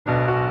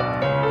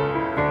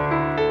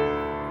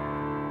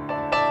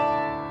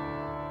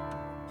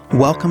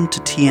Welcome to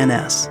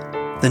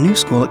TNS, the new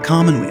school at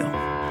Commonweal,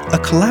 a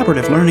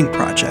collaborative learning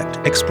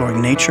project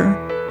exploring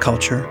nature,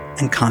 culture,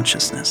 and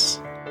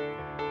consciousness.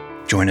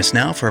 Join us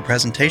now for a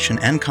presentation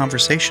and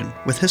conversation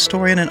with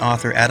historian and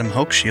author Adam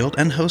Hochschild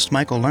and host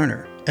Michael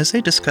Lerner as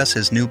they discuss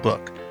his new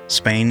book,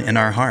 Spain in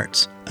Our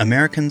Hearts,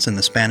 Americans in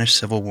the Spanish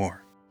Civil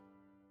War.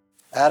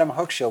 Adam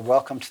Hochschild,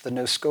 welcome to the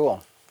new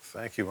school.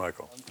 Thank you,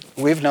 Michael.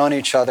 We've known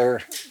each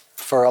other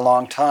for a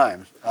long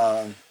time.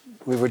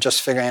 We were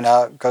just figuring it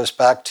out, it goes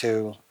back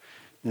to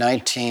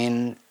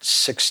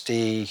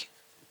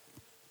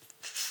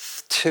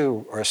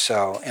 1962 or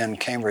so in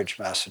Cambridge,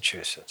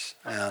 Massachusetts,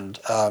 and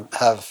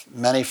have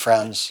many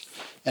friends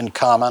in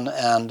common,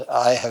 and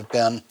I have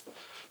been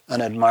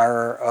an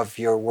admirer of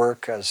your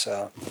work as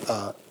a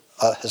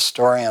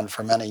historian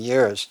for many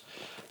years.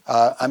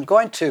 I'm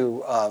going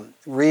to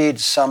read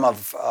some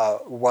of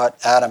what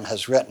Adam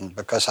has written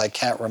because I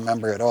can't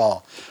remember it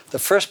all. The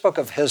first book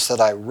of his that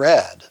I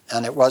read,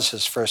 and it was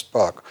his first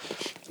book,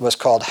 was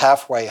called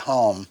Halfway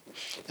Home,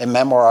 a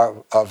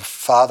memoir of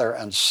father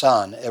and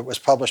son. It was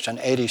published in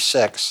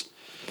 '86,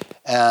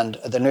 and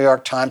the New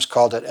York Times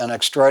called it an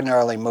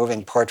extraordinarily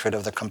moving portrait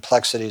of the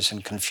complexities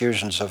and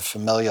confusions of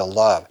familial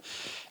love.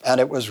 And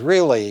it was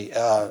really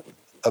a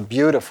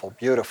beautiful,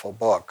 beautiful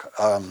book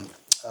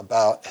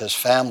about his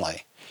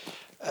family.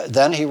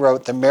 Then he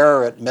wrote The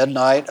Mirror at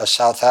Midnight, A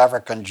South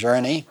African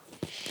Journey,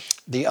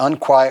 The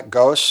Unquiet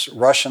Ghosts,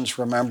 Russians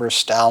Remember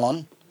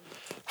Stalin,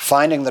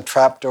 Finding the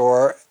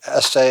Trapdoor,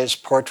 Essays,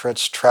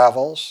 Portraits,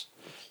 Travels,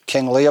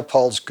 King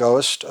Leopold's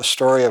Ghost, A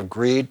Story of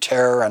Greed,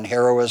 Terror, and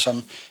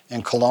Heroism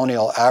in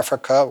Colonial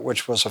Africa,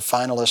 which was a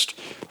finalist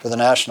for the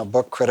National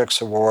Book Critics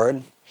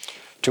Award,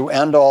 To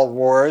End All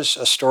Wars,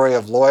 A Story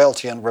of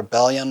Loyalty and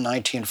Rebellion,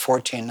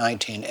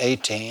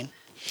 1914-1918,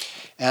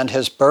 and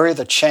his Bury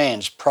the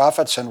Chains,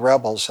 Prophets and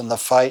Rebels in the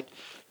Fight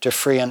to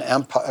Free an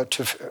Empire,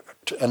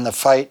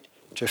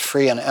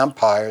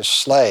 Empire's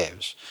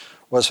Slaves,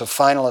 was a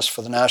finalist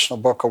for the National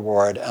Book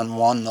Award and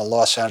won the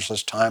Los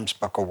Angeles Times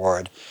Book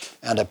Award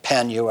and a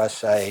PEN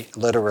USA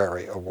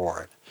Literary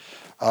Award.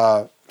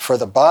 For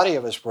the body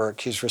of his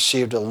work, he's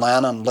received a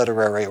Lannan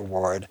Literary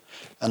Award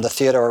and the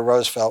Theodore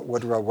Roosevelt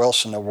Woodrow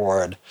Wilson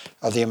Award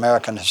of the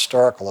American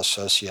Historical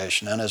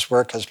Association, and his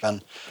work has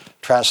been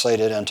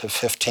translated into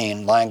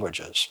 15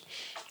 languages.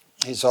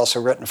 He's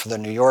also written for The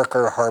New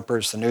Yorker,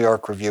 Harper's, The New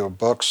York Review of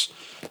Books,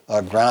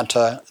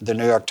 Granta, The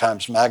New York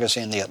Times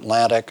Magazine, The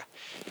Atlantic.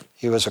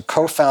 He was a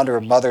co-founder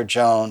of Mother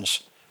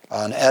Jones,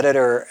 an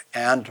editor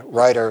and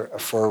writer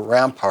for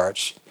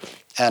Ramparts,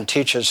 and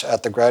teaches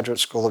at the Graduate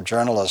School of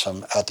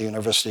Journalism at the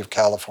University of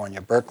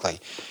California, Berkeley.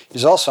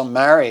 He's also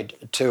married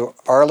to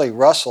Arlie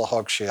Russell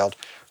Hochschild,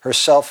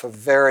 herself a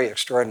very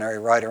extraordinary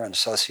writer and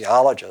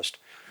sociologist,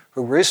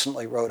 who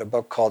recently wrote a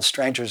book called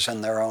Strangers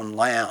in Their Own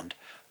Land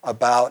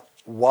about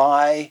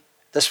why,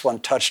 this one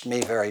touched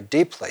me very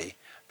deeply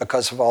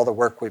because of all the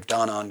work we've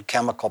done on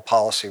chemical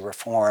policy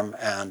reform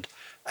and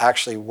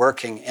actually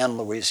working in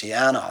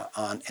Louisiana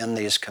in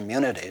these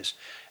communities.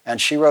 And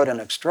she wrote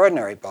an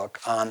extraordinary book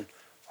on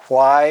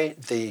why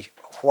the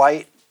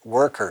white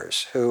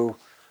workers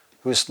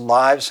whose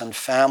lives and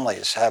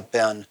families have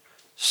been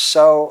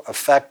so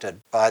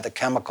affected by the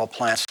chemical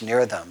plants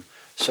near them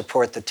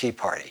support the Tea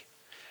Party.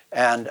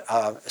 And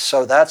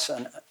so that's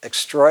an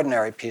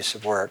extraordinary piece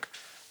of work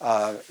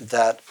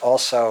that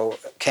also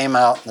came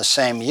out in the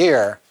same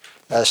year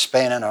as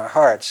Spain in Our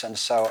Hearts. And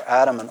so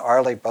Adam and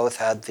Arlie both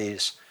had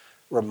these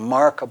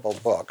remarkable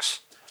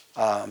books,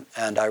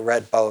 and I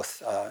read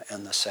both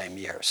in the same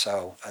year.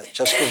 So it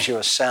just gives you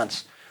a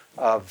sense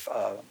of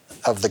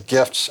the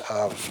gifts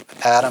of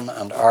Adam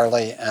and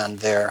Arlie and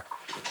their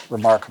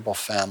remarkable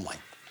family.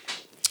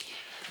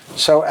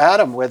 So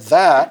Adam, with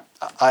that,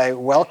 I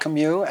welcome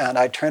you, and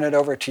I turn it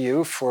over to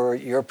you for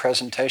your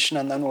presentation,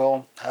 and then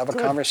we'll have a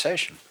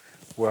conversation.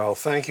 Well,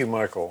 thank you,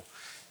 Michael.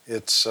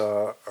 It's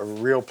a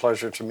real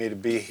pleasure to me to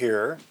be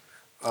here.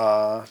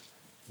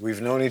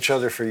 We've known each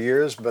other for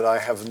years, but I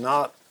have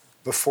not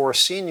before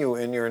seen you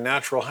in your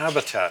natural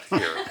habitat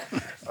here,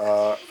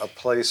 a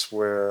place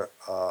where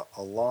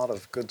a lot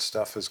of good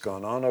stuff has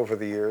gone on over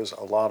the years,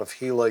 a lot of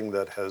healing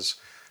that has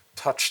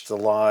touched the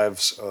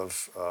lives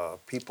of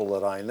people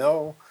that I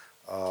know,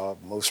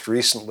 most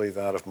recently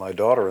that of my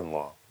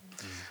daughter-in-law.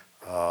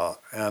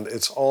 And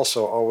it's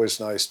also always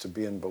nice to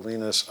be in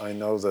Bolinas. I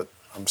know that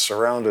I'm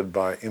surrounded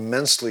by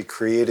immensely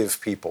creative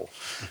people,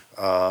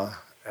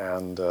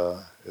 and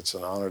it's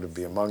an honor to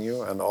be among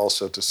you, and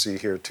also to see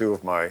here two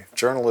of my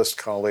journalist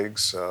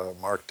colleagues,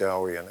 Mark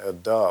Dowie and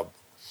Ed Dobb.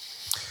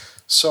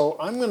 So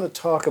I'm going to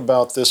talk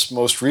about this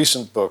most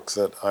recent book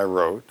that I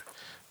wrote.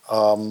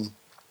 And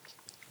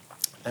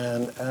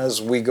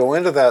as we go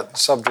into that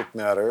subject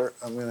matter,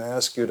 I'm going to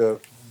ask you to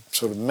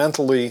sort of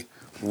mentally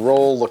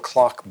roll the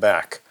clock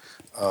back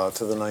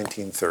to the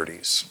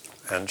 1930s.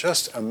 And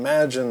just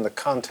imagine the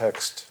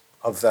context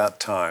of that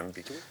time,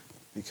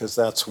 because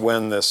that's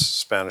when this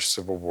Spanish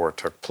Civil War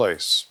took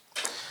place.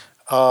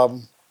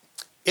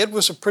 It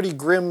was a pretty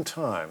grim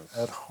time.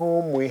 At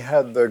home, we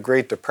had the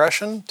Great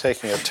Depression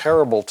taking a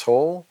terrible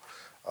toll.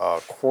 A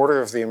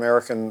quarter of the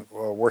American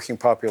working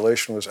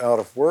population was out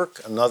of work,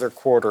 another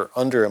quarter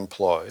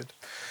underemployed.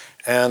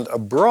 And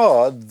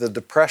abroad, the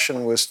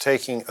Depression was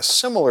taking a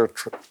similar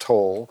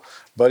toll,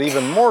 but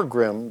even more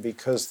grim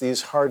because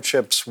these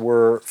hardships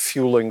were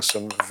fueling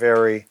some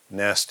very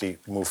nasty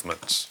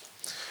movements.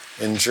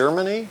 In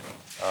Germany,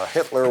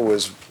 Hitler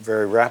was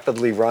very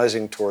rapidly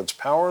rising towards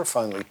power,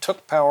 finally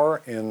took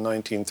power in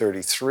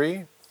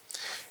 1933.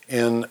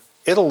 In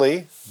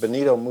Italy,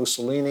 Benito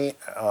Mussolini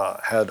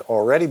had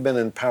already been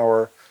in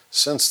power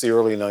since the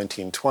early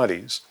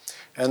 1920s.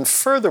 And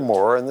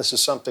furthermore, and this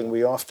is something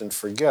we often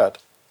forget,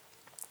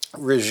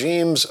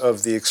 regimes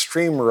of the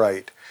extreme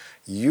right,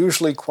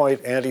 usually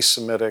quite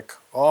anti-Semitic,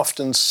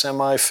 often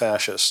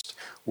semi-fascist,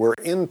 were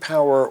in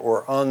power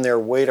or on their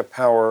way to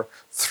power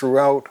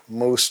throughout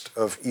most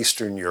of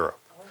Eastern Europe.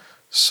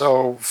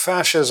 So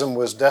fascism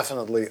was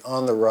definitely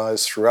on the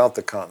rise throughout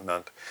the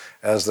continent.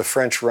 As the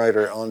French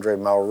writer André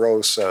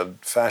Malraux said,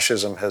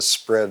 fascism has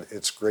spread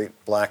its great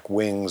black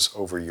wings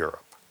over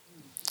Europe.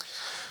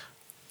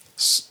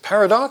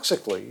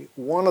 Paradoxically,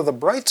 one of the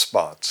bright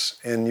spots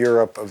in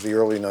Europe of the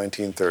early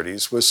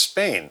 1930s was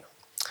Spain.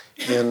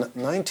 In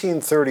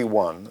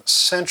 1931,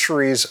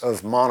 centuries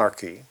of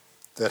monarchy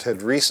that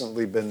had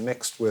recently been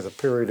mixed with a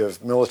period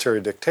of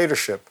military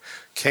dictatorship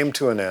came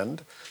to an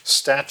end.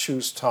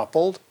 Statues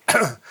toppled,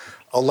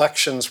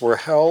 elections were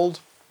held,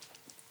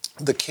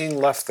 the king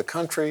left the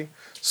country,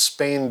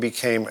 Spain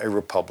became a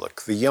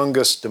republic, the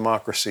youngest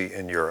democracy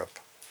in Europe.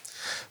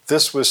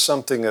 This was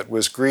something that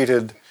was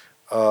greeted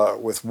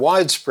with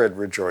widespread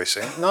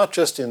rejoicing, not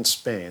just in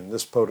Spain.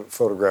 This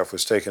photograph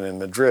was taken in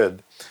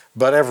Madrid,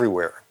 but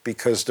everywhere,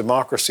 because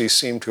democracy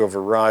seemed to have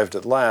arrived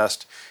at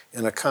last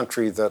in a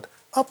country that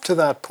up to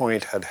that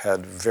point had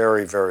had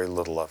very, very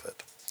little of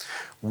it.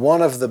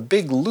 One of the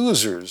big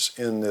losers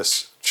in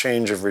this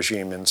change of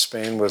regime in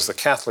Spain was the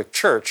Catholic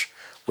Church,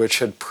 which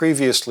had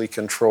previously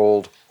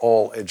controlled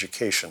all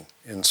education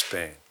in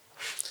Spain.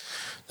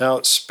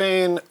 Now,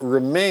 Spain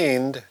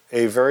remained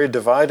a very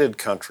divided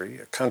country,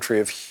 a country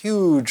of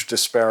huge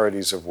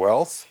disparities of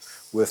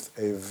wealth, with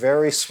a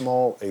very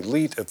small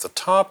elite at the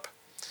top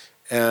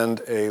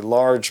and a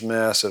large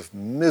mass of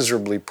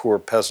miserably poor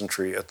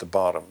peasantry at the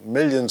bottom.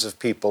 Millions of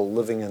people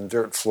living in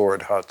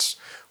dirt-floored huts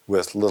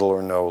with little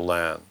or no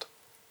land.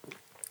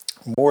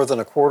 More than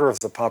a quarter of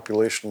the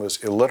population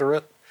was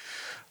illiterate,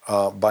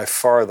 by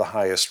far the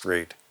highest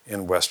rate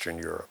in Western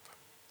Europe.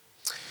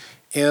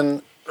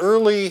 In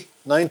early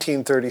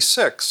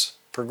 1936,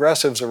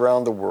 progressives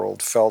around the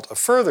world felt a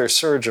further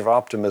surge of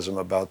optimism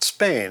about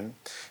Spain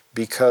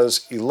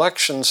because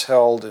elections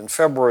held in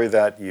February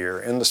that year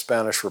in the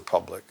Spanish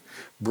Republic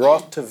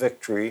brought to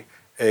victory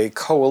a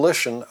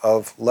coalition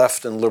of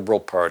left and liberal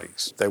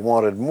parties. They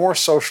wanted more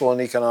social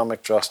and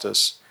economic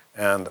justice,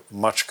 and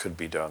much could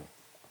be done.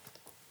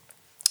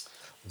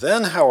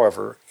 Then,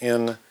 however,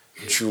 in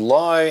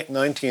July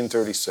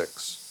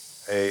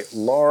 1936, a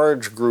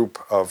large group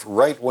of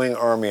right-wing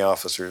army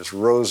officers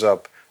rose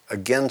up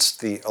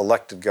against the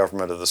elected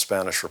government of the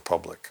Spanish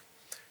Republic.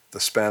 The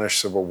Spanish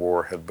Civil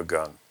War had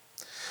begun.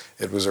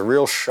 It was a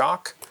real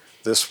shock.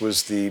 This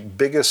was the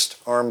biggest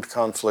armed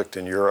conflict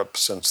in Europe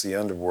since the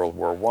end of World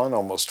War I,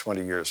 almost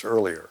 20 years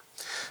earlier.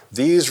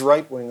 These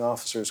right-wing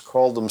officers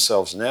called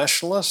themselves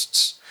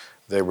nationalists.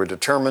 They were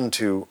determined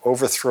to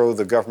overthrow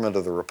the government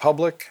of the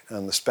Republic,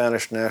 and the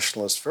Spanish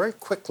nationalists very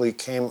quickly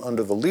came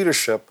under the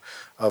leadership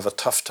of a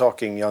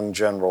tough-talking young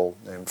general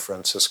named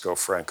Francisco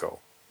Franco.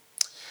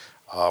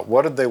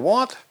 What did they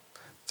want?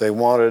 They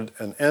wanted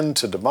an end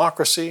to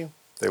democracy.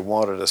 They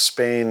wanted a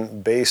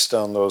Spain based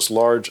on those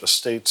large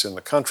estates in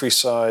the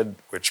countryside,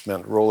 which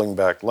meant rolling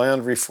back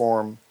land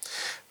reform.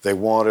 They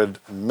wanted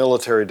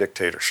military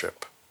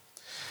dictatorship.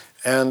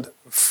 And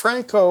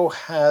Franco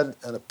had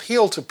an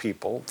appeal to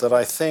people that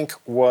I think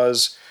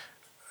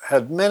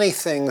had many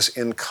things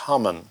in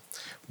common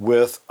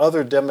with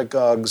other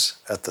demagogues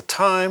at the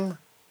time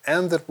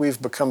and that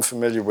we've become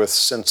familiar with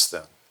since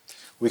then.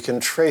 We can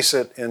trace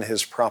it in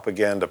his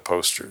propaganda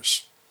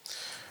posters.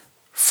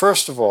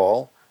 First of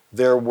all,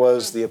 there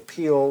was the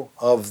appeal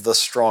of the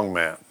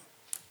strongman.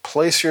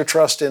 Place your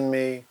trust in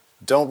me.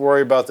 Don't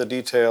worry about the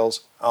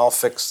details. I'll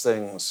fix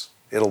things.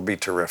 It'll be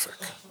terrific.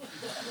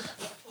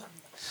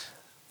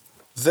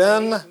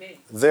 Then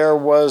there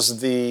was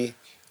the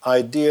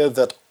idea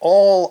that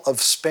all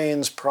of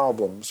Spain's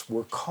problems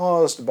were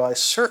caused by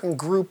certain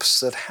groups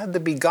that had to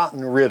be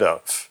gotten rid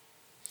of.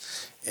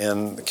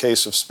 In the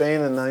case of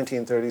Spain in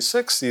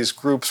 1936, these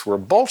groups were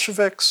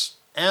Bolsheviks,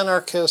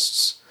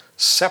 anarchists,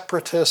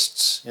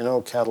 separatists,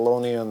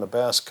 Catalonia and the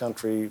Basque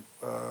Country,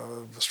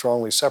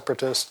 strongly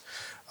separatist,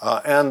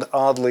 and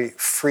oddly,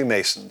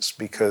 Freemasons,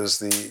 because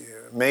the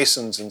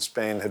Masons in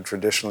Spain had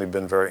traditionally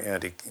been very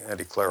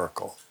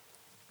anti-clerical.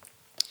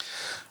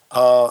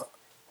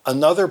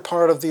 Another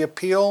part of the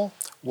appeal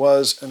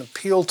was an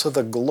appeal to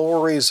the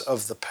glories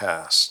of the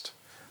past.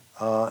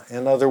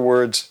 In other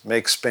words,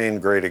 make Spain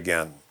great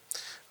again.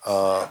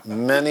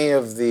 Many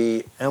of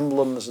the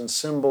emblems and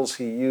symbols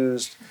he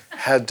used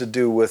had to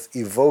do with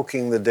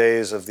evoking the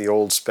days of the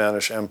old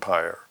Spanish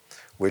Empire,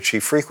 which he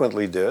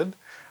frequently did.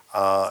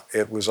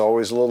 It was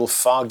always a little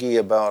foggy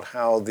about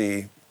how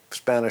the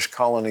Spanish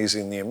colonies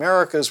in the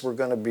Americas were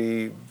going to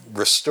be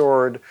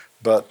restored,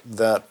 but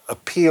that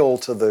appeal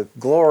to the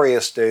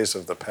glorious days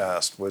of the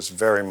past was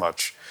very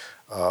much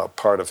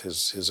part of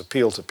his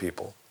appeal to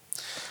people.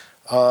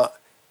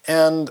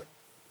 And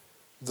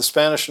the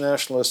Spanish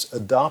nationalists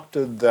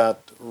adopted that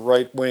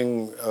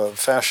right-wing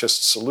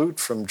fascist salute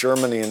from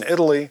Germany and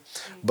Italy,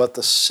 but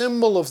the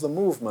symbol of the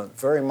movement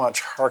very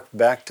much harked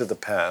back to the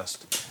past.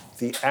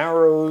 The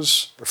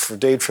arrows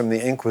date from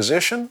the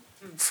Inquisition,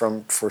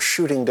 for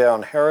shooting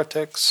down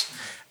heretics,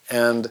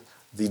 and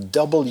the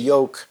double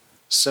yoke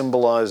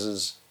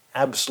symbolizes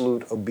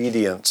absolute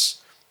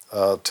obedience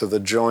to the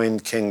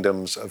joined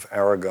kingdoms of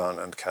Aragon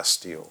and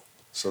Castile.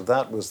 So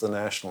that was the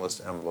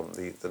nationalist emblem,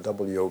 the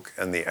double yoke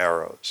and the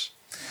arrows.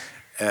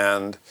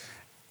 And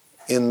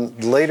in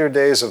later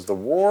days of the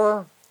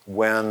war,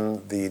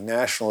 when the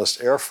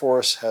Nationalist Air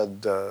Force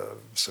had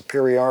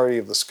superiority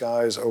of the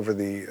skies over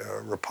the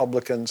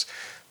Republicans,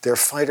 their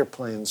fighter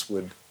planes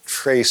would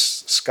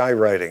trace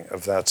skywriting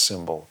of that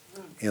symbol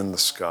in the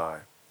sky.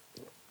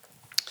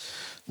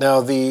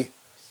 Now, the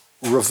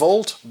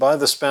revolt by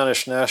the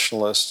Spanish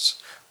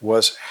nationalists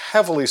was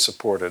heavily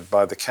supported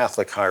by the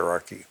Catholic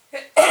hierarchy.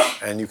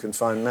 And you can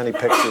find many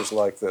pictures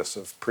like this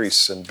of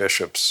priests and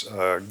bishops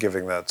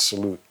giving that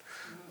salute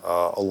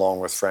along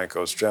with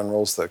Franco's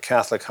generals. The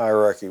Catholic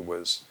hierarchy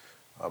was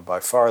by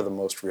far the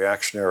most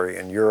reactionary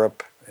in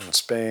Europe, in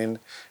Spain,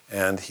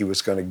 and he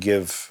was going to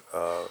give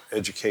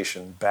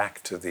education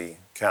back to the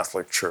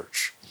Catholic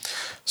Church.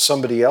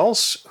 Somebody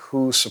else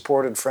who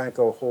supported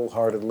Franco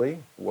wholeheartedly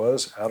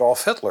was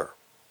Adolf Hitler.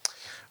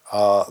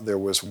 There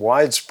was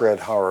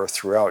widespread horror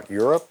throughout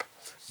Europe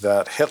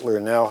that Hitler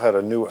now had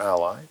a new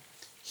ally.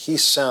 He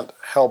sent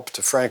help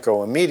to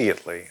Franco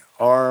immediately: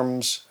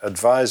 arms,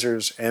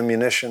 advisors,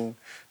 ammunition,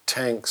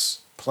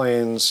 tanks,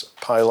 planes,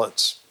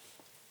 pilots.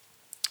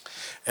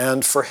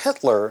 And for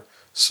Hitler,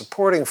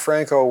 supporting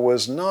Franco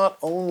was not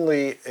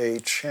only a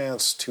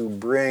chance to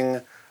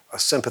bring a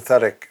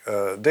sympathetic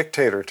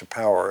dictator to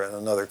power in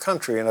another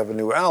country and have a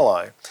new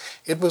ally,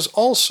 it was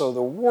also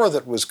the war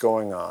that was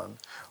going on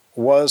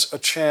was a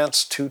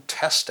chance to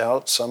test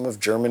out some of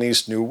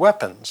Germany's new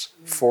weapons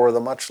for the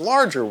much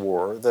larger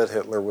war that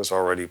Hitler was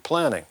already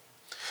planning.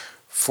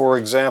 For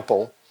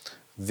example,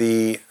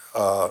 the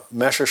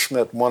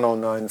Messerschmitt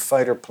 109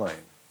 fighter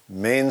plane,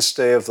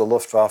 mainstay of the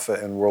Luftwaffe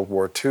in World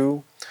War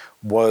II,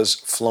 was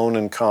flown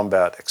in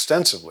combat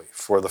extensively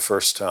for the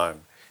first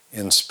time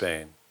in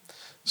Spain.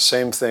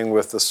 Same thing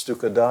with the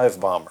Stuka dive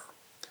bomber,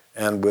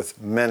 and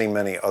with many,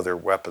 many other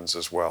weapons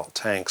as well: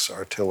 tanks,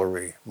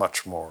 artillery,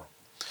 much more.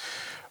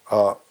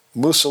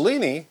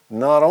 Mussolini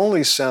not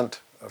only sent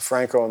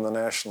Franco and the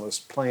nationalists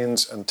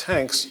planes and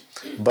tanks,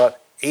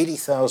 but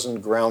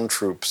 80,000 ground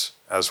troops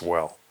as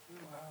well.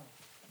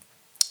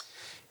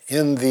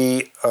 In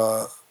the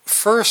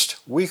first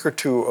week or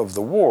two of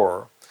the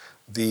war,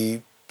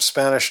 the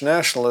Spanish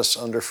nationalists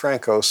under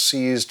Franco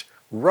seized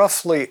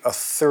roughly a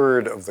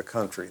third of the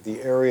country.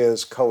 The area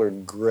is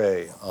colored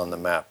gray on the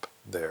map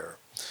there.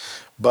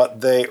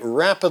 But they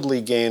rapidly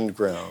gained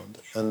ground,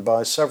 and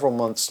by several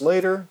months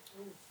later,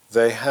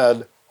 they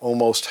had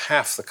almost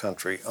half the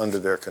country under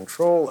their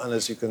control, and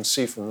as you can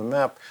see from the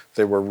map,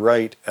 they were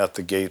right at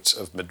the gates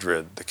of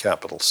Madrid, the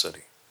capital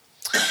city.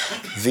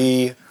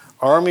 The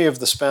army of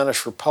the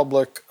Spanish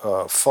Republic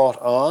fought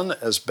on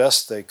as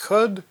best they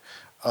could,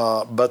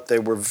 but they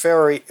were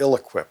very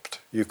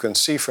ill-equipped. You can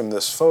see from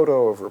this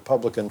photo of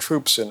Republican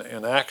troops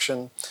in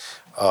action.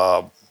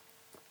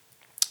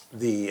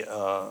 The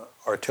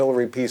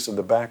artillery piece of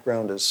the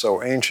background is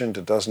so ancient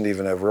it doesn't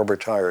even have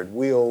rubber-tired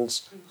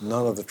wheels.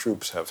 None of the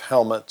troops have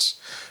helmets.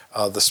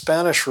 The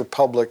Spanish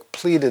Republic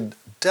pleaded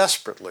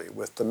desperately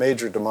with the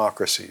major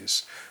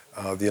democracies,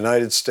 the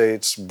United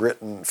States,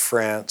 Britain,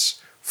 France,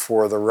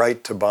 for the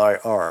right to buy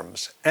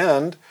arms.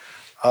 And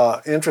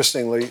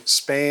interestingly,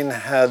 Spain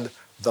had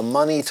the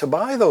money to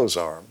buy those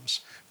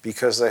arms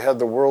because they had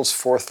the world's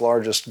fourth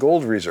largest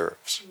gold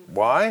reserves.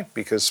 Why?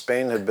 Because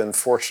Spain had been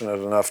fortunate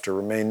enough to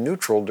remain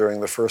neutral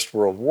during the First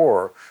World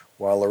War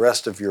while the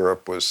rest of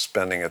Europe was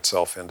spending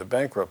itself into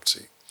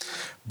bankruptcy.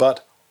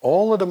 But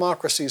all the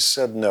democracies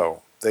said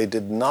no. They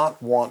did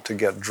not want to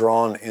get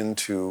drawn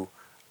into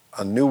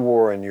a new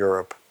war in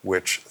Europe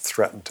which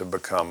threatened to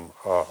become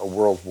a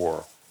world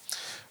war.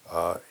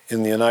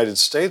 In the United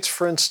States,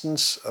 for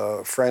instance,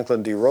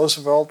 Franklin D.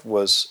 Roosevelt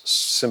was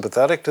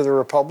sympathetic to the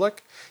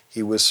Republic.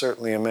 He was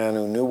certainly a man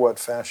who knew what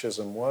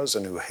fascism was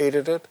and who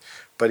hated it,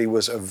 but he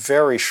was a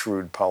very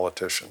shrewd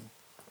politician.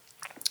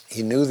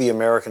 He knew the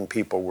American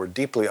people were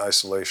deeply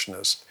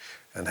isolationist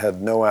and had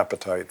no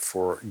appetite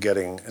for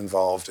getting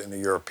involved in a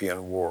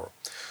European war.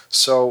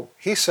 So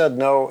he said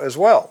no as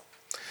well.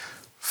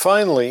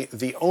 Finally,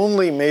 the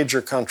only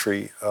major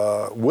country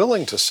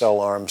willing to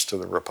sell arms to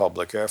the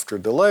Republic after a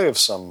delay of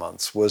some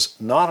months was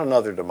not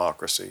another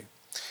democracy.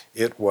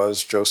 It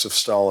was Joseph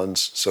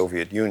Stalin's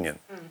Soviet Union.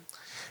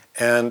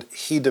 And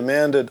he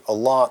demanded a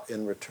lot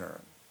in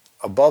return.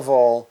 Above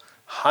all,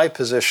 high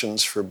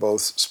positions for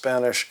both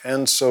Spanish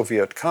and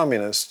Soviet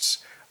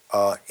communists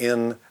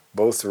in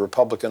both the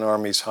Republican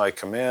Army's high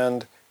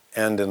command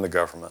and in the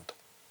government.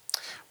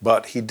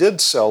 But he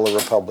did sell the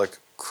Republic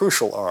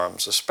crucial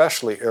arms,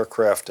 especially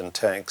aircraft and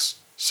tanks,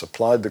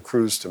 supplied the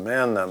crews to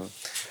man them,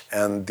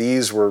 and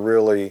these were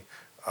really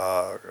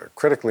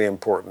critically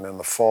important in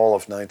the fall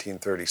of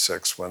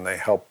 1936 when they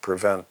helped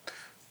prevent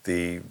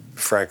the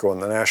Franco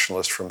and the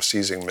Nationalists from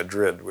seizing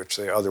Madrid, which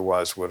they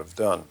otherwise would have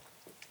done.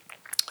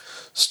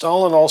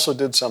 Stalin also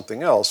did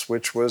something else,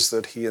 which was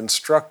that he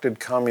instructed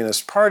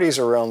communist parties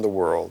around the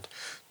world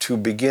to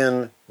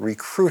begin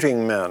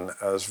recruiting men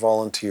as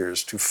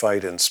volunteers to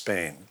fight in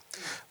Spain.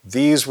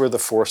 These were the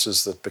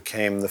forces that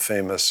became the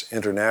famous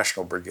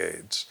international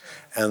brigades,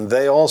 and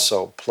they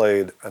also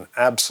played an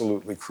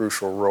absolutely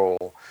crucial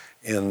role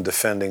in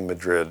defending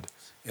Madrid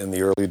in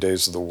the early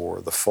days of the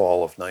war, the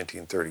fall of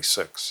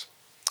 1936.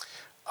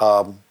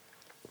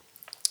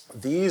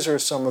 These are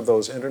some of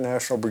those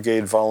International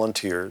Brigade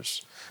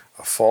volunteers.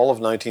 Fall of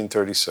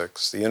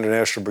 1936, the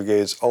International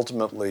Brigades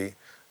ultimately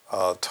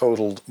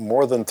totaled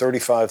more than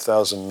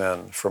 35,000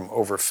 men from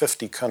over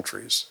 50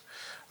 countries,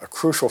 a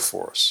crucial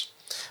force.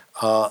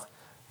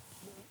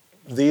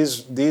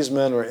 These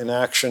men were in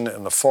action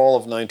in the fall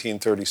of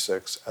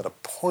 1936 at a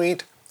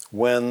point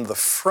when the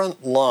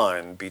front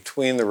line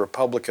between the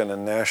Republican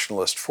and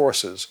Nationalist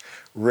forces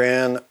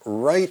ran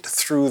right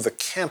through the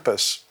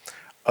campus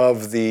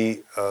of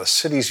the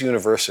city's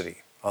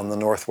university on the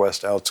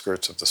northwest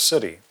outskirts of the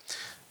city.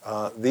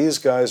 These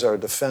guys are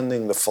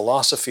defending the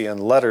Philosophy and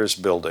Letters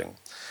building.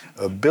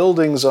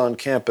 Buildings on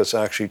campus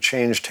actually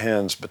changed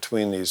hands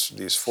between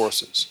these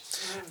forces.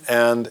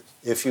 And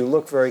if you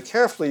look very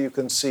carefully, you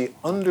can see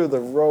under the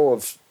row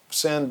of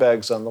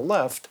sandbags on the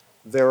left,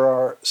 there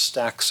are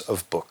stacks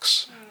of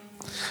books.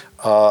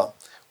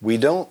 We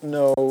don't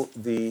know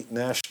the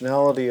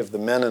nationality of the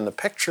men in the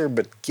picture,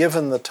 but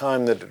given the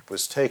time that it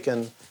was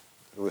taken,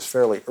 it was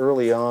fairly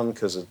early on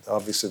because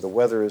obviously the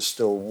weather is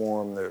still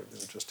warm. They're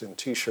just in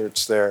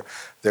T-shirts there.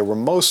 They were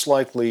most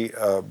likely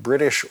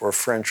British or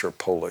French or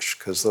Polish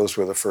because those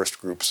were the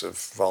first groups of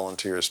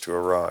volunteers to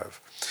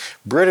arrive.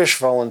 British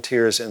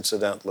volunteers,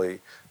 incidentally,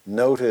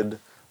 noted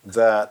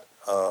that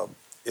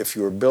if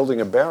you were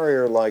building a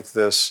barrier like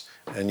this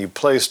and you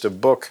placed a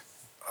book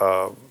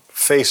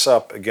face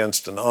up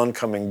against an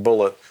oncoming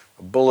bullet,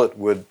 a bullet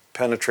would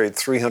penetrate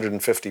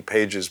 350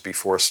 pages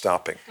before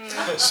stopping.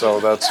 So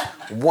that's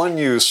one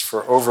use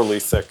for overly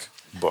thick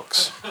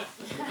books.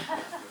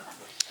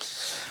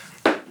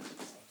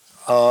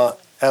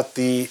 At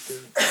the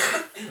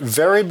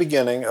very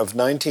beginning of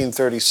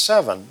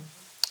 1937,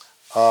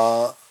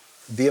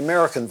 the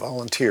American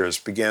volunteers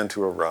began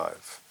to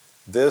arrive.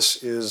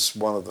 This is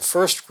one of the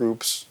first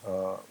groups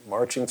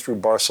marching through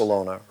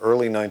Barcelona,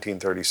 early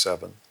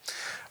 1937.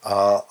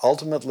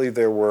 Ultimately,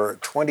 there were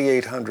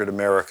 2,800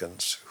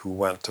 Americans who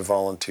went to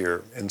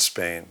volunteer in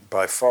Spain,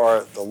 by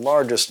far the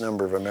largest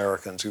number of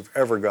Americans who've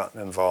ever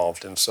gotten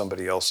involved in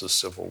somebody else's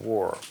civil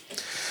war.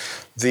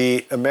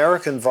 The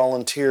American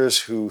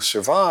volunteers who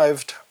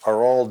survived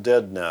are all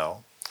dead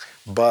now,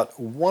 but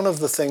one of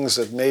the things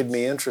that made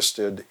me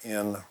interested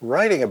in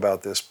writing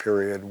about this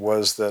period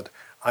was that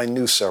I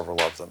knew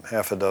several of them,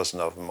 half a dozen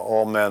of them,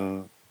 all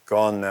men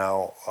gone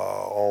now,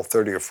 all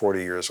 30 or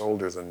 40 years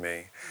older than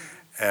me.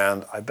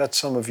 And I bet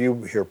some of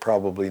you here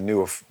probably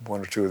knew of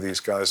one or two of these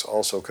guys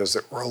also, because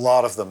there were a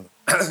lot of them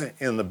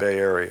in the Bay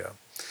Area.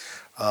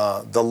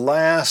 The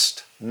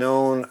last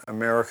known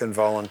American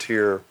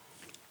volunteer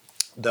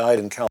died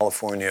in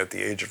California at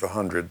the age of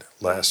 100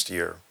 last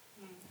year.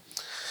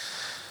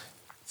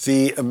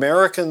 The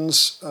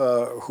Americans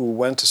who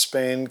went to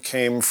Spain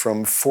came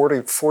from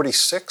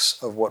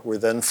 46 of what were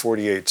then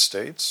 48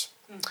 states.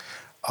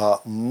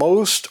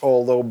 Most,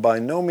 although by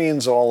no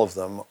means all of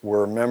them,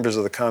 were members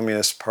of the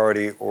Communist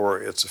Party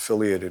or its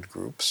affiliated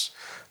groups.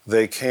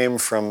 They came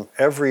from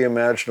every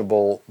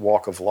imaginable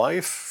walk of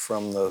life,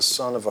 from the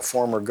son of a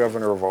former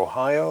governor of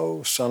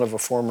Ohio, son of a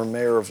former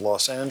mayor of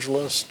Los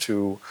Angeles,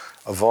 to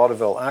a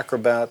vaudeville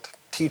acrobat,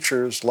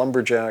 teachers,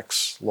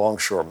 lumberjacks,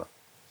 longshoremen.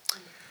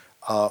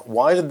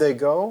 Why did they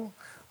go?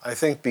 I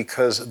think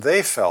because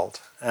they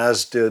felt,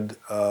 as did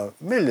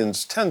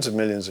millions, tens of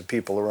millions of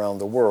people around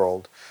the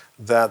world,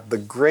 that the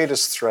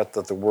greatest threat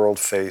that the world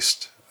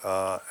faced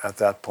at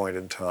that point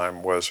in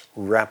time was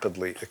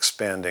rapidly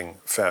expanding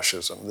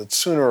fascism that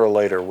sooner or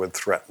later would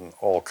threaten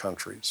all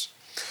countries.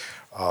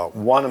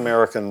 One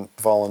American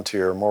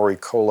volunteer, Maury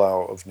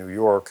Kolau of New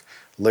York,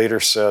 later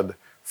said,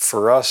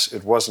 "For us,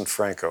 it wasn't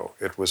Franco,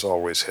 it was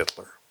always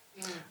Hitler."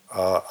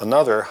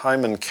 Another,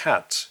 Hyman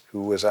Katz,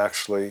 who was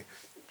actually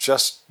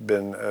just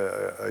been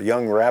a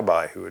young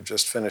rabbi who had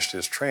just finished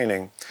his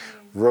training,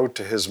 wrote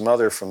to his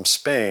mother from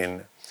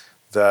Spain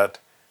that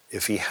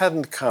if he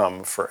hadn't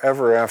come,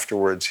 forever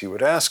afterwards, he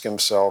would ask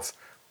himself,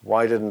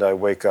 why didn't I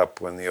wake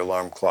up when the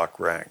alarm clock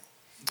rang?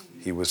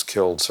 He was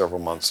killed several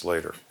months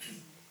later.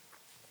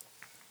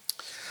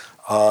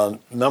 A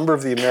number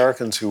of the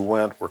Americans who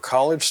went were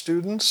college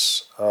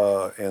students.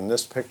 In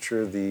this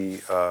picture,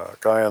 the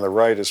guy on the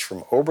right is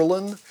from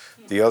Oberlin.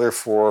 the other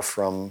 4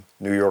 from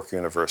New York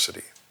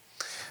University.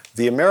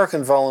 The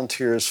American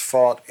volunteers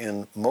fought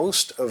in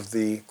most of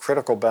the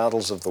critical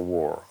battles of the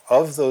war.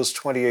 Of those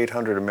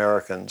 2,800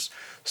 Americans,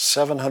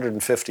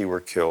 750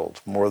 were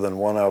killed, more than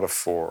 1 out of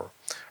 4.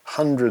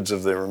 Hundreds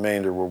of the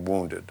remainder were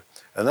wounded.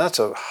 And that's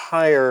a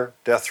higher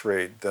death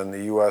rate than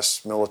the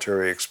U.S.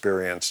 military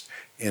experienced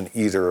in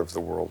either of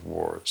the world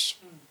wars.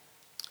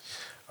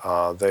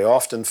 They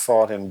often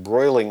fought in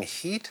broiling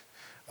heat.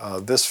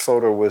 This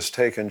photo was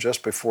taken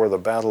just before the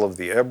Battle of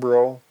the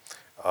Ebro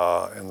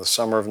in the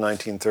summer of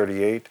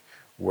 1938,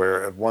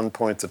 where at one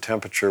point the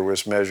temperature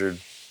was measured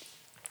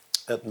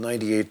at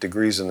 98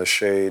 degrees in the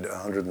shade,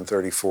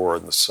 134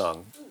 in the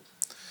sun.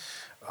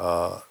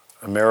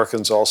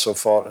 Americans also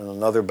fought in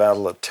another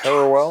battle at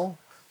Teruel,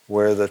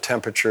 where the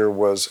temperature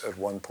was at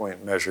one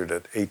point measured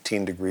at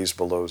 18 degrees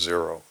below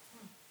zero.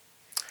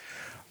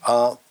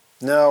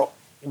 Now,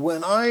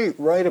 when I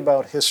write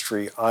about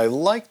history, I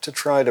like to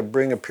try to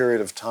bring a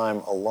period of time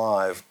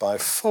alive by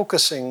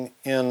focusing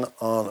in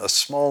on a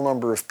small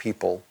number of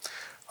people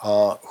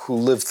who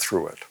lived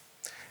through it.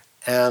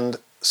 And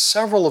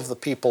several of the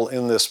people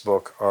in this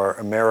book are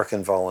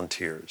American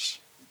volunteers.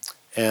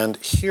 And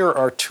here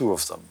are 2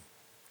 of them.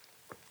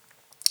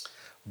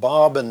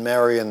 Bob and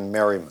Marion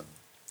Merriman.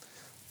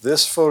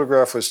 This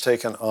photograph was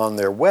taken on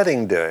their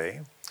wedding day,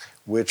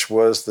 which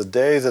was the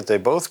day that they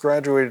both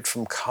graduated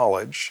from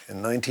college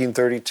in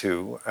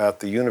 1932 at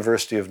the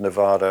University of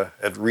Nevada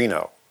at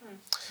Reno.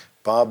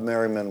 Bob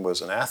Merriman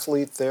was an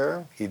athlete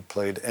there. He'd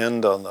played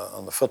end on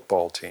the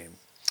football team.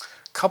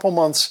 A couple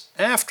months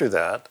after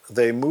that,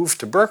 they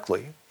moved to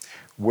Berkeley,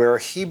 where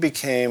he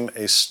became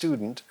a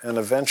student and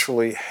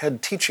eventually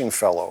head teaching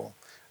fellow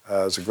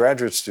as a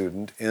graduate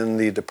student in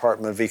the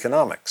Department of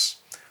Economics.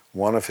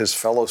 One of his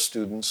fellow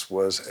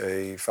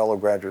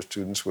graduate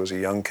students was a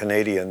young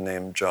Canadian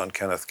named John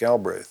Kenneth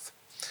Galbraith.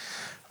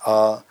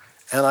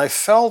 And I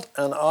felt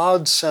an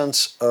odd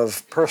sense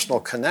of personal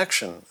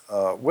connection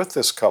with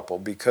this couple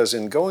because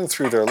in going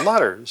through their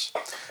letters,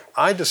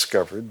 I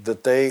discovered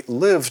that they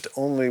lived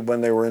only,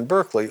 when they were in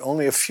Berkeley,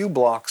 only a few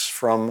blocks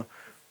from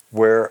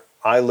where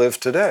I live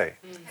today.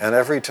 And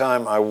every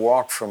time I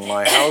walk from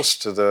my house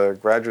to the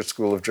Graduate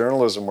School of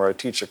Journalism where I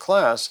teach a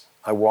class,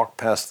 I walk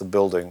past the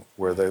building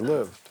where they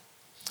lived.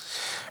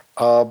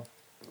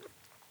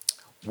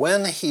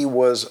 When he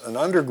was an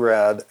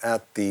undergrad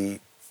at the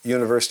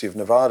University of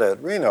Nevada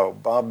at Reno,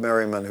 Bob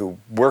Merriman, who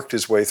worked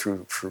his way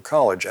through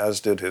college,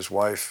 as did his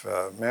wife,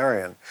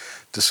 Marion,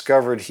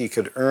 discovered he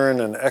could earn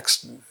an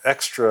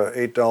extra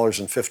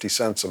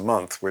 $8.50 a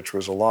month, which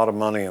was a lot of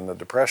money in the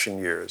Depression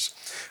years,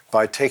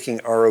 by taking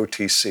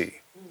ROTC.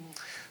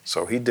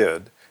 So he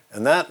did.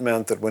 And that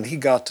meant that when he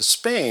got to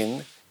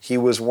Spain, he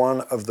was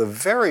one of the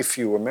very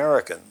few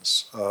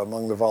Americans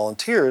among the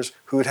volunteers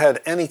who had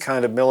had any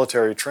kind of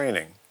military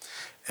training.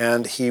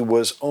 And he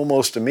was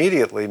almost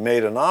immediately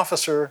made an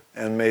officer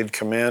and made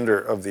commander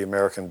of the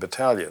American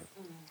battalion.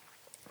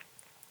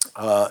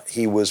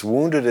 He was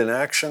wounded in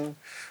action,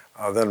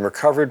 then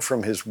recovered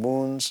from his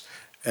wounds,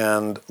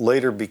 and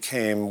later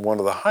became one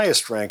of the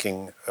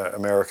highest-ranking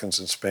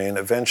Americans in Spain,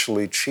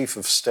 eventually chief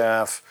of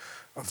staff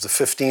of the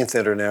 15th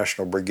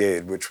International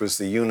Brigade, which was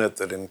the unit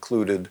that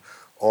included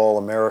all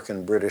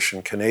American, British,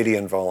 and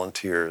Canadian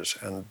volunteers,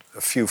 and a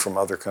few from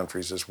other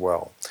countries as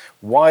well.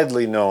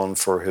 Widely known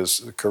for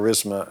his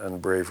charisma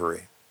and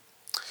bravery.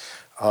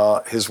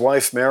 His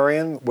wife,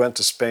 Marion, went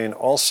to Spain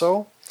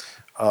also,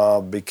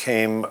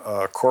 became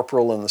a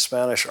corporal in the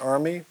Spanish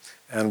Army,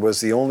 and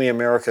was the only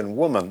American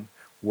woman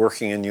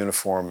working in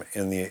uniform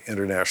in the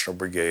International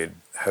Brigade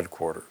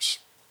headquarters.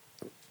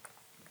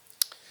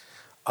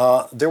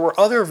 There were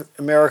other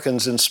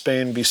Americans in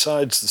Spain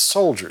besides the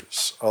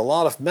soldiers, a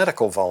lot of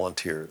medical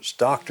volunteers,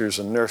 doctors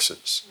and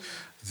nurses.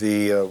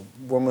 The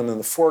woman in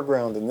the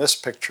foreground in this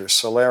picture,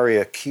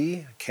 Solaria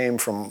Key,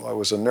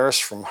 was a nurse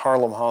from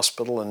Harlem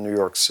Hospital in New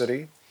York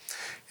City.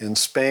 In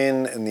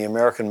Spain, in the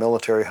American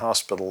Military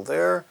Hospital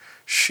there,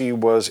 she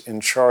was in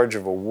charge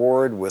of a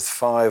ward with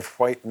 5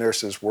 white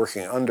nurses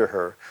working under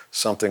her,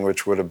 something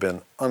which would have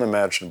been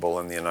unimaginable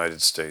in the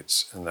United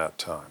States in that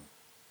time.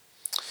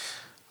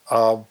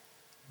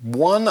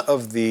 One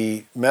of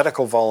the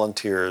medical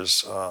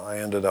volunteers I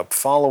ended up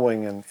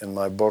following in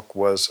my book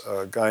was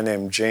a guy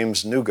named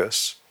James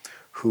Nugas,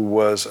 who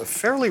was a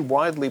fairly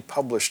widely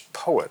published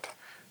poet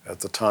at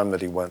the time that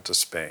he went to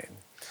Spain.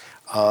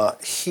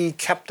 He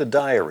kept a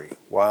diary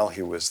while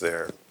he was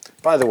there.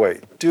 By the way,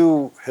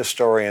 do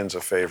historians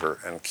a favor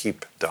and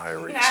keep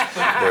diaries.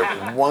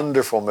 They're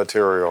wonderful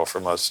material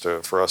for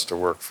us to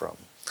work from.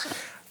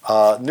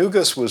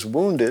 Nugas was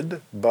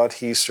wounded, but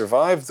he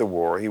survived the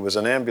war. He was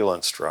an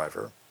ambulance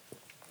driver.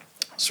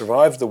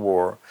 Survived the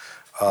war,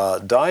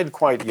 died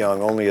quite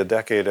young, only a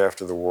decade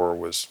after the war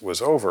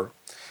was over.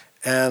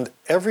 And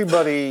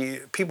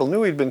people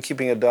knew he'd been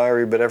keeping a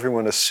diary, but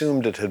everyone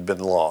assumed it had been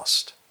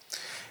lost.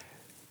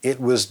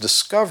 It was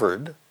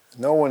discovered,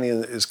 no one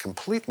is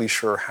completely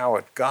sure how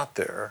it got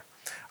there,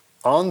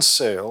 on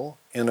sale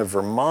in a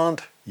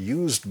Vermont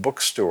used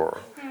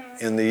bookstore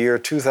in the year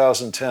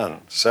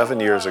 2010, 7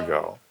 years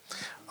ago.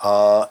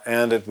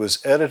 And it was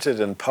edited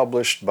and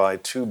published by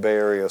two Bay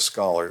Area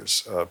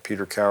scholars,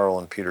 Peter Carroll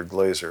and Peter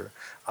Glazer.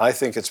 I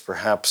think it's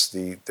perhaps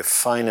the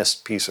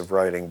finest piece of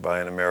writing by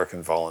an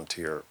American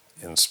volunteer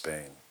in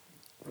Spain.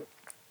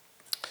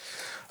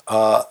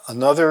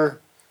 Another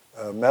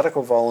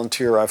medical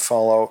volunteer I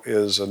follow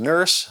is a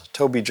nurse,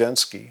 Toby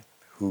Jensky,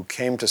 who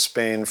came to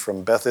Spain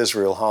from Beth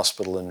Israel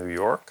Hospital in New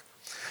York.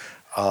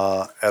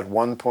 At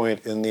one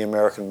point in the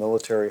American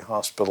military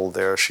hospital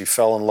there, she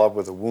fell in love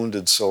with a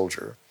wounded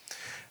soldier.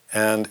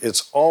 And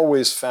it's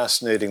always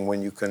fascinating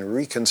when you can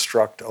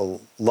reconstruct a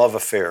love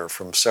affair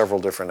from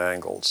several different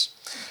angles.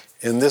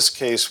 In this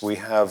case, we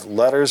have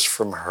letters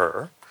from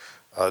her.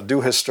 Do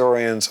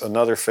historians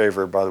another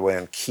favor, by the way,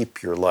 and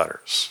keep your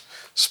letters,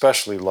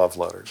 especially love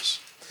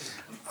letters.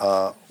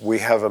 We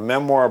have a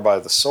memoir by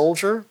the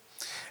soldier,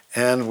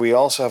 and we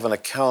also have an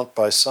account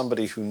by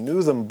somebody who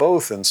knew them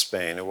both in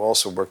Spain, who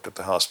also worked at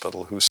the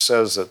hospital, who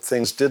says that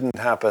things didn't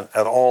happen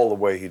at all the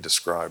way he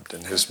described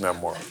in his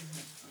memoir.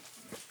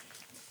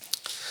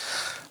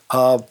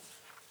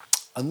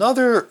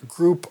 Another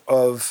group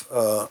of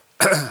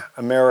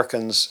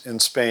Americans in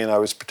Spain I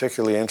was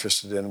particularly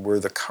interested in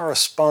were the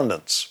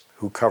correspondents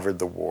who covered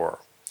the war.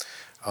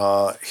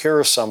 Here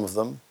are some of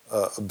them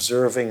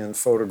observing and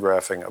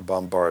photographing a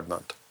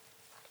bombardment.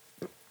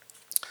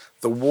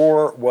 The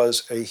war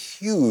was a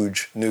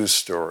huge news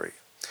story.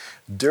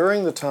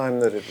 During the time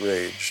that it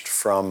raged,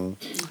 from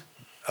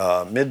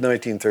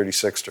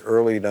mid-1936 to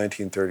early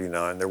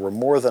 1939, there were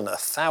more than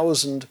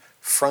 1,000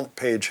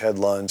 front-page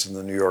headlines in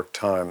the New York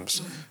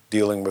Times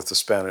dealing with the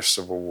Spanish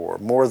Civil War,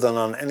 more than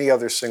on any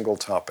other single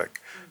topic.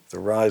 The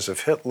rise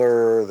of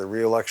Hitler, the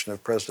re-election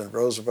of President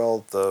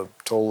Roosevelt, the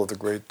toll of the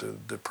Great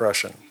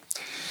Depression.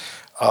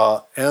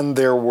 And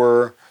there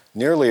were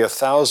nearly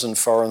 1,000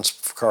 foreign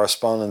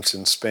correspondents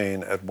in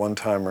Spain at one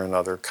time or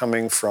another,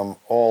 coming from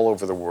all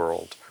over the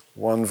world.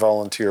 One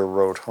volunteer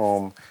wrote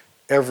home,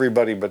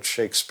 "Everybody but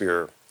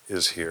Shakespeare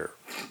is here."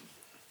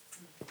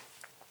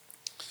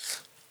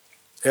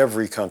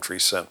 Every country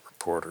sent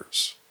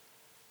reporters.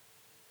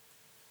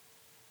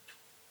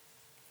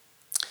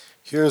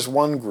 Here's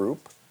one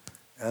group,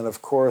 and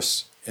of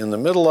course, in the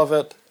middle of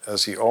it,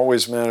 as he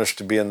always managed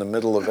to be in the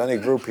middle of any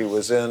group he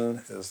was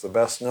in, is the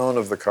best known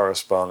of the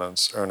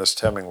correspondents, Ernest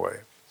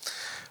Hemingway.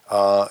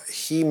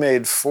 He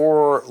made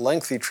 4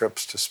 lengthy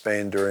trips to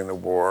Spain during the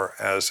war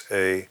as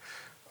a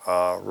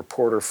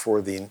reporter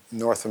for the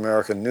North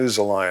American News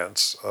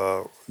Alliance,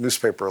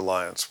 Newspaper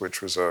Alliance,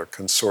 which was a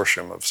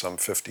consortium of some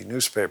 50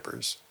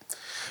 newspapers.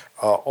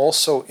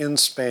 Also in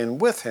Spain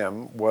with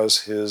him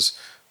was his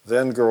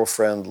then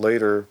girlfriend,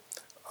 later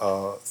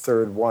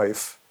third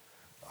wife,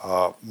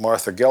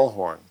 Martha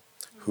Gellhorn,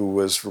 who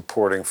was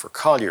reporting for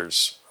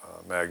Collier's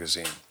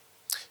magazine.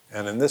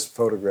 And in this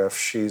photograph,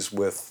 she's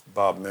with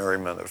Bob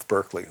Merriman of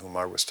Berkeley, whom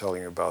I was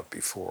telling you about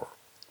before.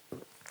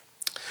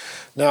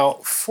 Now,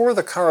 for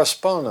the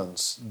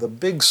correspondents, the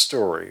big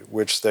story,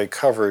 which they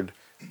covered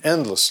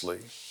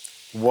endlessly,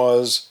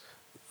 was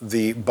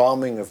the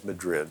bombing of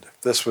Madrid.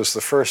 This was the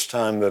first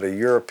time that a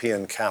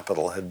European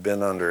capital had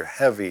been under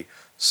heavy,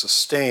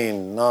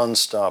 sustained,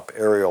 nonstop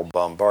aerial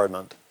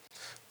bombardment.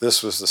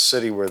 This was the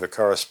city where the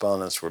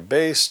correspondents were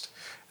based,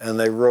 and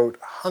they wrote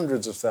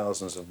hundreds of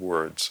thousands of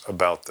words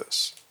about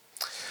this.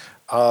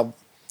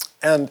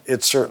 And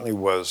it certainly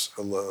was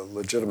a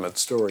legitimate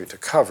story to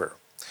cover.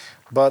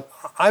 But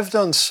I've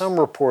done some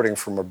reporting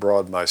from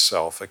abroad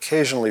myself,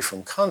 occasionally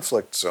from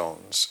conflict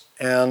zones.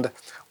 And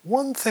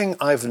one thing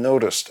I've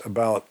noticed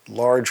about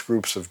large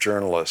groups of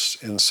journalists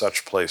in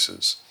such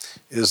places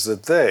is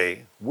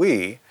that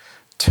we,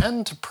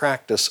 tend to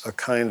practice a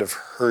kind of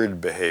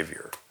herd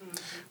behavior.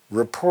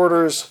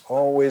 Reporters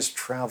always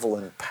travel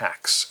in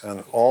packs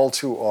and all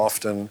too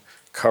often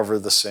cover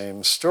the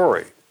same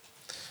story.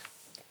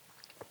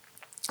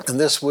 And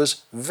this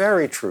was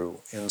very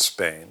true in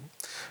Spain.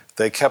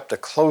 They kept a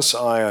close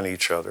eye on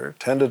each other,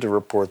 tended to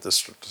report the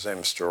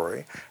same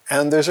story,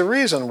 and there's a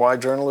reason why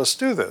journalists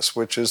do this,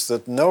 which is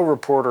that no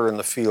reporter in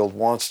the field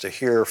wants to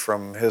hear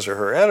from his or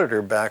her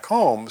editor back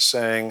home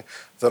saying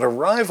that a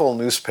rival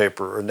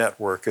newspaper or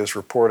network is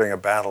reporting a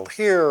battle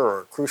here or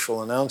a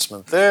crucial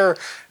announcement there,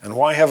 and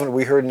why haven't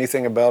we heard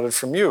anything about it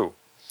from you?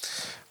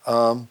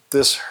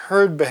 This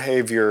herd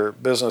behavior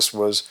business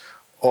was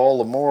all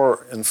the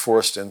more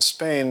enforced in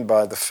Spain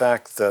by the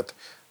fact that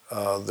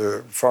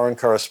the foreign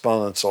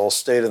correspondents all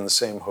stayed in the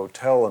same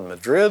hotel in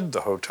Madrid,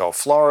 the Hotel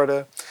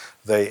Florida.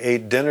 They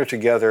ate dinner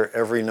together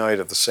every night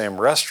at the same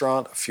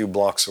restaurant a few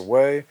blocks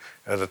away,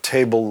 at a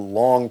table,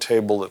 long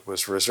table that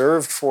was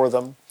reserved for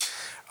them.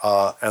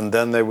 And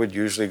then they would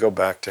usually go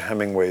back to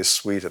Hemingway's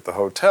suite at the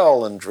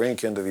hotel and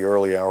drink into the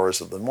early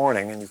hours of the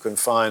morning. And you can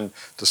find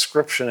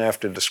description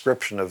after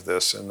description of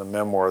this in the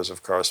memoirs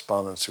of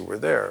correspondents who were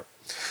there.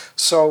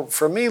 So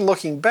for me,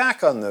 looking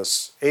back on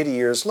this 80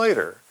 years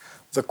later,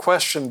 the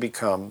question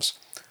becomes,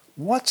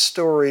 what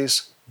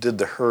stories did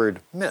the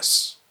herd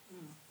miss?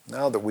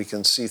 Now that we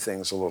can see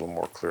things a little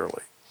more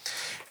clearly.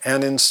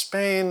 And in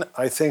Spain,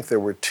 I think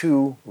there were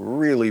 2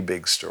 really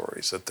big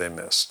stories that they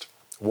missed.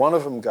 One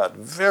of them got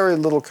very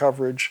little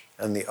coverage,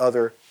 and the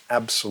other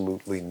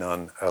absolutely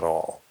none at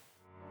all.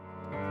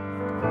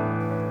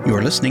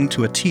 You're listening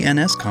to a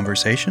TNS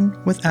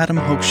conversation with Adam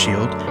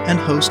Hochschild and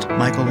host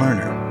Michael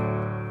Lerner.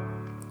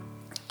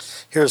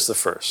 Here's the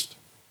first.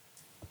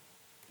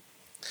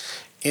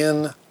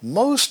 In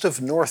most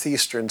of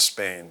northeastern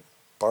Spain,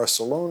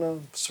 Barcelona,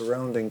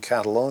 surrounding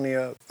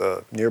Catalonia,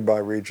 the nearby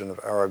region of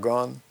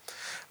Aragon,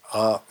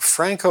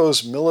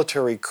 Franco's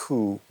military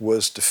coup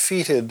was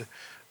defeated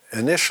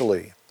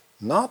initially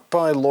not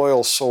by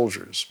loyal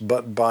soldiers,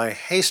 but by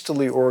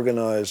hastily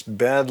organized,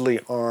 badly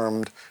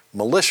armed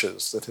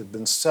militias that had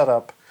been set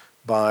up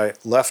by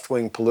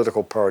left-wing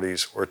political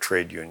parties or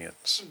trade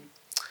unions.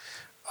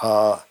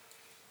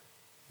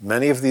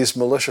 Many of these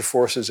militia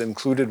forces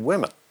included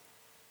women.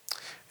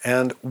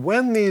 And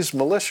when these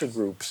militia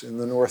groups in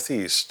the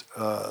Northeast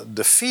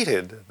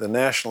defeated the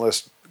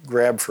nationalist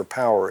grab for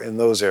power in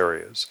those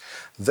areas,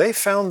 they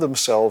found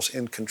themselves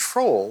in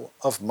control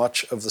of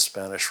much of the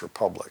Spanish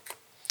Republic.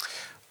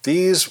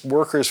 These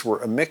workers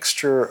were a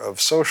mixture of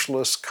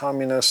socialists,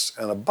 communists,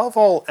 and above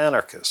all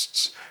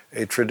anarchists,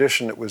 a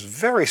tradition that was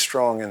very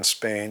strong in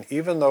Spain,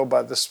 even though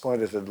by this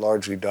point it had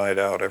largely died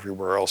out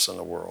everywhere else in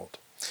the world.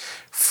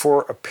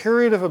 For a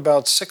period of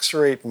about 6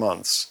 or 8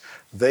 months,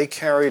 they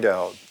carried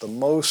out the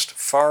most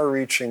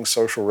far-reaching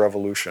social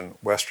revolution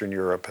Western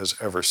Europe has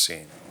ever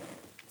seen.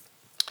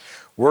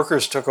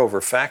 Workers took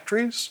over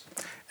factories,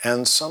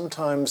 and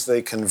sometimes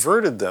they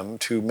converted them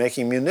to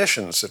making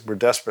munitions that were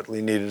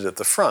desperately needed at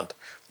the front,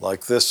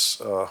 like this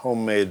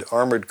homemade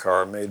armored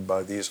car made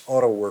by these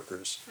auto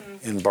workers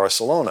in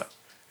Barcelona.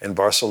 In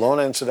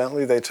Barcelona,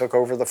 incidentally, they took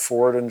over the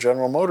Ford and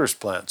General Motors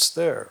plants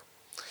there.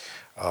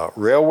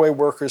 Railway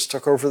workers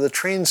took over the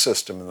train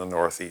system in the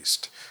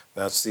Northeast.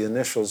 That's the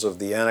initials of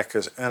the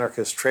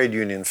Anarchist Trade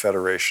Union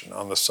Federation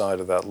on the side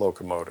of that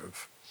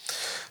locomotive.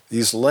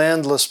 These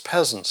landless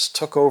peasants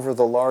took over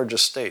the large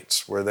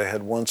estates where they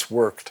had once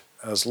worked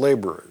as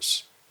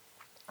laborers.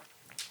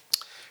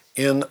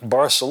 In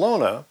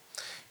Barcelona,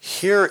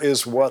 here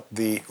is what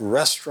the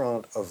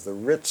restaurant of the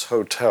Ritz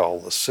Hotel,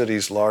 the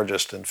city's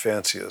largest and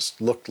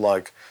fanciest, looked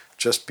like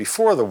just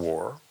before the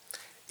war.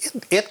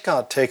 It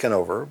got taken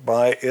over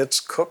by its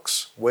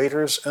cooks,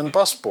 waiters, and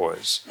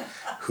busboys,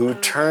 who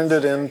turned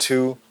it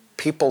into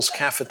People's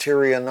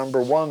Cafeteria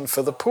 #1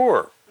 for the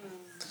poor.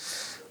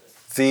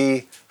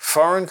 The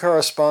foreign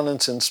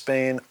correspondents in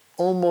Spain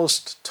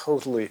almost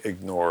totally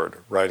ignored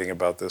writing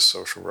about this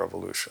social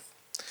revolution.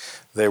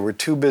 They were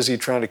too busy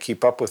trying to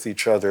keep up with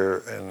each other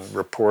and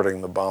reporting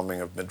the bombing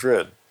of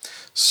Madrid.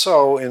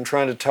 So, in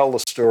trying to tell the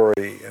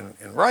story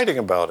in writing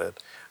about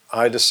it,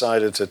 I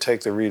decided to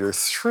take the reader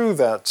through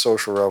that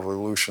social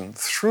revolution,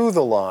 through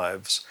the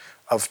lives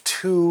of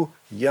 2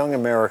 young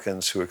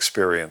Americans who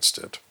experienced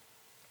it.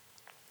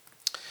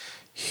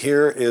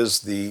 Here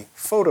is the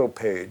photo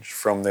page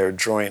from their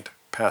joint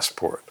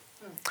passport.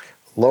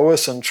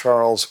 Lois and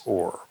Charles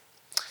Orr.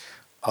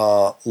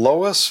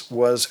 Lois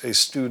was a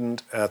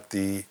student at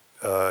the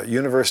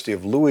University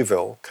of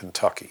Louisville,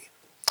 Kentucky.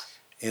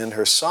 In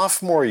her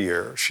sophomore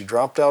year, she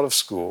dropped out of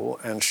school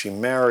and she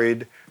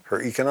married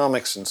her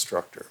economics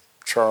instructor,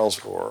 Charles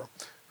Orr,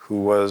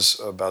 who was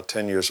about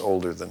 10 years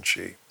older than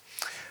she.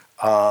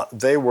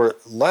 They were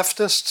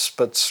leftists,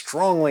 but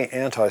strongly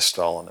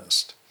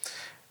anti-Stalinist.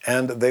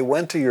 And they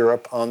went to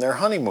Europe on their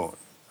honeymoon,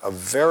 a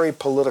very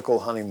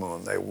political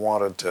honeymoon. They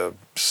wanted to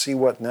see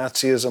what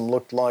Nazism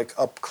looked like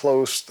up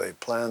close. They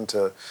planned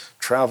to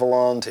travel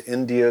on to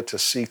India to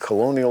see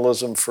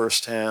colonialism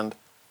firsthand.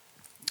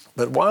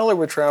 But while they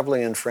were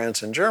traveling in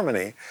France and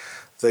Germany,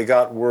 they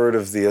got word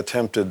of the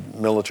attempted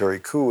military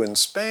coup in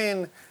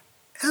Spain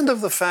and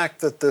of the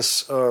fact that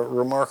this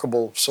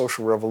remarkable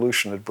social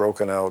revolution had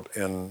broken out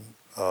in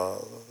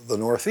the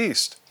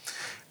Northeast.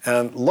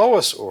 And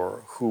Lois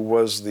Orr, who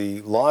was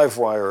the live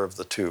wire of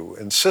the two,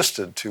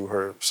 insisted to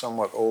her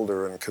somewhat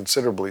older and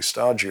considerably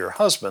stodgier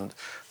husband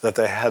that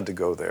they had to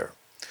go there.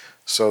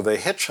 So they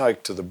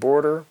hitchhiked to the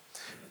border,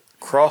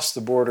 crossed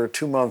the border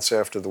 2 months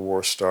after the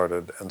war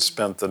started, and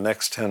spent the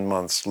next 10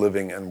 months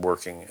living and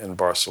working in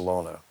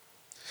Barcelona.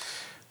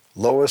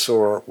 Lois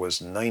Orr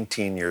was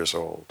 19 years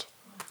old.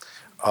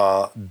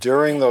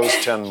 During those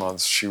 10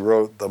 months, she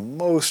wrote the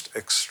most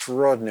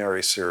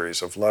extraordinary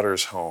series of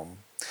letters home,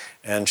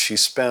 and she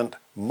spent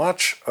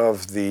much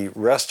of the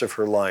rest of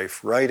her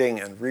life writing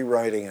and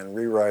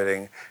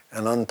rewriting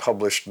an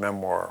unpublished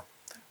memoir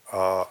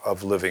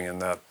of living in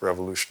that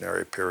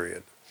revolutionary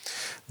period.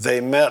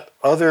 They met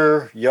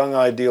other young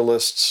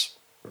idealists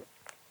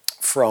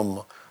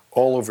from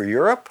all over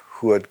Europe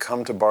who had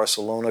come to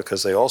Barcelona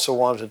because they also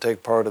wanted to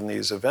take part in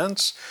these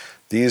events.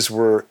 These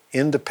were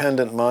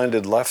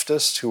independent-minded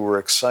leftists who were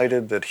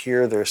excited that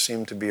here there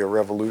seemed to be a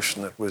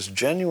revolution that was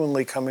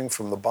genuinely coming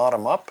from the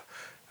bottom up,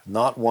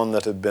 not one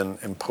that had been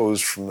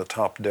imposed from the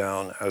top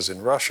down as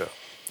in Russia.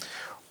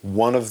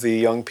 One of the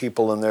young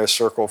people in their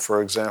circle,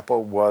 for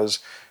example, was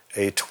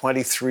a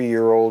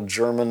 23-year-old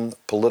German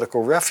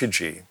political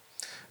refugee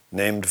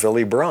named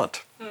Willy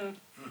Brandt.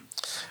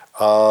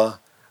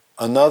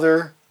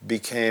 Another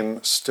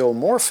became still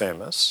more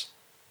famous.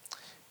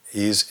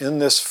 He's in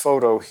this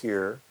photo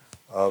here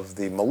of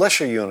the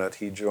militia unit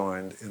he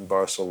joined in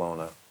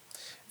Barcelona.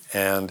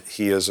 And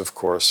he is, of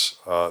course,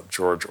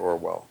 George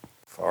Orwell,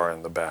 far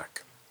in the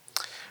back.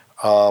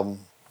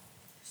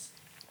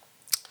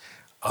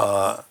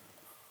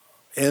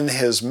 In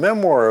his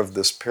memoir of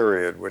this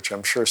period, which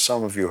I'm sure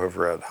some of you have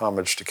read,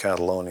 Homage to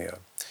Catalonia,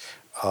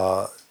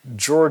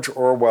 George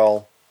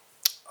Orwell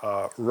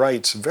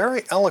writes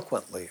very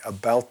eloquently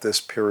about this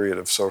period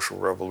of social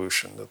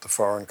revolution that the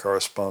foreign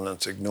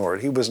correspondents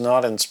ignored. He was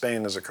not in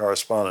Spain as a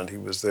correspondent, he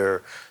was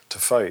there to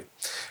fight.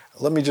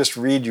 Let me just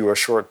read you a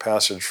short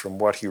passage from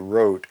what he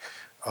wrote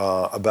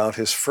about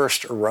his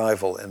first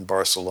arrival in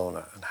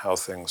Barcelona and how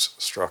things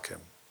struck him.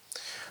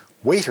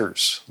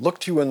 Waiters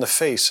looked you in the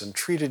face and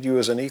treated you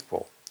as an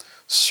equal.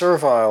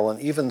 Servile and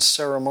even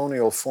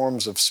ceremonial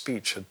forms of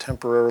speech had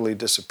temporarily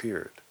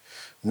disappeared.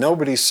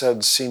 Nobody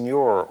said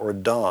Signor or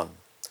Don.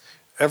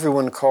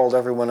 Everyone called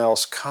everyone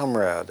else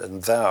comrade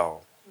and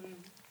thou.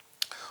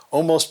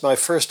 Almost my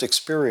first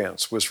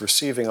experience was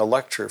receiving a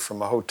lecture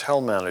from a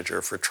hotel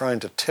manager for trying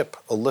to tip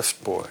a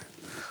lift boy.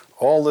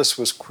 All this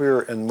was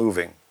queer and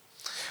moving.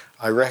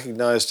 I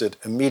recognized it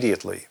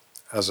immediately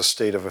as a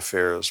state of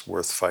affairs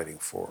worth fighting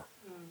for.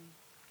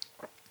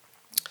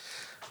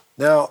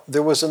 Now,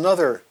 there was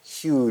another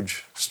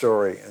huge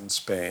story in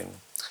Spain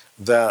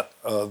that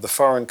the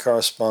foreign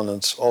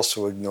correspondents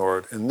also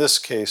ignored, in this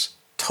case,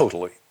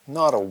 totally.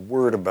 Not a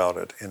word about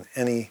it in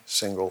any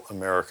single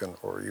American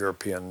or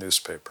European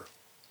newspaper.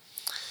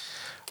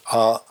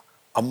 A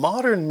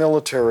modern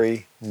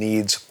military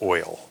needs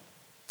oil.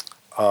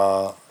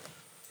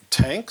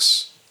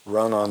 Tanks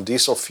run on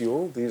diesel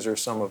fuel. These are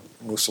some of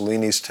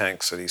Mussolini's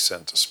tanks that he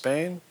sent to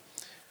Spain.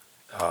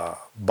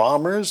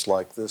 Bombers,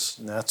 like this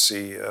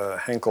Nazi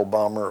Henkel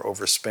bomber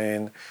over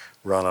Spain,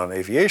 run on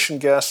aviation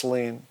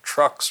gasoline.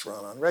 Trucks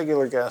run on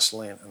regular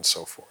gasoline, and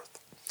so forth.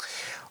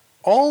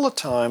 All the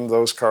time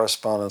those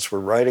correspondents were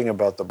writing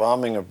about the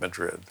bombing of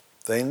Madrid,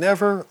 they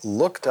never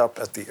looked up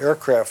at the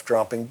aircraft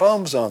dropping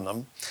bombs on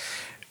them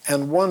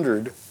and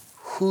wondered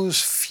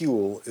whose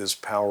fuel is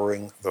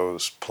powering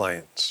those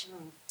planes.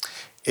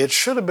 It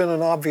should have been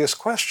an obvious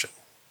question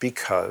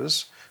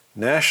because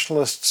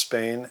nationalist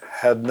Spain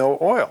had no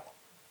oil.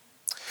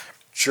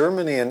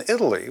 Germany and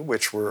Italy,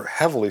 which were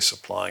heavily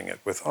supplying it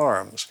with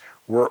arms,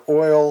 were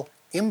oil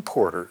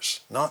importers,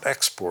 not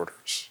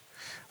exporters.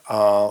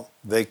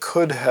 They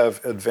could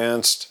have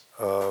advanced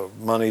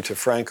money to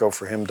Franco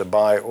for him to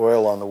buy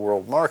oil on the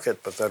world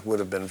market, but that would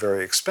have been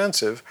very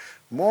expensive.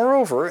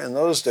 Moreover, in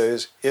those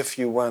days, if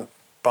you went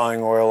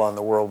buying oil on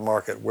the world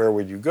market, where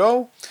would you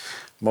go?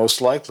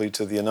 Most likely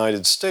to the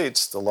United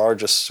States, the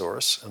largest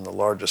source, and the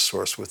largest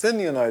source within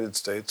the United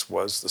States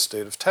was the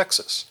state of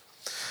Texas.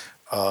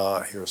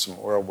 Here are some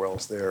oil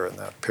wells there in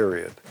that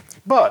period.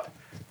 But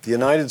the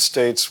United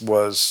States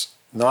was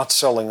not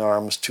selling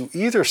arms to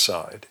either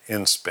side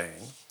in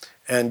Spain,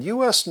 and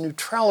U.S.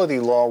 neutrality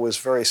law was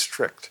very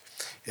strict.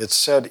 It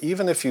said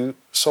even if you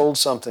sold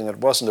something that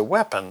wasn't a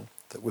weapon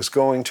that was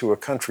going to a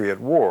country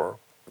at war,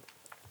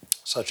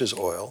 such as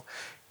oil,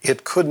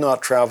 it could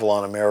not travel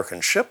on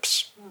American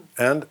ships,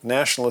 and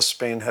nationalist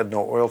Spain had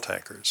no oil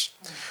tankers.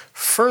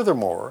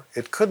 Furthermore,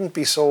 it couldn't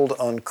be sold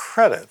on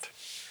credit,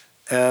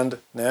 and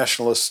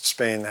nationalist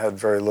Spain had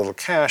very little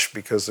cash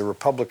because the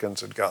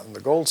Republicans had gotten the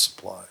gold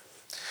supply.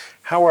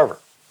 However,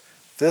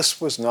 this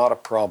was not a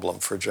problem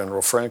for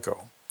General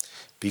Franco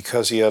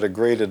because he had a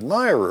great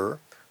admirer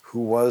who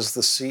was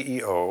the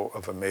CEO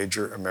of a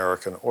major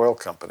American oil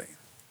company.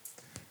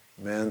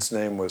 The man's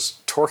name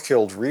was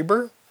Torkild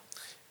Rieber,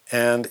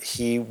 and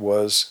he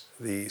was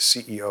the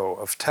CEO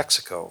of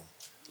Texaco.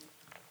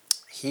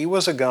 He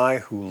was a guy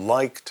who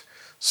liked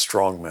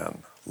strongmen,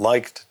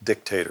 liked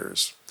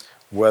dictators.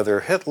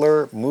 Whether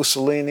Hitler,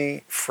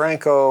 Mussolini,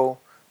 Franco,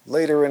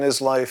 later in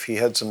his life he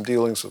had some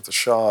dealings with the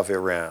Shah of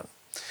Iran.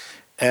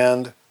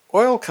 And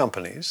oil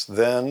companies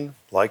then,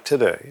 like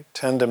today,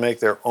 tend to make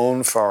their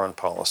own foreign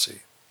policy.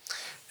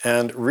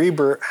 And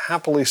Rieber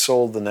happily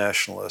sold the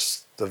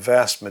nationalists the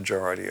vast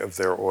majority of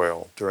their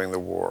oil during the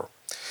war.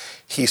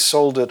 He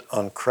sold it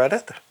on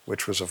credit,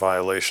 which was a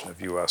violation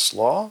of U.S.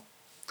 law,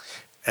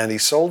 and he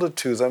sold it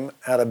to them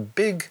at a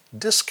big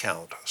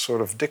discount, a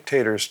sort of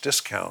dictator's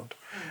discount,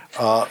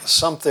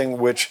 something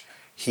which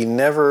he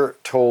never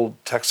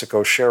told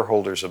Texaco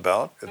shareholders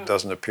about. It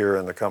doesn't appear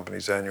in the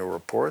company's annual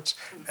reports.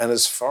 And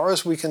as far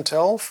as we can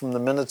tell from the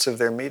minutes of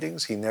their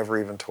meetings, he never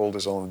even told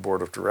his own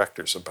board of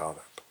directors about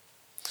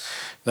it.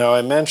 Now,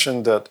 I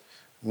mentioned that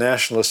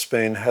nationalist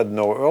Spain had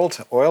no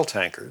oil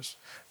tankers.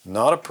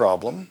 Not a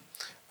problem.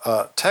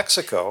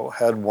 Texaco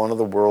had one of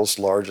the world's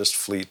largest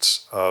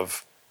fleets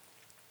of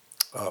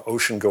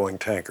ocean-going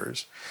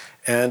tankers.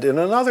 And in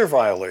another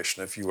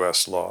violation of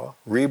U.S. law,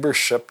 Rieber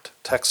shipped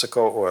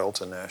Texaco oil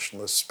to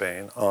nationalist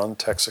Spain on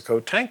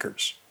Texaco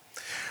tankers.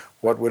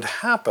 What would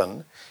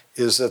happen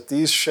is that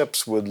these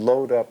ships would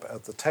load up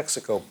at the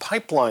Texaco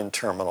pipeline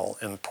terminal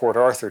in Port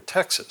Arthur,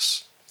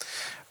 Texas.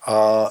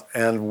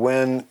 And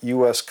when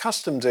U.S.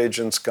 customs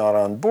agents got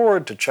on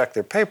board to check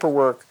their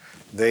paperwork,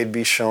 they'd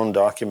be shown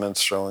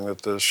documents showing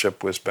that the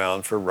ship was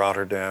bound for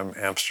Rotterdam,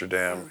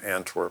 Amsterdam,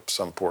 Antwerp,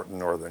 some port in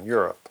Northern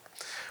Europe.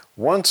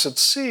 Once at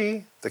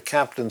sea, the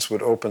captains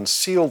would open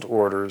sealed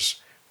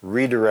orders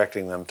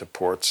redirecting them to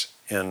ports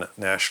in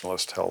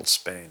nationalist-held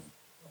Spain.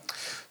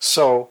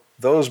 So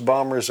those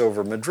bombers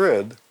over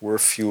Madrid were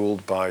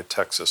fueled by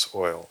Texas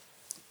oil.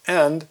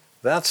 And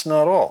that's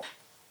not all.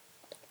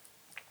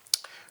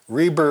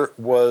 Reber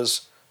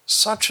was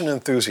such an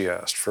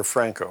enthusiast for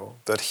Franco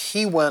that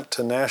he went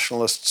to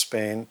nationalist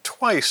Spain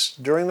twice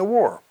during the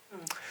war.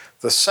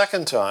 The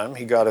second time,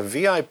 he got a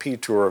VIP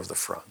tour of the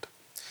front.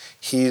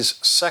 He's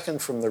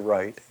second from the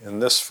right in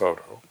this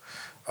photo.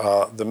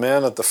 The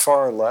man at the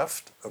far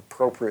left,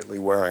 appropriately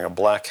wearing a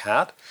black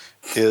hat,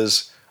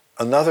 is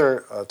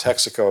another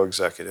Texaco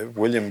executive,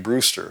 William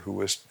Brewster, who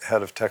was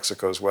head of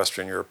Texaco's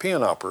Western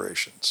European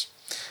operations.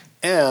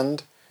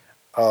 And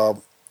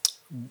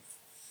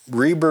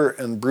Reber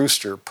and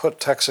Brewster put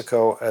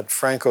Texaco at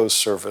Franco's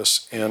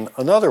service in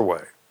another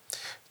way.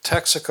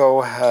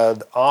 Texaco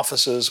had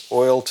offices,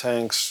 oil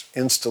tanks,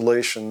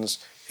 installations,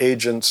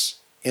 agents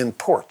in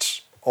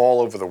ports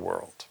all over the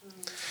world.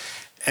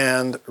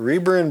 And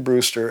Reber and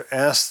Brewster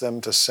asked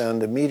them to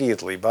send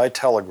immediately by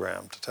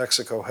telegram to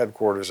Texaco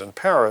headquarters in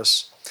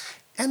Paris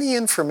any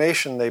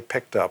information they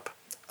picked up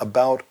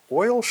about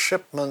oil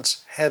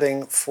shipments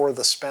heading for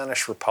the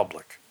Spanish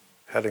Republic,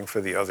 heading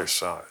for the other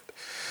side.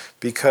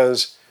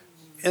 Because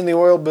in the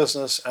oil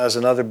business, as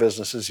in other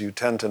businesses, you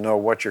tend to know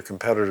what your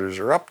competitors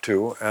are up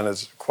to, and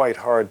it's quite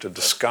hard to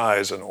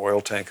disguise an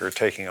oil tanker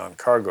taking on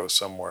cargo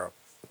somewhere.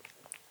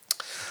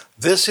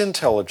 This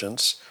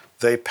intelligence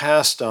they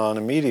passed on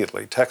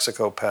immediately,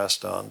 Texaco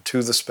passed on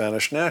to the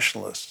Spanish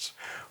nationalists,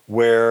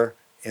 where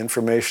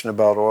information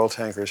about oil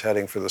tankers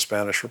heading for the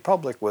Spanish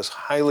Republic was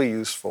highly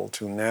useful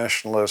to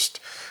nationalist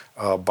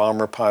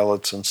bomber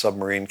pilots and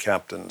submarine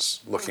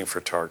captains looking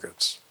for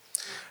targets.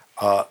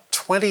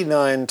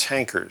 29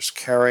 tankers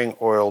carrying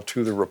oil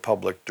to the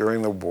Republic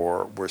during the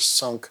war were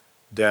sunk,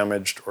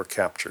 damaged, or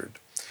captured.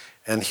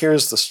 And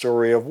here's the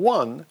story of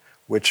one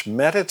which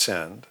met its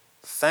end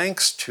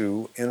thanks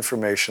to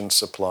information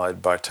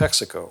supplied by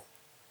Texaco.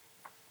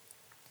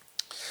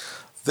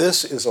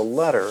 This is a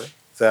letter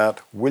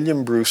that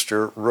William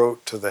Brewster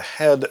wrote to the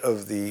head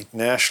of the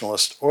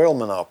nationalist oil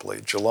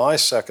monopoly, July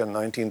 2nd,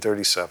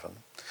 1937,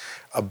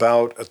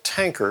 about a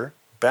tanker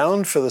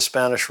bound for the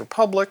Spanish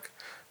Republic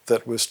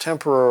that was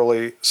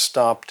temporarily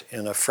stopped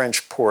in a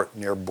French port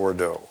near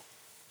Bordeaux.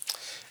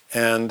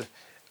 And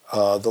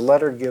the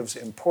letter gives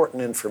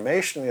important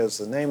information. It has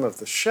the name of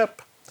the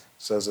ship,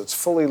 says it's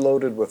fully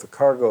loaded with a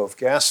cargo of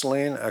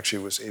gasoline.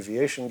 Actually, it was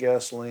aviation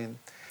gasoline.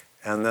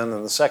 And then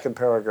in the second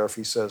paragraph,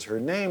 he says, her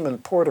name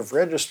and port of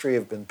registry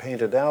have been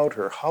painted out.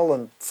 Her hull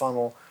and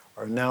funnel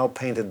are now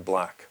painted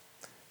black.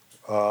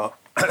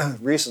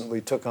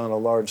 Recently took on a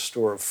large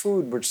store of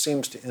food, which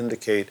seems to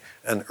indicate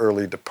an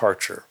early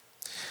departure.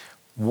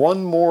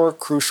 One more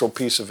crucial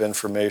piece of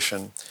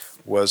information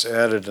was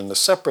added in a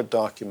separate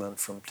document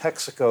from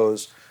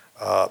Texaco's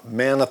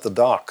man at the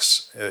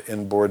docks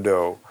in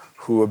Bordeaux,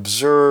 who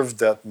observed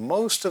that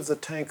most of the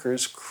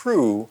tanker's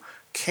crew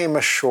came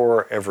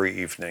ashore every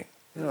evening,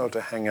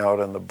 to hang out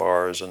in the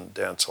bars and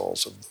dance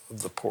halls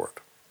of the port.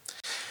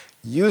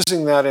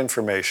 Using that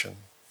information,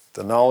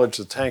 the knowledge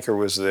the tanker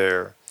was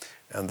there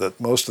and that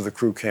most of the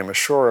crew came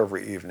ashore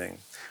every evening,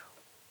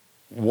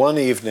 one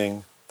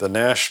evening,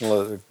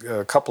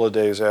 a couple of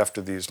days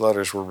after these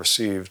letters were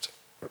received,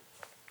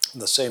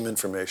 the same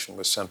information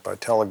was sent by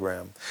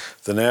telegram.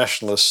 The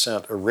nationalists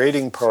sent a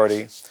raiding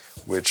party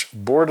which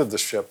boarded the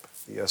ship,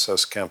 the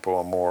SS Campo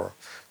Amor,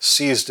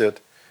 seized it,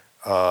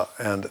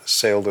 and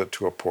sailed it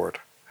to a port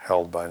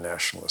held by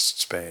nationalist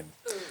Spain.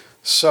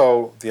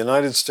 So the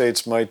United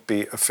States might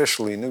be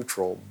officially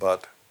neutral,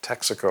 but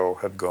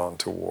Texaco had gone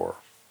to war.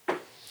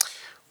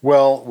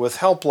 Well, with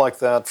help like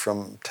that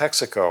from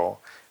Texaco,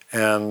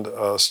 and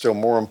still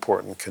more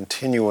important,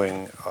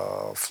 continuing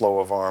flow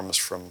of arms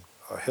from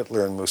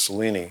Hitler and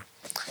Mussolini,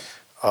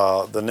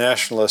 the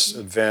nationalists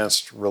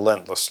advanced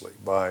relentlessly.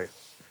 By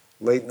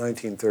late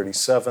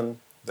 1937,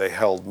 they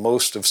held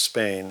most of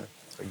Spain,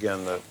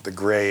 again, the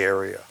gray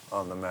area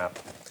on the map.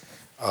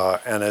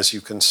 And as you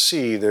can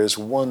see, there's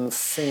one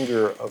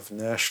finger of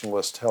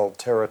nationalist-held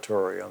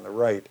territory on the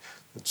right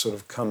that sort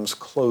of comes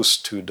close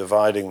to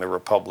dividing the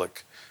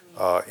Republic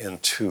in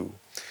two.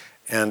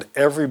 And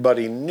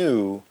everybody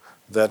knew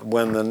that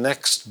when the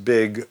next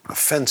big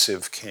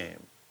offensive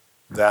came,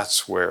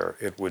 that's where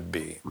it would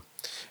be.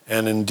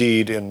 And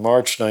indeed, in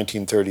March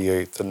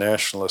 1938, the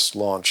nationalists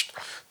launched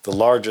the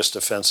largest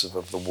offensive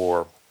of the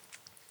war,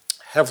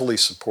 heavily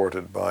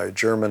supported by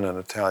German and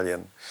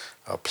Italian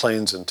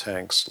planes and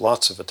tanks,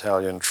 lots of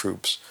Italian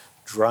troops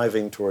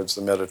driving towards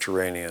the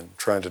Mediterranean,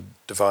 trying to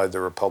divide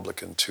the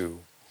Republic in two.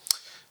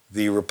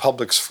 The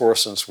Republic's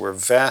forces were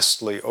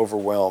vastly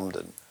overwhelmed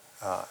and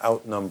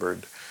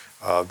outnumbered.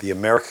 The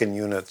American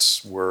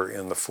units were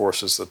in the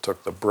forces that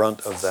took the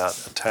brunt of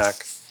that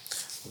attack.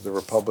 The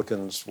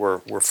Republicans were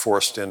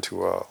forced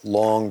into a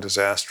long,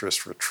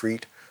 disastrous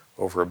retreat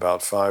over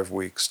about 5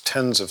 weeks,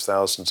 tens of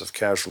thousands of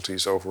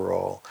casualties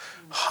overall.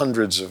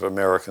 Hundreds of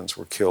Americans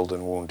were killed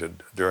and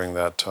wounded during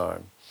that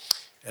time.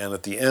 And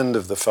at the end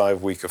of the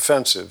 5-week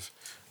offensive,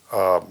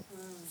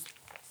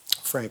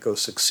 Franco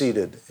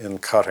succeeded in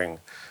cutting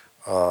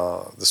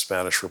the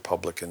Spanish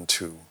Republic in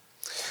two.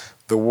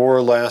 The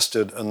war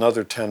lasted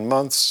another 10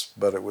 months,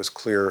 but it was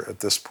clear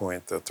at this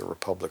point that the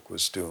Republic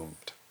was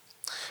doomed.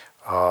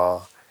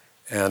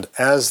 And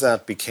as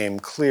that became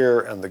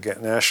clear and the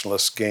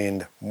nationalists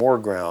gained more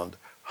ground,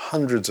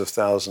 hundreds of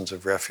thousands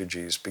of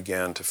refugees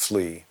began to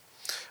flee.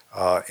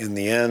 In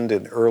the end,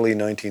 in early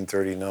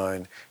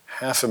 1939,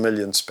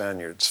 500,000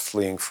 Spaniards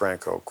fleeing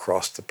Franco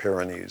crossed the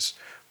Pyrenees,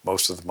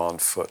 most of them on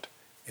foot,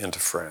 into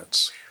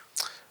France.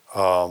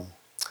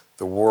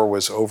 The war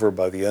was over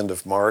by the end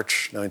of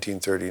March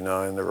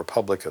 1939. The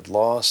Republic had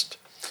lost.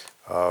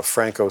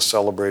 Franco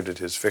celebrated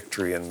his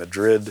victory in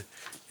Madrid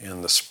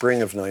in the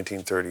spring of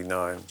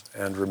 1939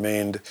 and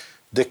remained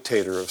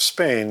dictator of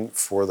Spain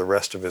for the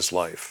rest of his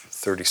life,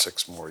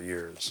 36 more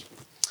years.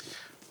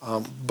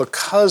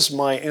 Because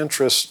my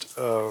interest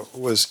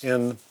was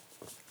in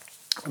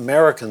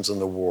Americans in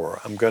the war,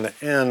 I'm going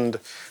to end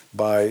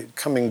by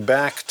coming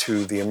back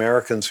to the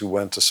Americans who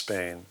went to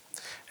Spain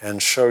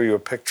and show you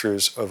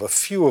pictures of a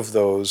few of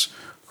those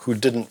who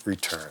didn't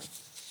return.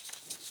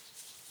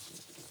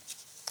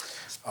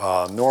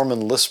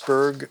 Norman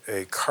Lisburg,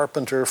 a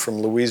carpenter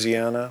from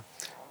Louisiana,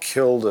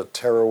 killed at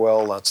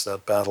Teruel, that's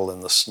that battle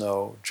in the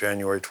snow,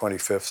 January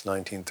 25th,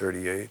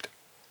 1938.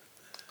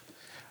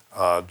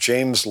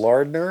 James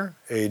Lardner,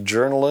 a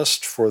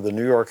journalist for the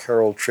New York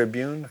Herald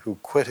Tribune, who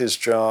quit his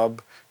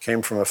job,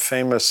 came from a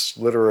famous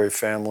literary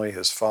family.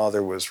 His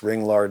father was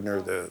Ring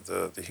Lardner,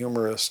 the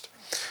humorist.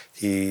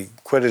 He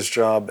quit his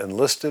job,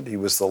 enlisted. He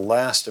was the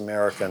last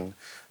American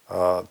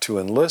to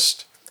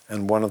enlist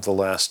and one of the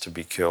last to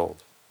be killed.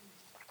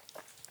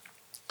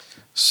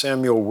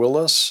 Samuel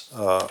Willis,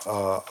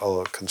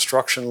 a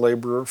construction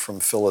laborer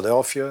from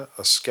Philadelphia,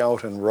 a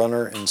scout and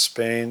runner in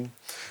Spain,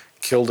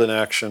 killed in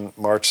action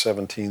March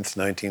 17th,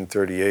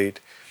 1938,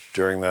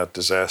 during that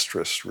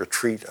disastrous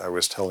retreat I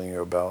was telling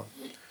you about.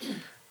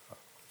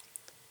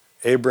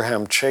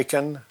 Abraham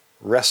Chaikin,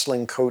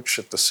 wrestling coach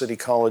at the City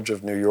College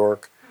of New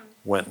York,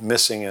 went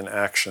missing in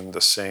action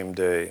the same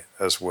day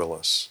as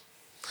Willis.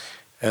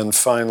 And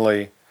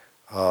finally,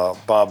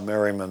 Bob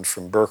Merriman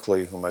from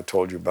Berkeley, whom I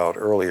told you about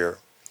earlier,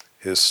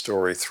 his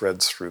story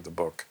threads through the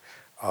book,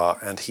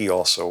 and he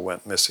also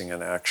went missing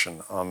in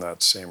action on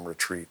that same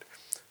retreat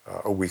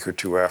a week or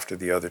two after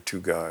the other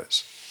two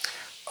guys.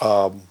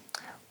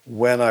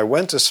 When I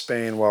went to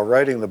Spain while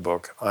writing the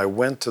book, I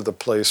went to the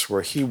place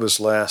where he was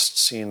last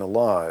seen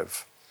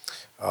alive,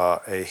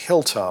 a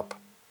hilltop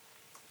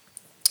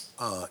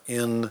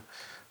in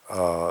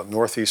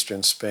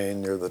northeastern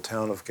Spain near the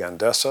town of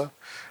Gandesa.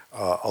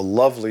 A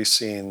lovely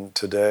scene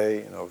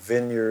today,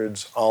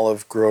 vineyards,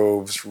 olive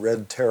groves,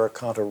 red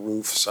terracotta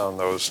roofs on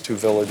those two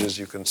villages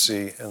you can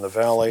see in the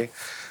valley.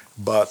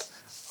 But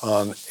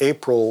on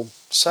April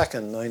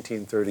 2nd,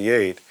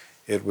 1938,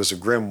 it was a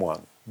grim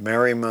one.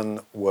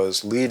 Merriman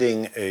was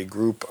leading a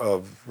group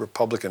of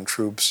Republican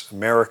troops,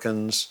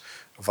 Americans,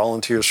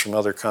 volunteers from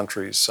other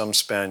countries, some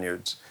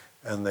Spaniards,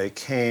 and they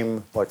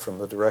came like from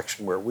the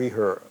direction where we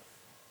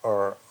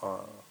are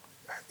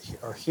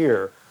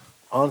here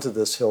onto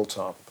this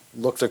hilltop,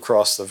 looked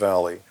across the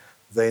valley.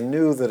 They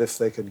knew that if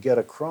they could get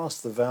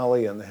across the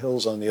valley and the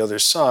hills on the other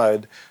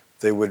side,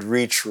 they would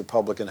reach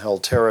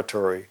Republican-held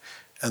territory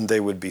and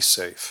they would be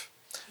safe.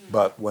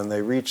 But when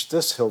they reached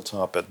this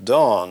hilltop at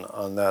dawn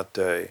on that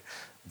day,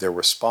 there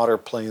were spotter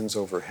planes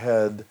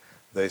overhead.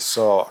 They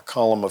saw a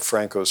column of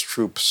Franco's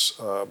troops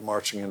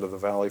marching into the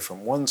valley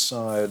from one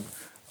side,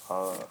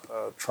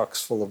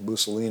 trucks full of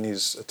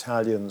Mussolini's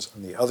Italians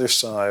on the other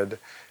side,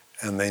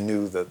 and they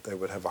knew that they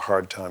would have a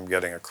hard time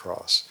getting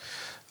across.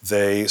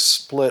 They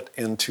split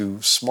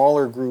into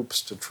smaller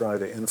groups to try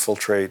to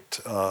infiltrate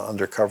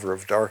under cover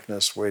of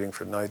darkness, waiting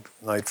for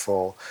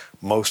nightfall.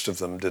 Most of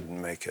them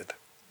didn't make it.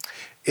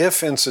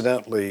 If,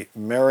 incidentally,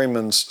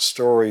 Merriman's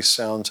story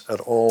sounds at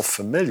all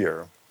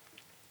familiar,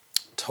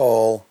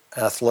 tall,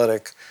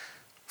 athletic,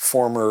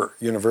 former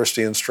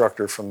university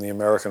instructor from the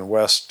American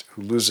West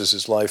who loses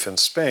his life in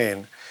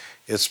Spain,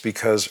 it's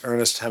because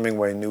Ernest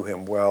Hemingway knew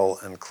him well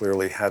and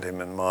clearly had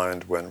him in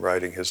mind when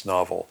writing his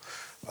novel,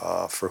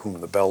 For Whom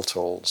the Bell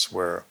Tolls,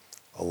 where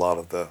a lot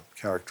of the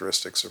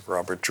characteristics of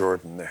Robert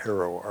Jordan, the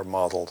hero, are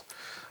modeled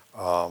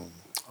on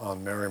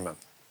Merriman.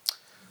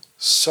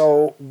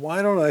 So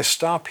why don't I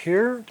stop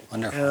here?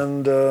 Wonderful.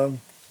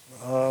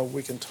 And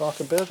we can talk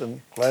a bit,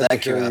 and glad to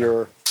hear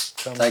your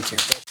comments. Thank you.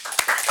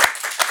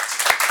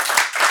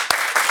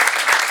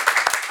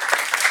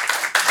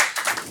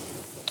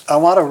 I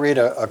want to read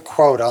a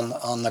quote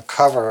on the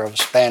cover of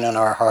Spain in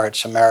Our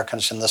Hearts,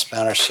 Americans in the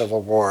Spanish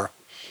Civil War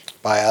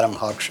by Adam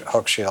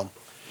Hochschild.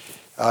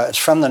 It's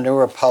from the New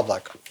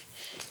Republic.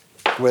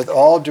 With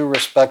all due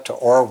respect to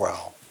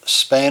Orwell,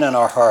 Spain in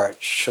Our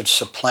Hearts should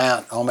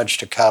supplant Homage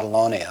to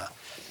Catalonia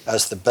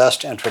as the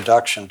best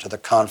introduction to the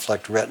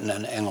conflict written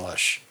in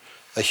English,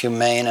 a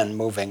humane and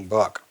moving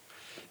book.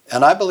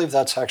 And I believe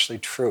that's actually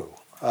true.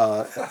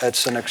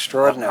 It's an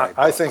extraordinary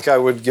I book. think I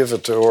would give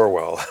it to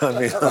Orwell. I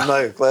mean, I'm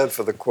not glad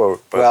for the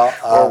quote, but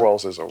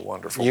Orwell's is a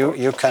wonderful book.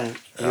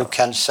 You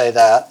can say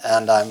that,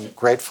 and I'm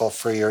grateful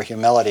for your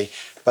humility.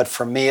 But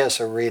for me as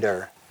a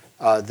reader,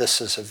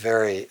 this is a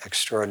very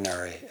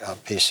extraordinary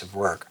piece of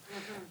work.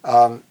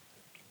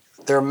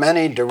 There are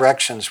many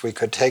directions we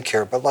could take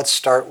here, but let's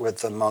start with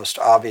the most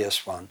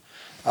obvious one.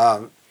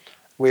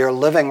 We are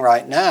living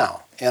right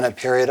now in a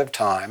period of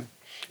time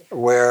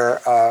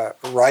where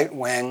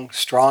right-wing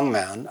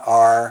strongmen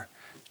are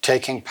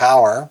taking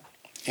power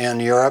in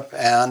Europe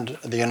and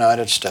the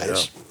United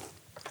States.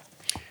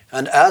 Yeah.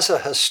 And as a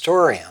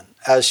historian,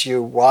 as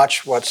you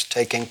watch what's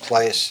taking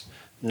place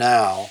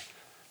now,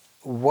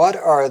 what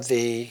are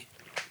the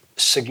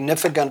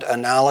significant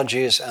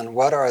analogies and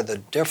what are the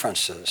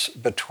differences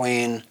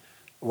between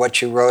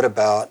what you wrote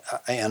about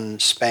in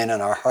Spain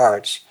in Our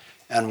Hearts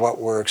and what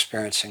we're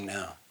experiencing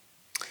now?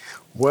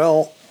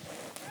 Well,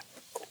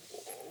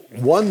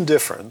 one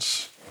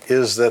difference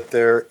is that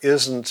there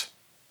isn't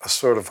a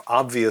sort of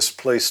obvious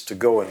place to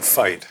go and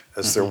fight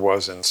as there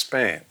was in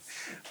Spain.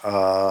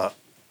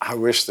 I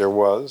wish there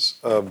was,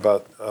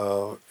 but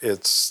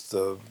it's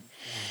the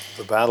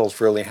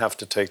battles really have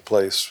to take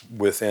place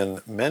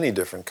within many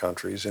different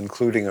countries,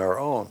 including our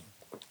own.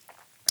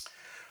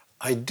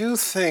 I do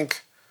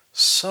think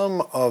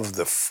some of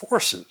the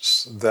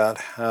forces that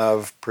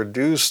have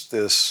produced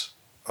this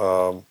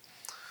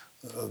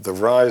the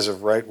rise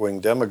of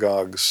right-wing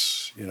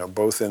demagogues,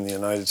 both in the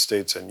United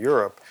States and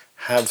Europe,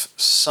 have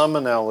some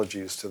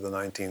analogies to the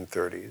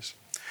 1930s.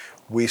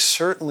 We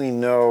certainly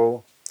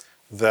know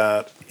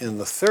that in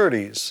the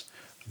 30s,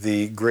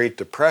 the Great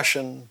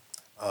Depression,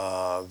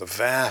 the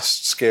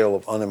vast scale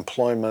of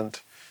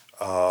unemployment,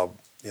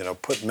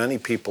 put many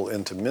people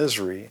into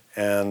misery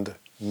and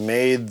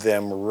made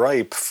them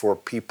ripe for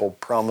people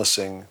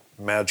promising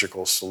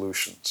magical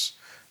solutions.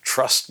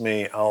 Trust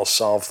me, I'll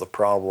solve the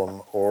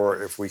problem,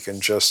 or if we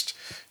can just,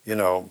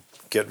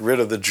 get rid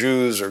of the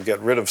Jews or get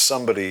rid of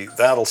somebody,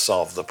 that'll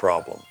solve the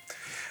problem.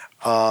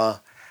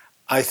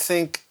 I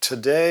think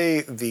today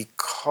the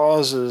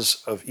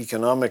causes of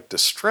economic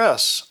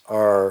distress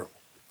are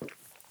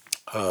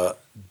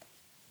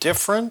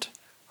different,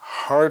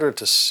 harder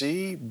to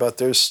see, but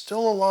there's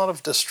still a lot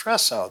of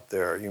distress out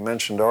there. You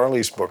mentioned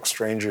Arlie's book,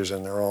 Strangers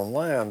in Their Own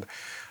Land,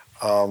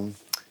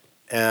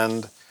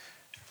 and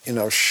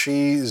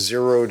she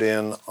zeroed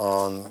in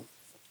on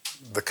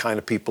the kind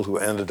of people who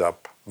ended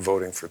up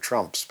voting for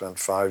Trump, spent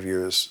 5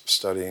 years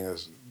studying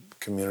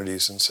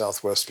communities in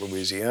southwest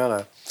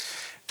Louisiana.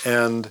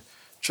 And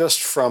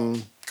just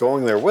from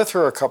going there with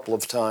her a couple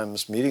of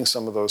times, meeting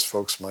some of those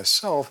folks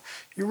myself,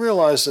 you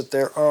realize that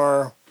there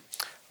are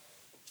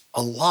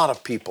a lot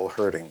of people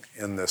hurting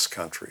in this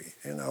country.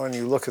 And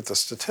you look at the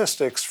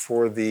statistics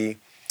for the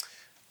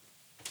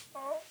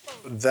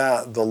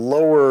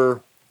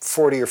lower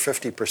 40 or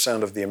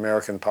 50% of the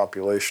American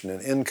population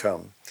in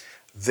income,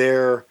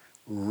 their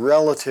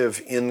relative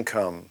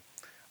income,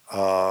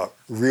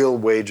 real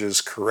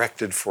wages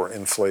corrected for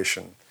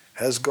inflation,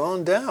 has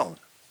gone down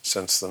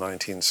since the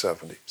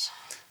 1970s.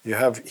 You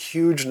have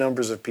huge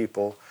numbers of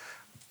people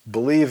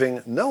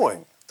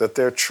knowing that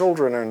their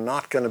children are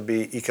not going to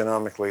be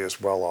economically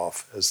as well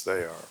off as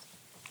they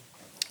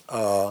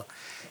are.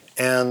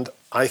 And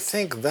I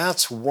think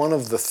that's one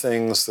of the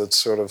things that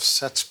sort of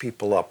sets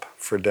people up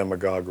for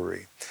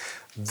demagoguery.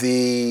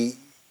 The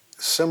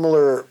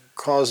similar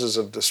causes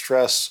of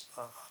distress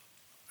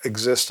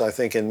exist, I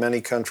think, in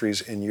many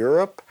countries in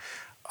Europe,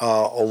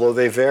 although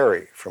they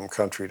vary from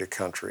country to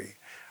country.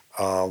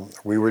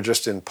 We were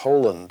just in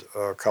Poland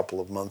a couple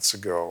of months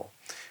ago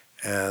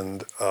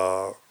and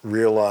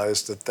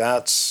realized that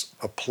that's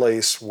a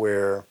place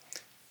where,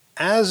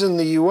 as in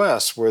the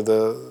U.S., where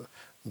the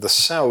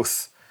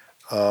South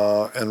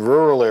and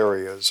rural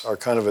areas are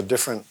kind of a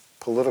different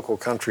political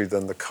country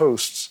than the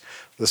coasts,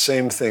 the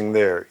same thing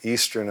there.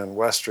 Eastern and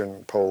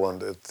Western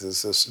Poland, it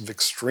is this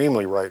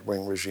extremely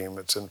right-wing regime.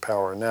 It's in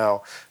power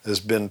now, has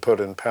been put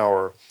in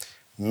power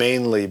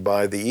mainly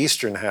by the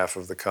eastern half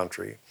of the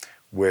country,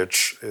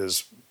 which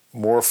is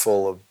more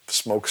full of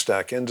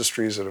smokestack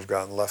industries that have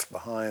gotten left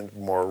behind,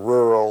 more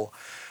rural,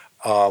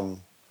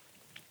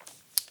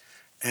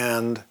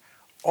 and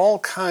all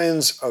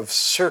kinds of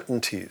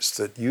certainties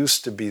that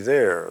used to be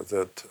there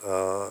that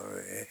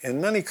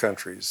in many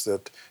countries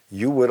that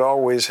you would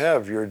always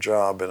have your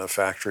job in a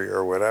factory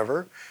or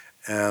whatever,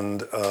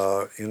 and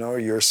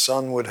your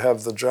son would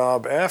have the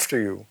job after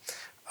you.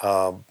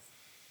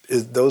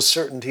 Those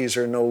certainties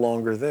are no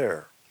longer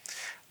there.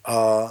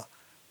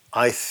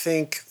 I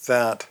think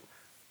that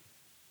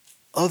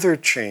other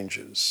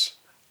changes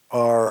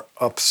are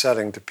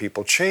upsetting to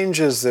people,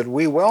 changes that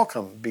we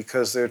welcome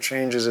because they're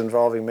changes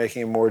involving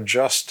making a more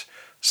just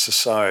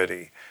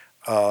society.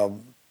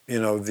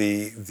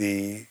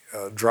 The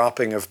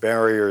dropping of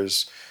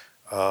barriers,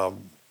 to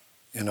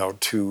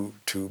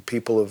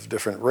people of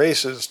different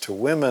races, to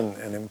women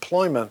and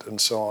employment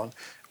and so on,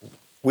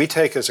 we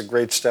take as a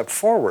great step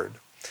forward.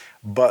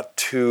 But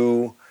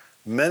to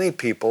many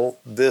people,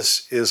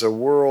 this is a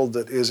world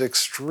that is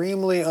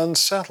extremely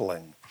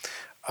unsettling.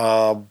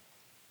 I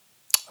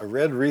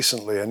read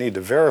recently, I need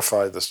to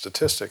verify the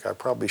statistic, I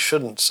probably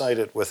shouldn't cite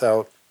it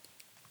without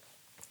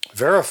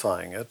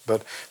verifying it,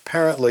 but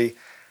apparently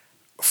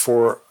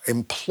for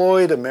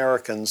employed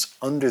Americans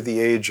under the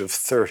age of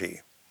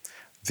 30,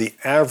 the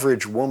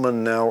average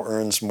woman now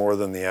earns more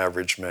than the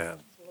average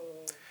man.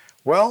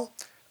 Well,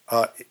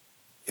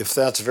 if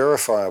that's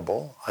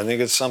verifiable, I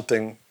think it's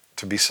something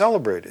to be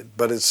celebrated,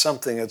 but it's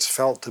something that's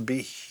felt to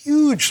be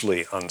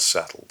hugely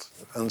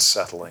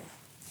unsettling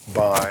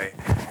by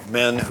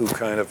men who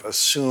kind of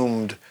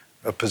assumed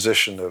a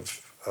position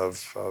of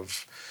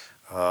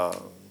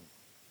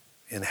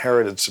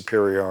inherited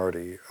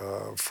superiority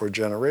for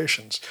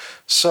generations.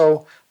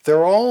 So there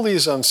are all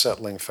these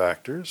unsettling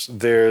factors.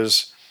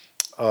 There's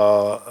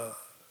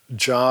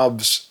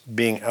jobs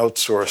being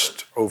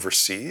outsourced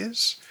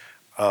overseas,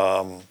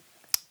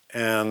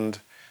 and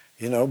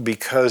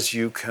because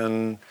you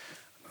can,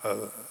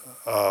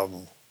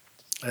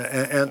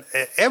 and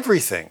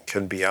everything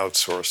can be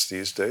outsourced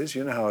these days.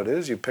 You know how it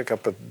is. You pick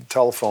up a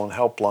telephone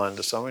helpline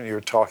to someone,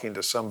 you're talking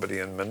to somebody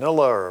in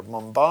Manila or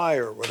Mumbai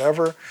or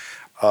whatever.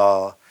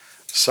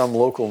 Some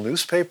local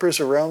newspapers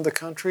around the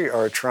country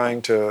are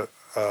trying to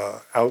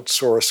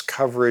outsource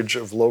coverage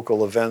of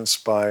local events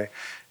by,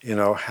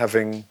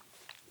 having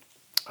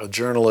a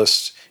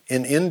journalist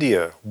in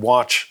India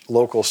watch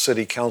local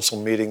city council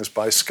meetings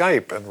by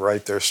Skype and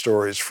write their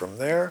stories from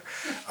there.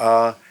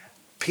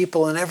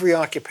 People in every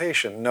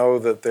occupation know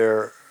that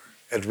they're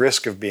at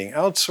risk of being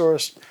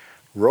outsourced.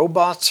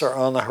 Robots are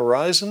on the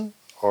horizon,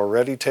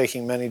 already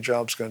taking many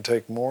jobs, going to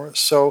take more.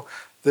 So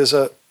there's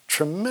a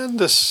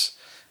tremendous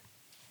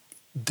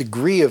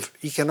degree of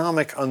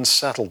economic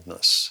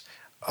unsettledness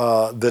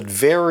that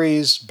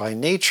varies by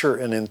nature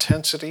and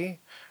intensity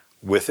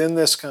within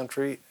this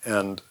country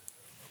and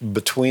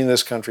between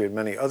this country and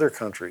many other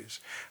countries.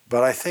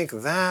 But I think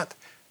that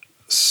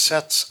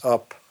sets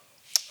up,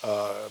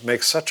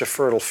 makes such a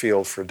fertile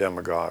field for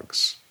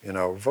demagogues.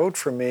 Vote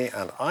for me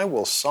and I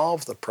will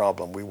solve the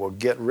problem. We will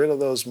get rid of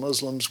those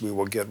Muslims. We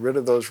will get rid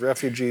of those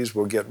refugees.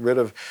 We'll get rid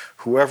of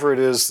whoever it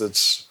is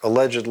that's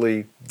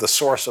allegedly the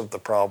source of the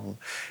problem.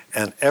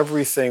 And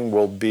everything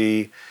will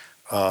be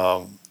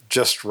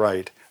just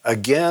right.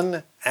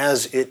 Again,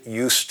 as it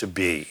used to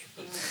be.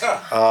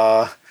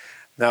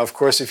 Now, of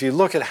course, if you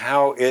look at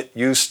how it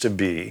used to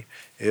be,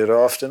 it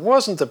often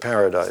wasn't the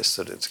paradise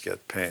that it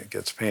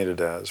gets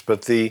painted as.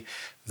 But the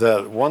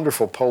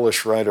wonderful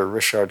Polish writer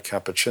Ryszard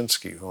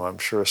Kapuscinski, who I'm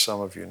sure some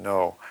of you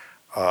know,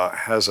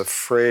 has a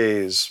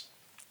phrase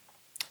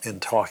in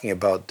talking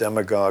about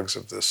demagogues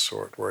of this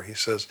sort where he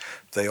says,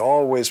 they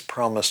always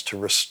promise to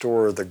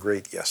restore the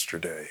great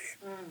yesterday.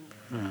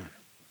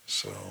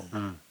 So...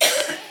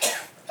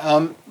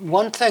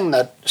 One thing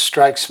that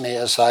strikes me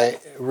as I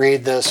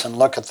read this and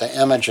look at the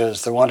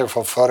images, the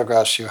wonderful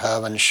photographs you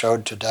have and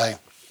showed today,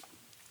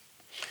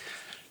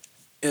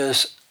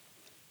 is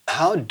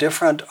how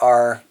different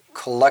our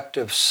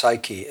collective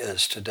psyche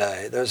is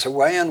today. There's a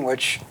way in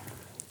which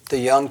the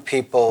young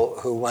people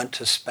who went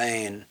to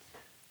Spain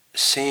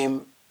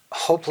seem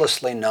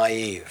hopelessly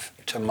naive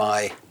to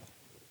my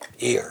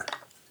ear.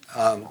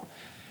 And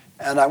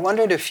I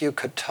wondered if you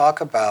could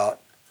talk about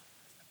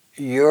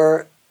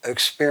your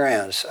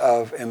experience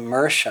of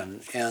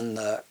immersion in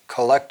the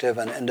collective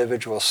and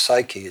individual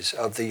psyches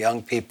of the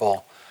young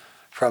people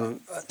from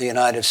the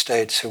United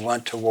States who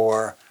went to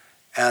war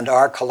and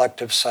our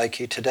collective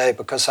psyche today,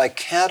 because I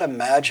can't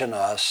imagine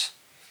us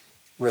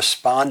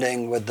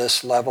responding with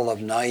this level of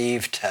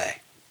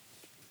naivete.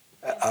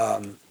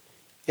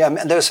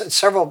 There's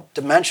several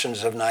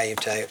dimensions of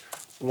naivete.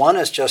 One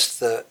is just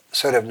the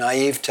sort of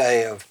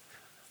naivete of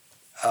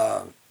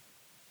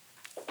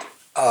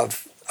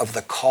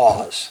the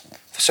cause.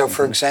 So,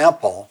 for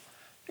example,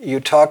 you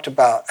talked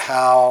about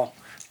how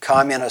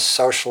communists,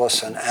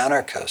 socialists, and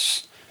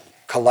anarchists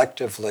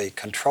collectively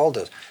controlled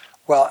it.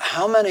 Well,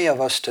 how many of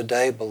us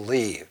today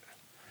believe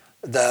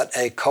that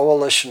a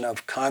coalition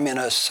of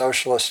communists,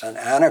 socialists, and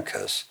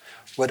anarchists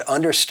would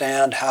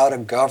understand how to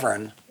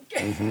govern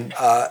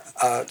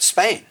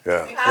Spain,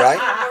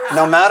 right?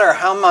 No matter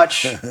how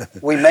much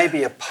we may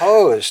be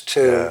opposed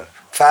to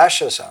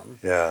fascism,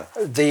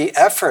 the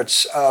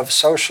efforts of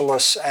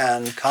socialists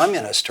and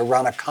communists to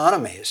run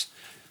economies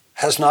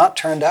has not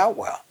turned out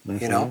well.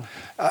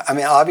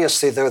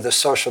 Obviously there are the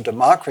social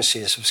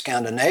democracies of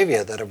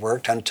Scandinavia that have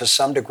worked, and to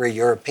some degree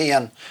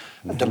European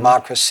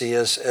democracy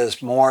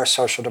is more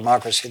social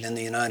democracy than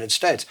the United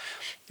States.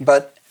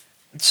 But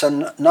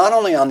so not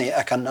only on the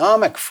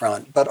economic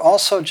front, but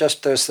also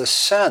just there's this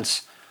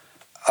sense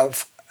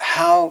of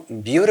how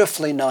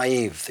beautifully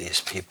naive these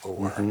people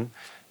were.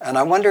 And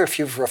I wonder if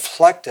you've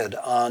reflected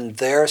on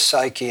their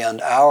psyche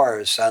and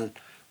ours and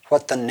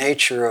what the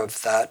nature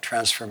of that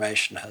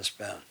transformation has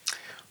been.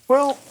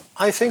 Well,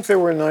 I think they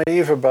were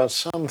naive about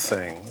some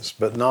things,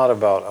 but not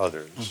about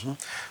others.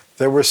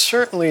 They were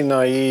certainly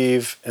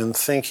naive in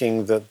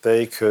thinking that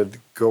they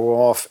could go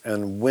off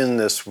and win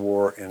this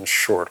war in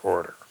short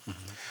order.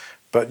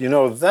 But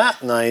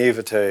that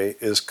naivete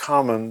is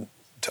common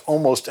to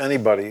almost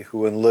anybody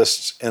who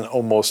enlists in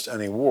almost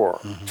any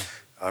war.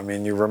 I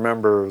mean, you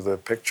remember the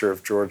picture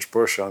of George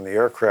Bush on the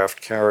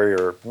aircraft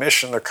carrier,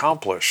 mission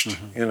accomplished,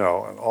 you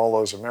know, and all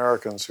those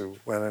Americans who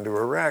went into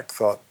Iraq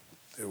thought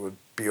it would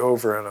be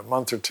over in a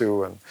month or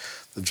two and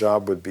the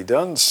job would be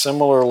done.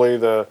 Similarly,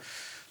 the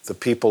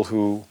people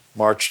who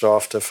marched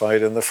off to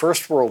fight in the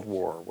First World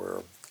War,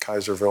 where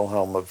Kaiser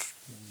Wilhelm of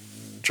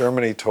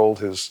Germany told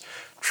his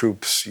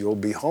troops, "You'll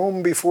be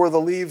home before the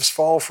leaves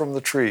fall from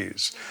the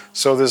trees."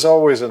 So there's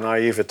always a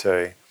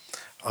naivete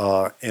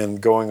in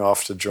going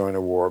off to join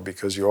a war,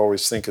 because you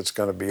always think it's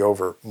going to be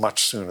over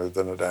much sooner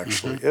than it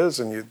actually is,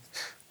 and you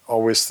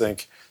always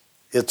think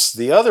it's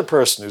the other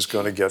person who's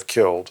going to get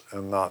killed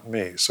and not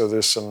me. So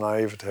there's some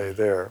naivete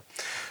there.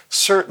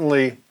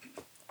 Certainly,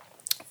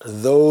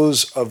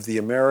 those of the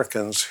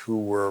Americans who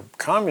were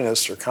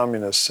communists or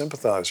communist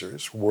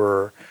sympathizers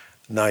were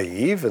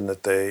naive in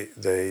that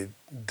they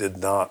did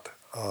not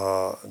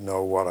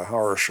know what a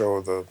horror show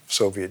the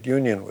Soviet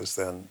Union was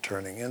then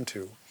turning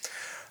into.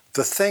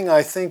 The thing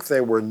I think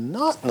they were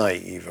not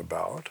naive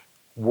about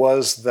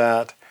was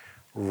that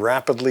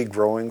rapidly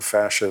growing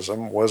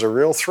fascism was a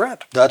real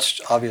threat. That's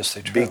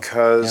obviously true.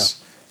 Because,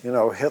 you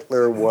know,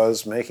 Hitler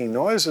was making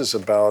noises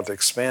about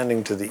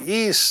expanding to the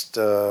east,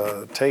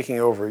 taking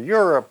over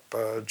Europe.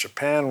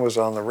 Japan was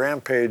on the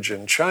rampage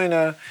in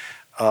China.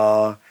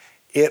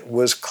 It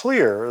was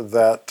clear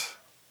that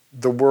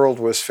the world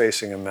was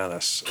facing a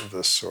menace of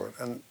this sort.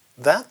 And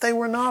that they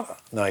were not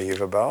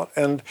naive about.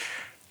 And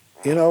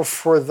you know,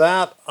 for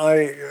that,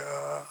 I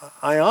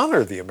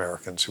honor the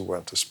Americans who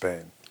went to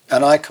Spain.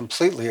 And I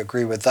completely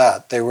agree with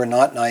that. They were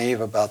not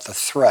naive about the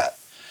threat.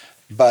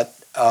 But,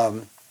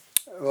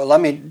 well,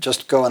 let me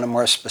just go in a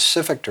more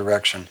specific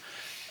direction.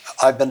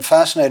 I've been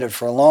fascinated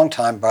for a long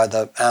time by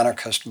the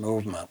anarchist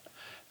movement.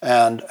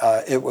 And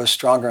it was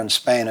stronger in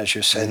Spain, as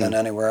you say, than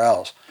anywhere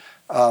else.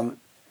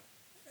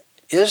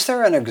 Is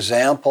there an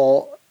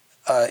example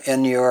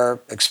in your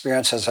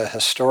experience as a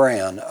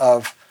historian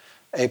of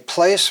a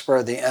place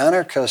where the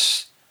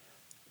anarchists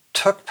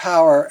took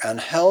power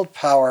and held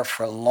power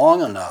for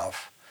long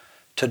enough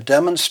to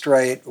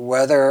demonstrate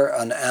whether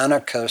an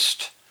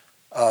anarchist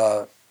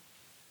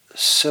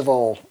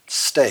civil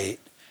state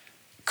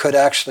could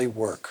actually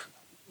work?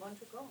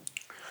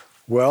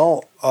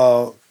 Well,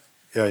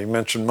 yeah, you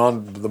mentioned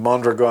the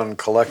Mondragon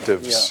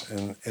collectives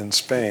in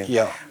Spain.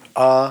 Yeah.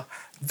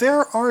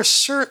 There are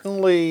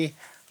certainly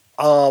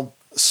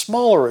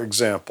smaller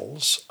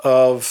examples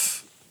of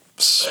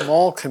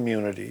small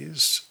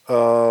communities,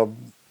 you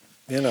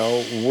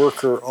know,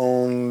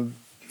 worker-owned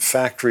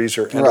factories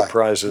or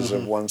enterprises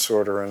of one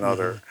sort or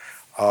another,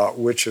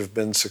 which have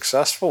been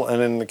successful,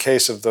 and in the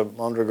case of the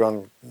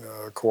Mondragon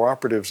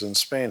cooperatives in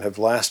Spain, have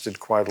lasted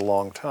quite a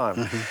long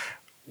time.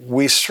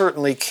 We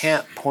certainly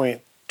can't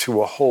point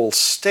to a whole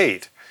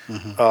state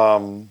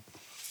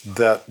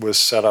that was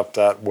set up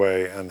that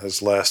way and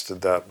has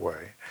lasted that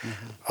way.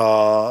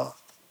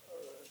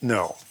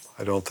 No,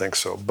 I don't think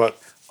so. But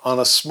on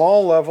a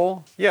small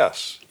level,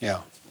 yes.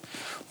 Yeah.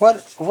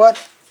 What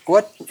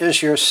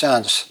is your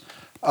sense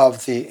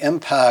of the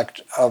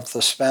impact of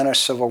the Spanish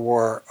Civil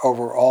War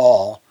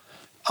overall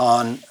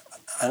on,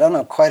 I don't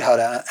know quite how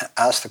to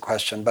ask the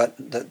question, but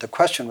the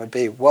question would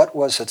be, what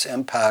was its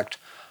impact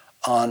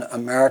on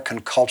American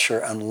culture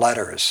and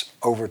letters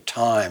over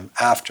time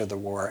after the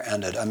war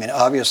ended? I mean,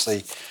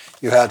 obviously,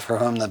 you had For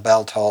Whom the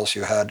Bell Tolls,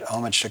 you had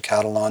Homage to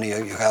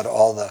Catalonia, you had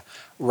all the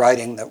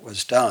writing that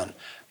was done.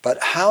 But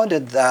how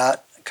did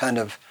that kind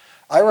of,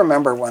 I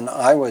remember when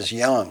I was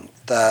young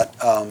that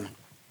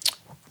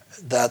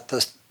that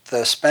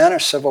the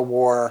Spanish Civil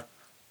War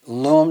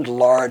loomed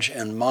large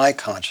in my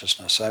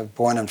consciousness. I was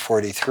born in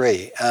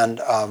 '43, and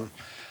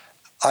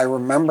I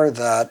remember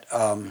that,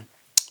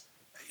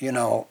 you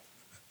know,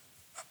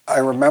 I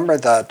remember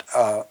that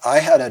I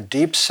had a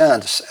deep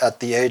sense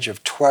at the age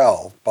of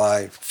 12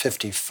 by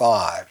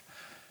 55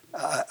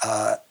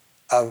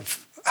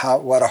 of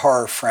what a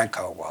horror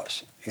Franco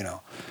was, you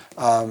know.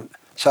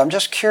 So I'm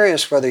just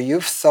curious whether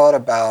you've thought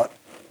about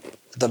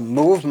the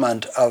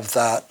movement of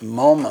that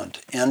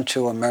moment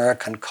into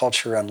American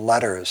culture and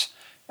letters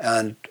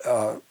and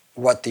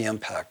what the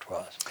impact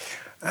was.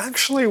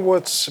 Actually,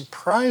 what's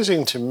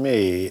surprising to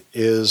me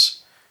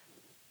is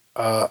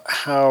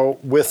how,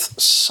 with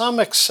some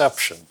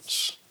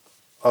exceptions,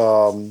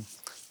 you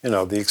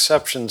know, the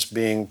exceptions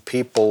being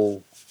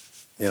people,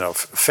 you know,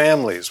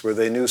 families where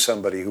they knew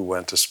somebody who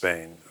went to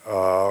Spain,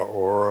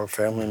 or a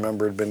family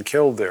member had been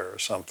killed there or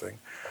something,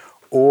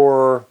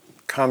 or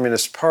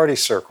Communist Party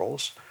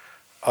circles.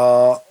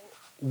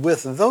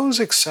 With those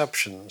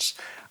exceptions,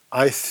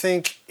 I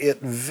think it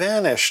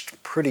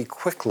vanished pretty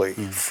quickly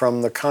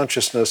from the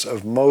consciousness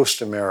of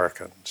most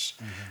Americans.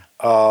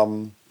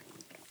 And,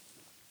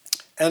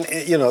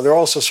 you know, there are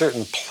also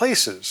certain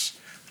places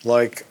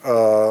like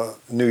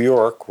New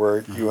York,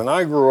 where you and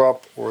I grew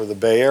up, or the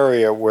Bay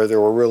Area, where there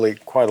were really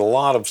quite a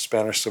lot of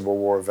Spanish Civil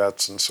War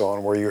vets and so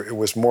on, where it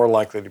was more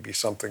likely to be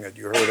something that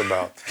you heard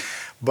about.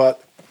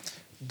 But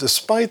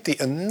despite the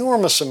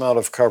enormous amount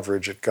of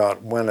coverage it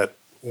got when it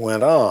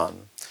went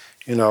on,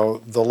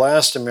 the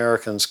last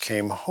Americans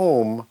came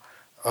home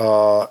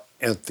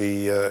at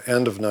the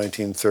end of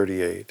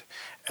 1938.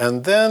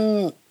 And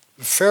then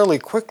fairly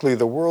quickly,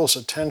 the world's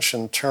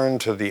attention turned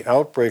to the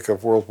outbreak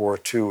of World War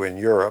II in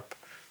Europe.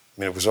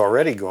 I mean, it was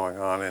already going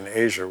on in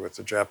Asia with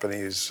the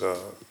Japanese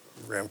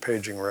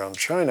rampaging around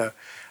China.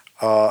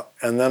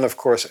 And then, of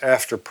course,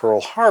 after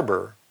Pearl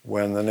Harbor,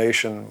 when the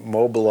nation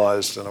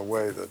mobilized in a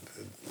way that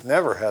it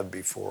never had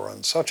before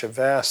on such a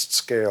vast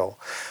scale,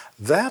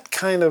 that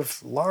kind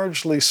of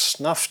largely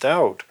snuffed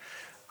out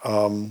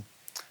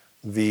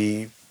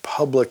the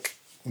public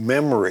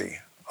memory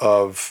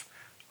of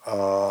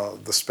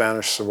the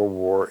Spanish Civil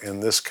War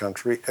in this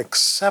country,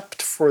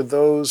 except for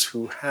those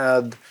who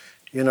had,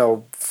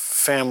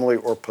 family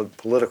or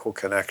political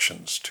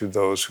connections to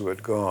those who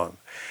had gone.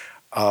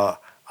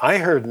 I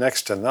heard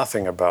next to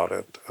nothing about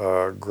it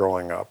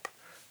growing up.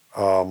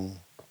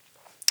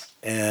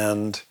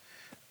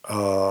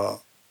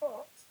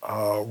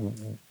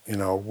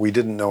 We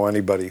didn't know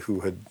anybody who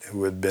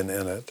had been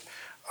in it.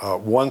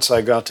 Once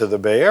I got to the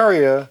Bay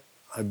Area,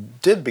 I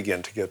did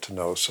begin to get to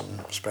know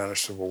some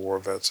Spanish Civil War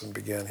vets and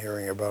began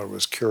hearing about it,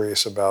 was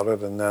curious about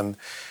it. And then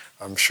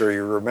I'm sure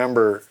you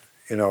remember,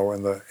 in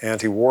the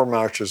anti-war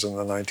marches in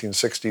the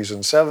 1960s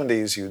and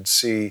 70s, you'd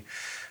see,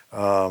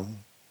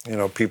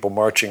 people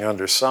marching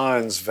under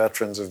signs,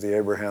 veterans of the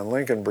Abraham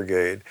Lincoln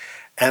Brigade.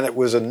 And it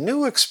was a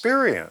new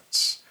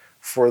experience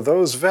for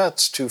those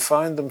vets to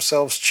find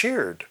themselves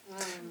cheered,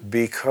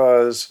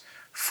 because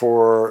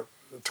for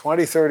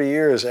 20, 30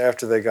 years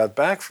after they got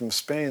back from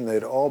Spain,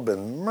 they'd all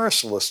been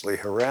mercilessly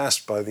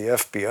harassed by the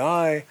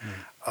FBI.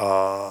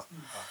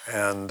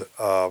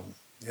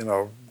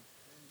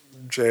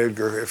 J.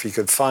 Edgar, if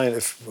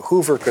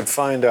Hoover could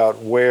find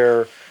out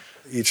where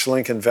each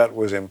Lincoln vet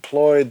was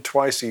employed,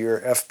 twice a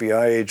year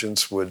FBI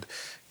agents would,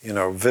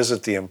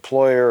 visit the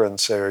employer and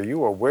say, are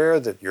you aware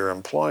that you're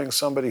employing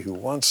somebody who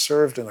once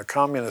served in a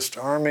communist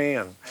army?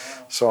 And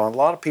so on. A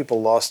lot of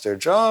people lost their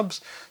jobs.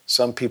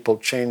 Some people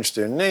changed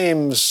their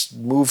names,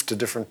 moved to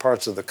different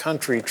parts of the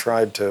country,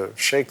 tried to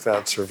shake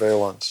that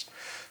surveillance.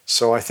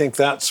 So I think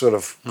that sort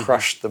of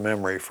crushed the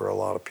memory for a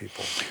lot of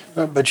people.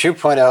 But you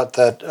point out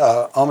that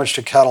Homage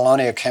to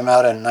Catalonia came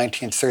out in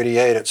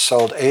 1938. It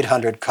sold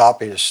 800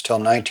 copies till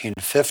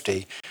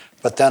 1950.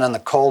 But then in the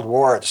Cold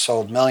War, it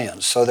sold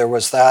millions. So there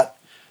was that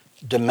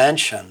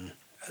dimension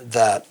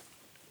that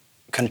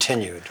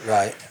continued,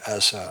 right?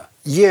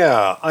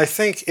 Yeah, I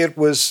think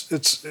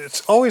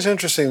it's always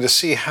interesting to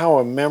see how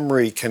a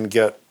memory can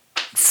get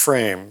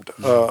framed.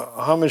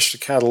 Homage to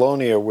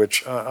Catalonia,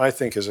 which I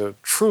think is a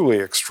truly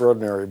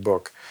extraordinary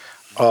book,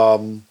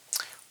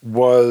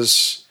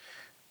 was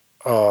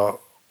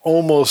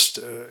almost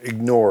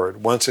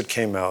ignored once it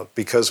came out,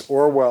 because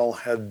Orwell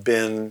had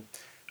been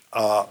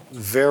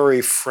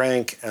very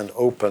frank and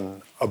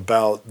open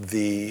about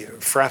the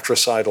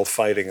fratricidal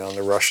fighting on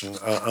the Russian,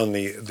 on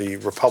the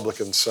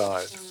Republican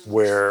side,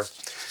 where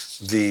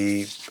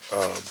the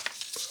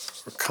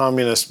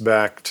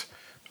communist-backed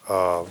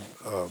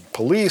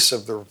police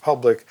of the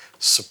Republic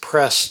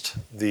suppressed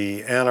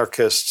the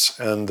anarchists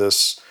and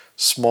this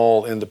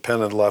small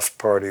independent left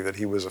party that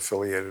he was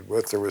affiliated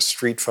with. There was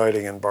street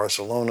fighting in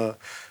Barcelona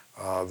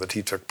that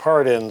he took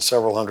part in.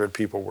 Several hundred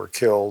people were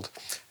killed.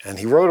 And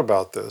he wrote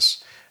about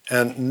this.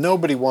 And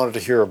nobody wanted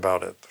to hear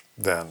about it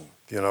then.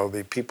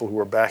 The people who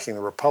were backing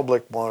the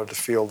Republic wanted to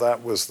feel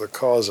that was the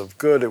cause of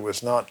good. It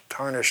was not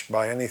tarnished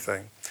by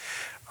anything.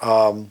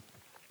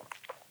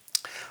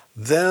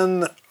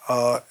 Then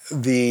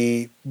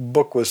the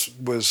book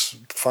was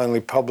finally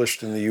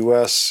published in the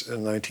U.S.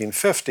 in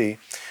 1950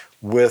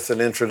 with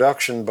an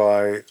introduction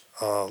by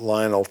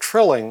Lionel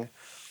Trilling,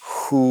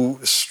 who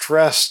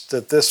stressed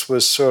that this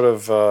was sort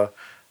of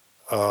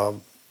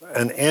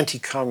an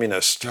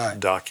anti-communist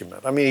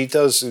document. I mean, he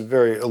does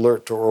very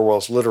alert to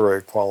Orwell's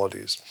literary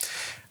qualities.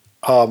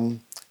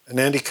 An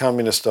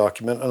anti-communist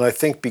document, and I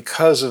think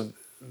because of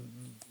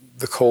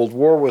the Cold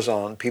War was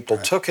on, people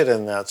took it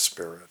in that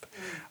spirit.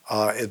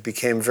 It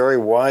became very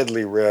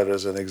widely read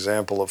as an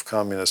example of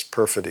communist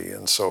perfidy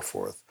and so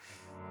forth.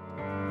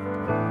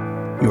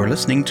 You're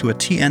listening to a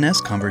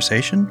TNS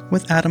conversation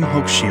with Adam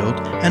Hochschild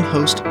and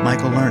host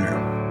Michael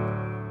Lerner.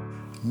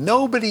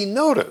 Nobody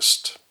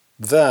noticed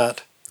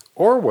that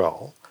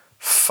Orwell,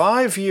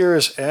 5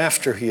 years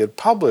after he had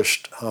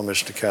published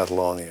Homage to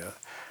Catalonia,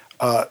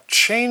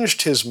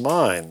 changed his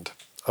mind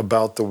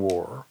about the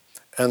war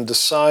and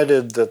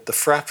decided that the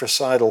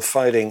fratricidal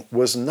fighting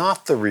was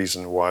not the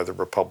reason why the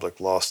Republic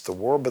lost the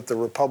war, but the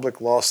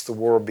Republic lost the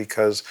war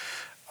because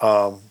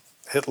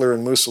Hitler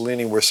and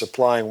Mussolini were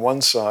supplying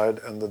one side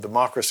and the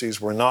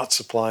democracies were not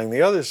supplying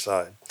the other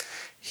side.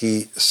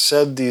 He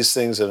said these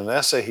things in an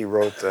essay he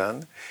wrote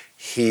then.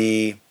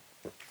 He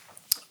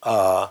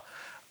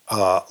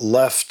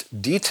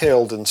left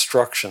detailed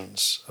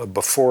instructions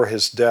before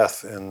his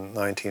death in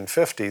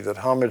 1950 that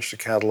Homage to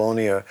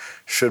Catalonia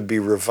should be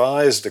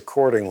revised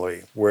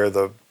accordingly, where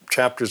the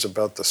chapters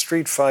about the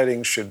street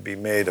fighting should be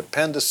made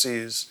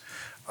appendices,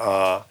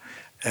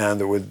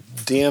 and it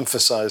would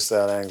de-emphasize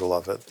that angle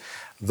of it.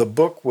 The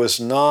book was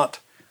not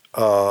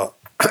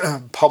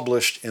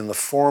published in the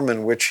form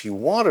in which he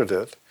wanted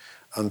it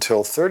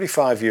until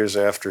 35 years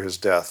after his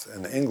death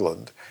in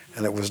England,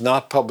 and it was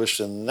not published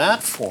in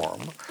that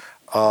form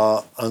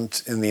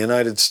in the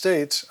United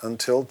States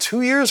until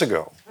 2 years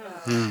ago,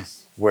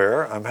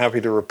 where I'm happy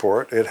to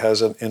report it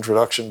has an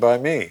introduction by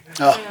me,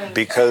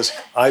 because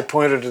I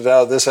pointed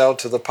this out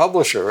to the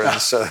publisher and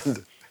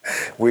said,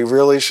 we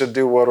really should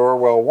do what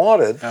Orwell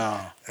wanted,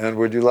 and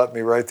would you let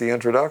me write the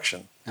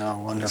introduction? Oh,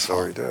 wonderful.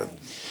 So he did.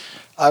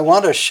 I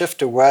want to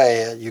shift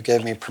away, you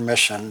gave me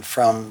permission,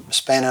 from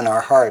Spain in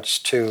Our Hearts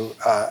to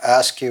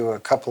ask you a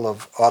couple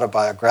of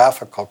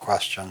autobiographical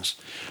questions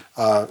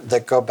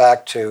that go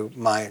back to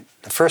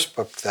the first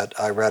book that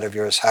I read of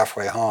yours,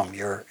 Halfway Home,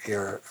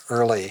 your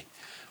early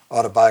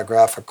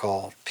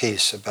autobiographical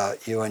piece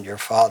about you and your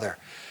father.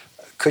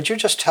 Could you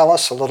just tell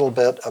us a little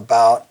bit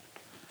about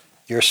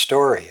your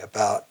story,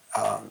 about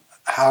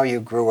how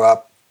you grew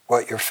up,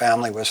 what your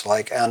family was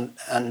like, and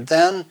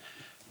then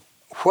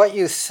what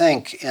you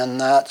think in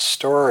that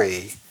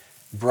story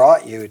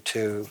brought you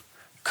to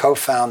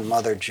co-found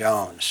Mother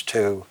Jones,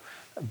 to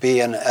be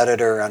an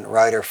editor and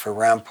writer for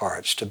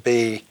Ramparts, to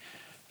be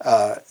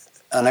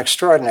an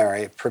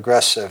extraordinary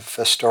progressive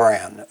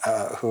historian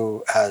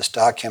who has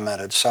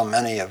documented so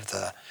many of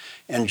the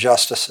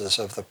injustices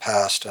of the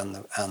past and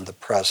the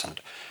present.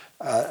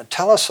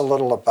 Tell us a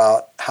little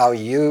about how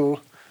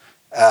you,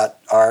 at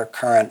our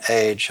current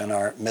age, in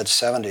our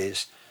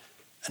mid-70s,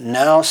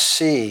 now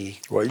see.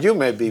 Well, you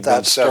may be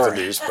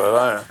mid-70s, but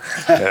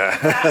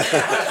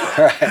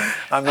Right.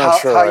 I'm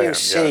not sure how I you am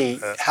see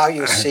yet. how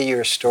you see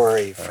your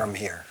story from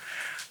here.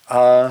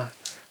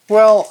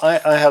 Well,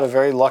 I had a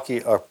very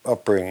lucky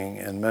upbringing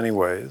in many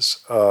ways,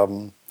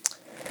 and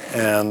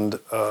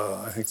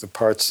I think the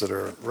parts that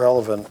are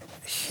relevant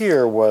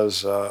here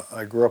was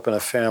I grew up in a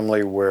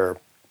family where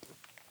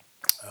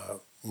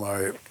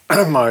my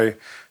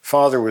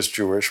father was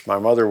Jewish, my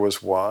mother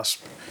was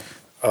WASP.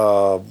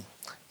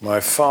 My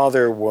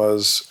father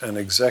was an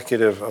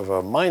executive of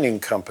a mining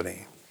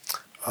company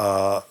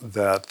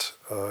that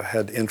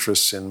had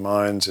interests in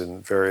mines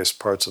in various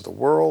parts of the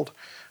world.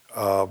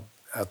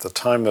 At the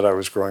time that I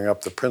was growing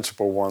up, the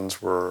principal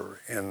ones were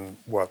in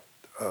what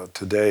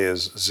today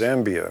is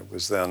Zambia. It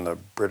was then the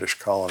British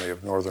colony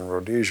of Northern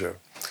Rhodesia.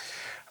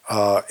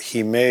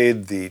 He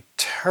made the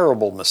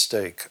terrible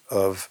mistake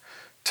of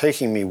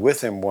taking me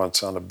with him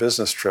once on a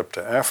business trip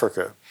to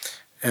Africa.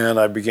 And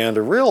I began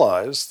to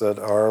realize that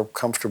our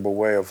comfortable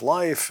way of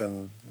life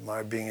and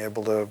my being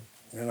able to,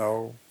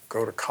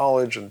 go to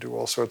college and do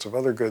all sorts of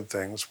other good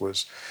things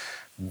was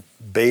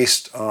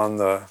based on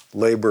the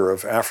labor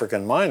of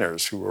African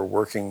miners who were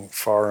working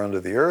far under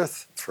the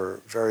earth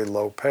for very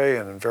low pay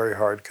and in very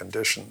hard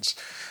conditions,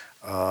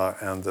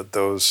 and that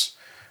those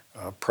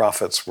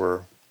profits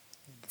were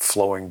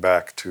flowing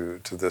back to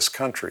this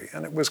country.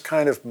 And it was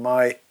kind of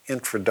my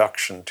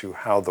introduction to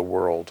how the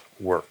world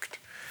worked.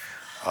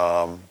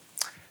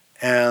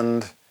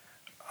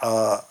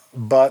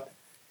 But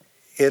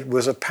it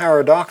was a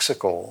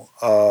paradoxical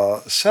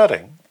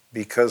setting,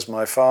 because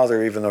my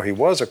father, even though he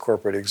was a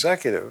corporate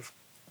executive,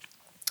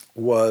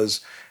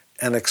 was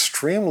an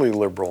extremely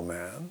liberal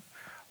man.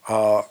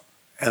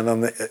 And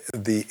on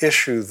the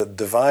issue that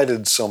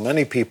divided so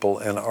many people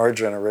in our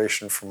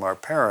generation from our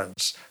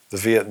parents, the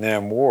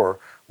Vietnam War,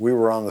 we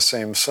were on the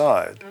same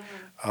side.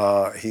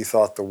 Mm-hmm. He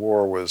thought the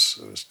war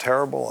was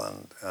terrible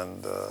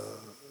and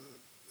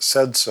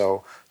said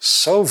so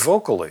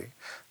vocally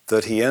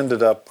that he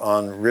ended up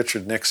on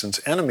Richard Nixon's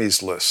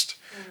enemies list.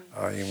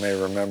 You may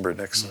remember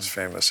Nixon's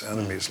famous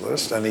enemies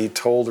list. And he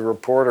told a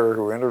reporter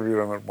who interviewed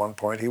him at one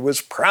point he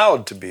was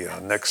proud to be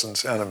on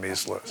Nixon's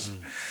enemies list.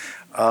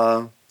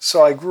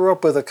 So I grew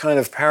up with a kind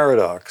of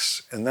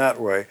paradox in that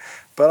way.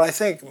 But I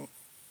think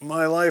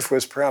my life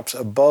was perhaps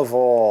above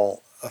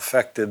all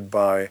affected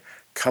by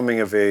coming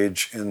of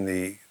age in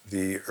the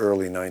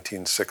early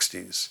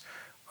 1960s.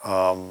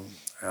 And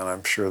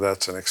I'm sure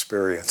that's an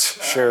experience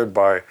shared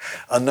by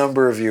a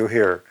number of you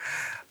here,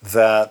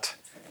 that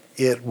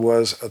it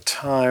was a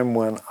time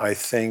when I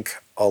think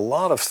a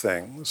lot of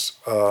things,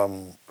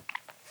 a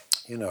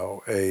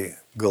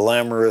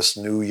glamorous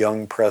new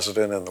young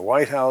president in the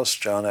White House,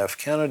 John F.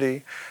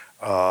 Kennedy,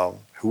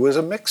 who was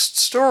a mixed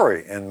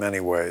story in many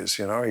ways.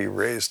 He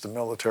raised the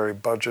military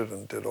budget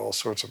and did all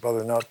sorts of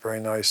other not very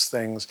nice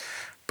things,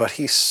 but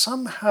he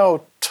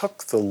somehow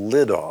took the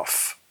lid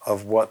off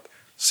of what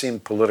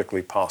seemed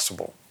politically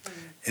possible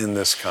in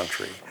this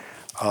country.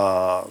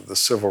 The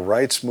civil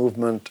rights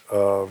movement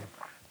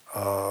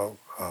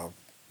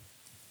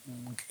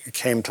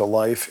came to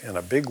life in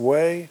a big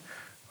way.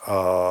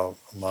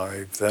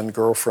 My then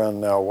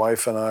girlfriend, now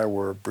wife, and I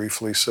were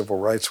briefly civil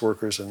rights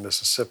workers in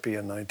Mississippi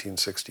in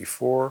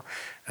 1964.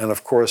 And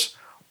of course,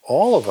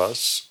 all of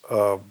us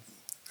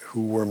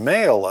who were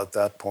male at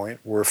that point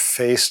were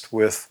faced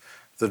with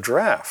the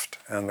draft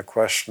and the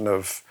question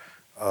of,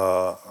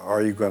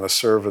 are you going to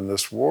serve in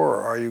this war?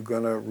 Or are you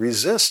going to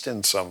resist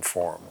in some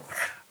form?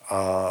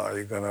 Are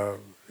you going to,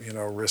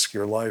 risk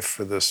your life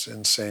for this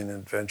insane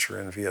adventure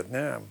in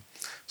Vietnam?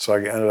 So I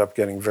ended up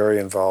getting very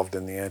involved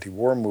in the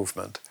anti-war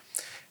movement.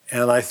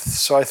 And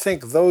so I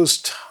think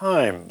those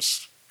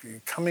times,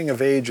 coming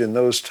of age in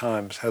those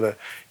times, had a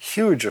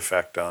huge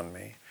effect on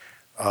me.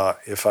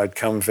 If I'd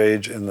come of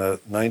age in the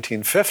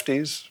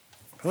 1950s,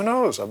 who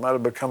knows? I might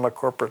have become a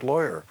corporate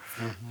lawyer.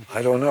 Mm-hmm.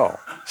 I don't know.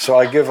 So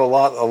I give a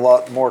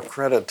lot more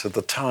credit to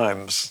the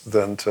times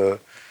than to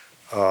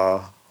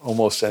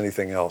almost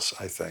anything else,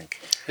 I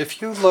think.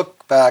 If you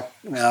look back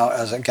now,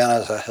 as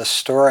a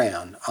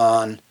historian,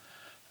 on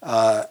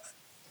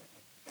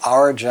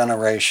our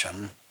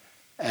generation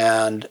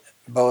and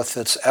both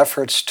its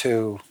efforts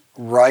to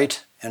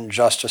right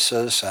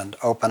injustices and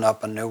open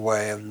up a new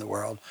way in the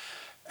world,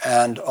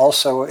 and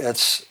also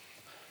its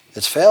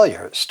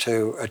failures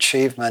to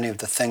achieve many of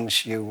the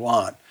things you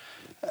want,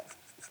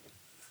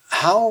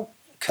 how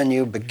can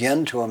you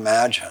begin to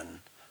imagine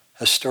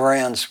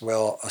historians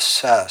will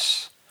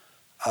assess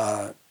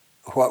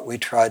what we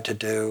tried to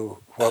do,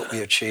 what we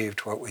achieved,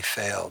 what we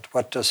failed?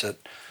 What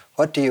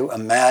do you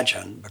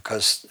imagine,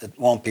 because it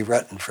won't be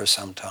written for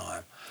some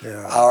time,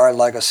 our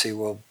legacy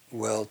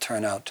will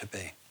turn out to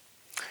be?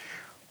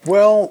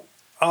 Well,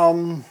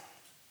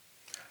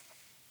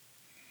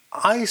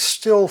 I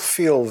still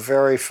feel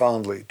very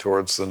fondly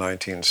towards the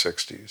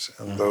 1960s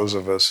and those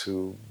of us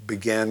who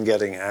began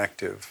getting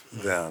active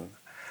then.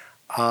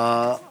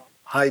 I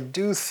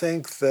do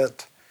think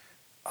that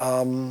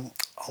a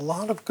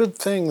lot of good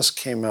things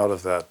came out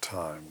of that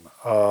time.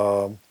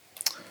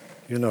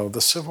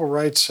 The Civil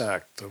Rights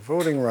Act, the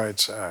Voting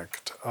Rights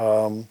Act,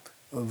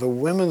 the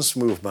women's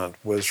movement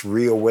was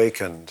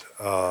reawakened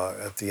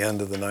at the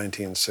end of the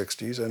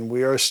 1960s, and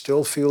we are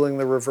still feeling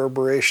the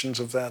reverberations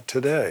of that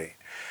today.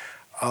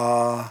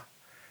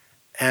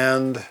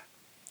 And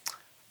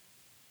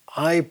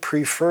I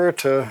prefer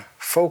to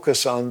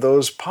focus on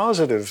those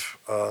positive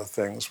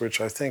things, which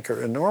I think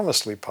are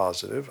enormously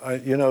positive.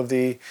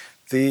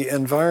 The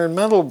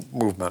environmental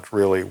movement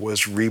really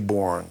was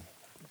reborn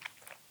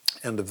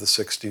end of the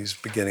 60s,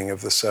 beginning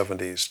of the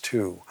 70s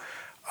too.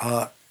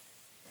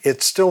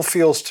 It still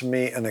feels to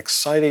me an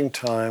exciting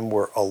time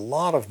where a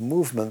lot of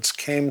movements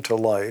came to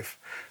life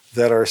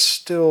that are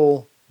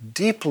still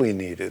deeply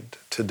needed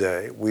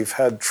today. We've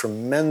had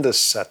tremendous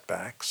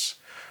setbacks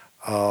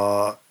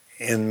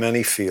in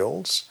many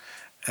fields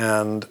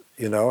and,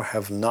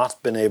 have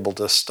not been able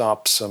to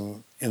stop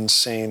some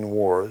insane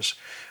wars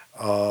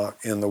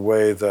in the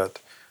way that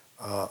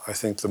I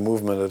think the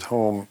movement at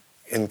home,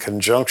 in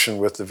conjunction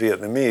with the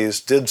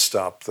Vietnamese, did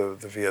stop the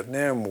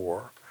Vietnam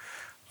War.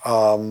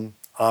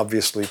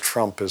 Obviously,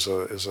 Trump is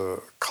a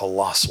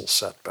colossal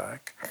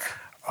setback.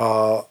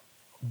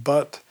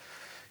 But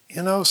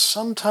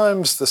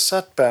sometimes the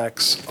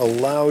setbacks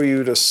allow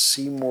you to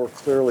see more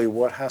clearly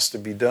what has to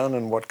be done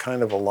and what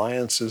kind of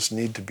alliances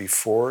need to be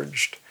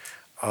forged.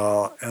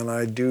 And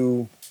I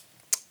do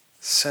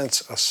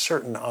sense a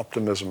certain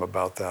optimism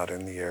about that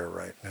in the air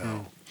right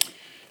now.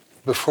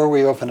 Before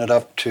we open it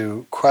up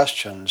to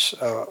questions,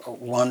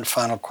 one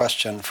final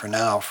question for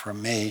now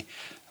from me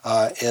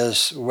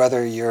is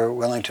whether you're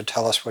willing to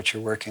tell us what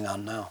you're working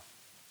on now.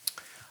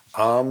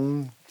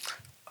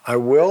 I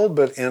will,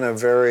 but in a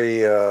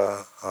very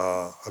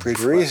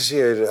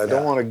abbreviated. I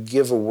don't want to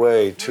give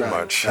away too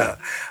much. Right.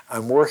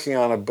 I'm working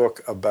on a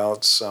book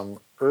about some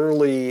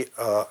early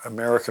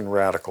American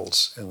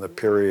radicals in the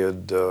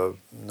period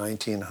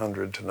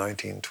 1900 to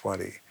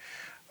 1920.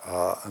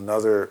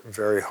 Another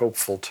very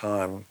hopeful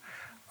time.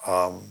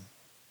 I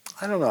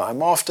don't know.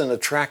 I'm often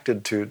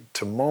attracted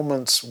to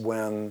moments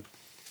when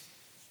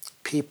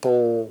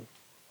people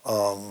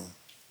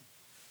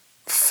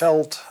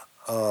felt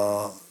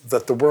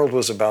that the world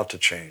was about to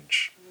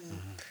change.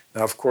 Mm-hmm.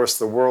 Now, of course,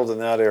 the world in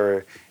that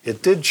area,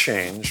 it did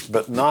change,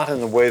 but not in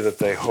the way that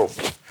they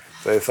hoped.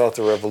 They thought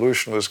the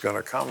revolution was going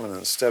to come, and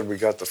instead we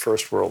got the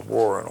First World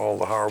War and all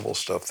the horrible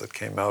stuff that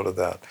came out of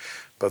that.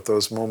 But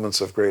those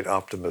moments of great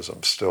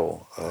optimism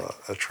still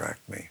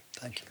attract me.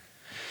 Thank you.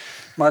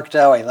 Mark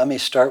Dowie, let me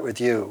start with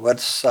you.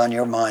 What's on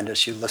your mind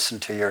as you listen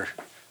to your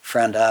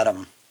friend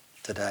Adam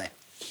today?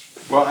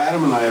 Well,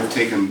 Adam and I have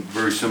taken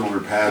very similar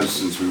paths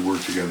since we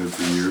worked together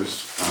for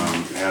years.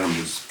 Adam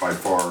was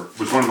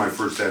one of my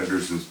first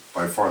editors and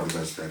by far the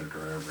best editor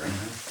I ever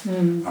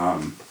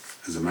had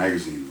as a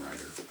magazine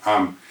writer.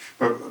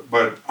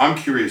 But I'm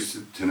curious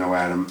to know,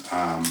 Adam,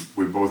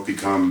 we've both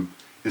become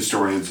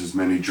historians, as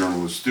many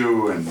journalists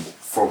do, and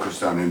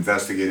focused on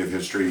investigative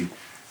history,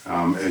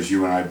 as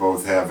you and I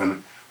both have.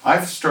 And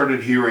I've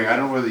started hearing, I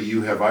don't know whether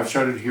you have, I've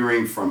started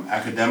hearing from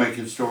academic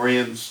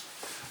historians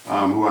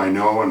who I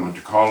know and went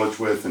to college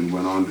with and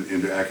went on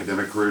into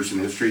academic careers in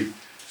history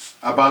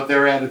about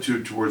their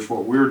attitude towards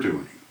what we're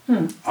doing.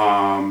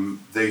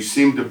 They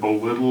seem to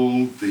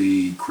belittle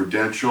the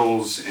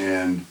credentials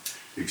and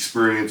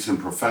experience and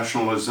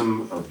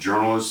professionalism of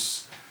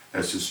journalists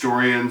as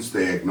historians.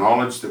 They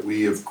acknowledge that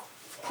we have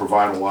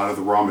provide a lot of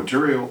the raw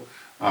material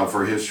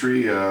for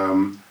history,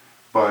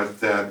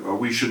 but that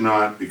we should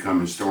not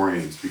become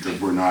historians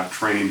because we're not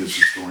trained as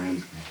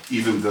historians,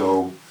 even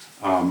though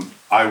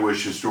I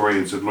wish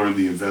historians had learned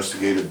the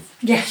investigative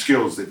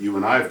skills that you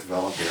and I have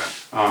developed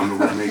that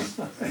would make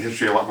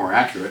history a lot more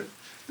accurate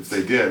if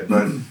they did.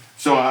 But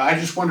so I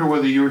just wonder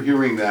whether you're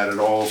hearing that at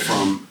all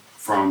from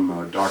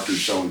Dr.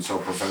 So-and-so,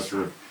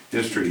 professor of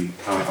history,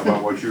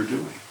 about what you're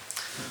doing.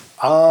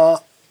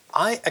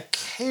 I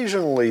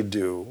occasionally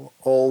do,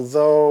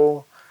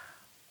 although,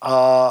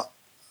 and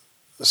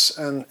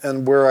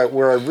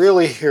where I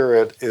really hear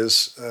it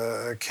is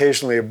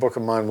occasionally a book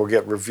of mine will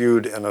get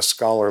reviewed in a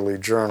scholarly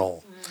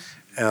journal.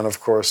 And of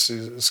course,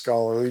 these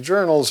scholarly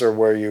journals are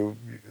where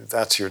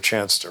that's your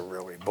chance to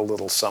really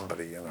belittle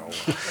somebody, you know.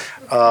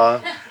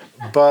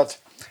 But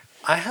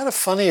I had a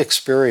funny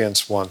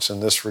experience once in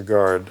this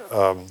regard.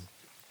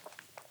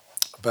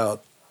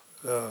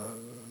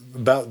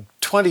 About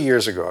 20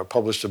 years ago, I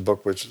published a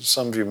book which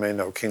some of you may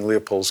know, King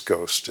Leopold's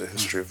Ghost, a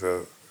history of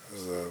the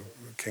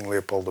King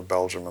Leopold of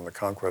Belgium and the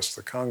conquest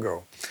of the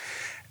Congo.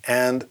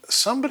 And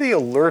somebody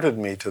alerted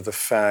me to the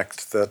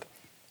fact that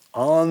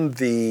on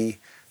the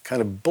kind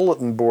of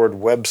bulletin board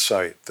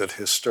website that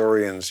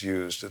historians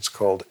used, it's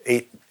called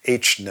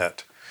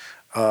HNet,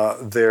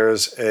 there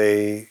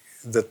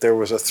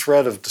was a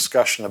thread of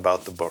discussion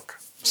about the book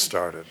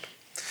started.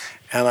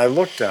 And I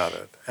looked at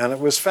it, and it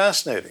was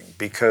fascinating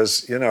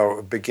because, you know,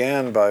 it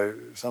began by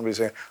somebody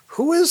saying,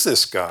 who is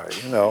this guy?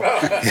 You know,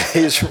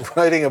 he's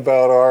writing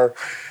about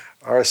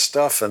our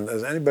stuff, and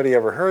has anybody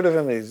ever heard of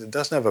him? He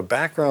doesn't have a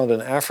background in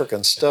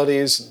African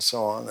studies and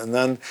so on. And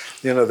then,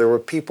 you know, there were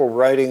people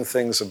writing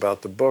things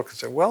about the book and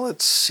said, well,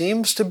 it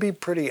seems to be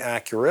pretty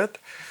accurate.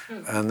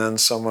 And then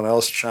someone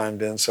else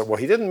chimed in and said, well,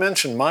 he didn't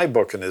mention my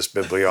book in his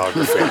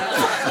bibliography.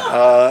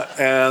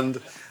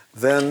 And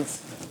then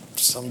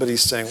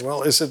somebody's saying,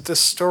 well, is it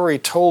this story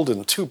told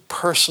in too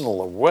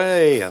personal a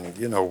way? And,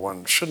 you know,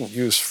 one shouldn't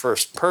use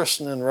first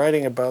person in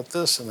writing about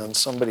this. And then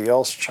somebody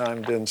else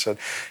chimed in and said,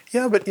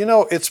 yeah, but, you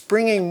know, it's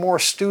bringing more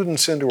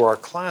students into our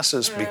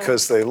classes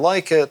because they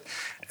like it.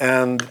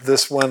 And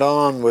this went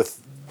on with,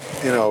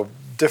 you know,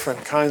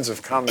 different kinds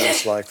of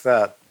comments like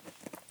that.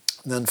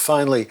 And then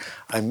finally,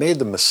 I made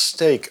the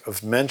mistake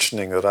of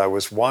mentioning that I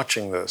was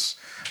watching this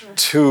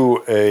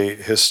to a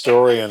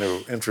historian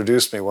who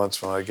introduced me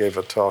once when I gave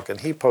a talk,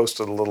 and he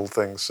posted a little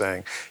thing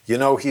saying, you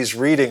know, he's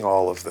reading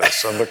all of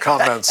this, and the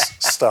comments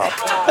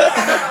stopped.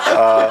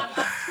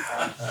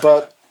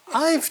 But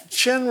I've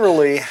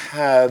generally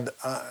had,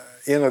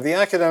 you know, the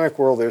academic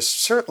world, there's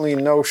certainly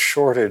no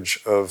shortage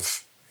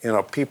of, you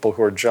know, people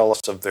who are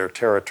jealous of their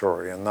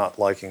territory and not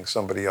liking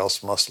somebody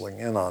else muscling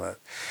in on it.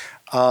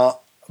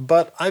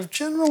 But I've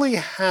generally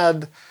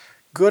had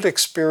good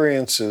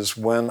experiences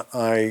when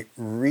I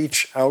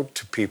reach out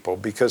to people,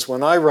 because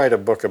when I write a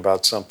book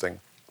about something,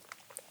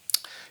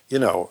 you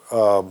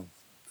know,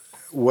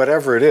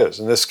 whatever it is,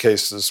 in this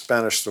case, the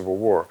Spanish Civil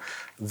War,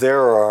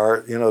 there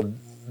are, you know,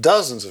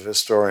 dozens of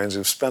historians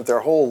who've spent their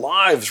whole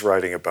lives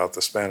writing about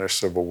the Spanish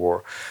Civil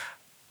War.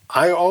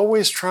 I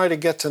always try to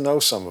get to know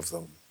some of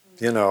them.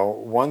 You know,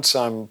 once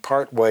I'm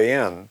part way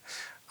in,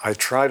 I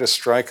try to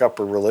strike up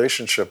a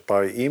relationship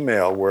by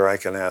email where I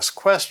can ask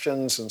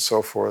questions and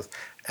so forth.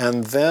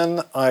 And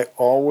then I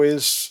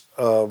always,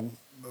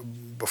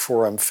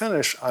 before I'm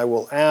finished, I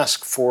will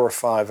ask 4 or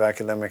 5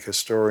 academic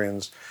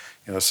historians,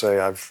 you know, say,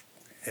 I've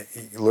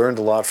learned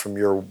a lot from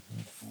your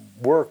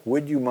work.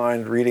 Would you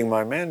mind reading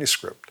my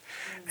manuscript?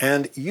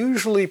 And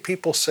usually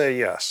people say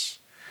yes.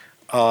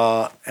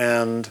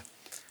 And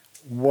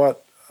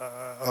what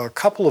a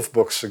couple of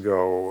books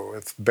ago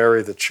with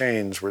Bury the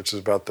Chains, which is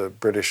about the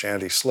British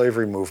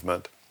anti-slavery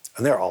movement,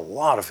 and there are a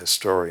lot of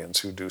historians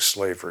who do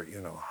slavery,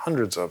 you know,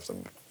 hundreds of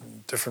them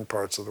in different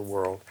parts of the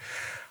world.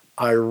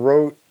 I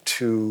wrote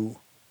to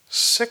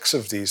 6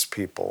 of these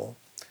people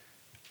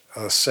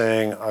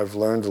saying, I've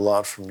learned a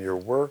lot from your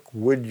work.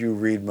 Would you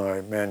read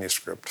my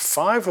manuscript?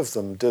 5 of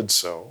them did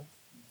so.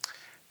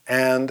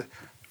 And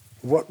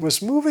what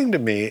was moving to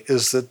me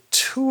is that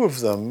 2 of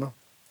them,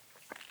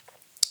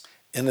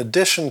 in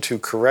addition to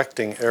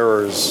correcting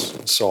errors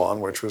and so on,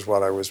 which was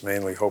what I was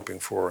mainly hoping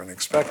for and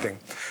expecting,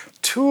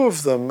 2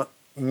 of them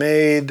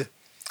made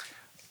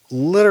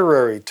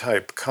literary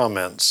type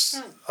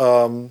comments.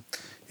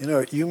 You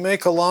know, you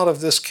make a lot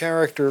of this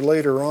character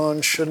later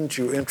on. Shouldn't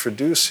you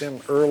introduce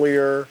him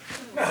earlier?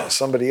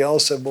 Somebody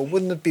else said, well,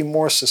 wouldn't it be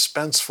more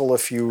suspenseful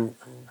if you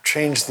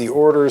changed the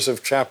orders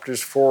of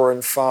chapters 4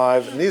 and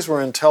 5? And these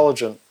were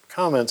intelligent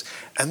comments.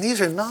 And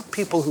these are not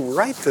people who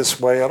write this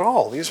way at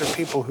all. These are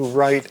people who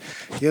write,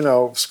 you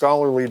know,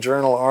 scholarly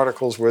journal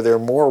articles where there are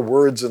more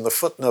words in the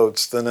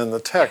footnotes than in the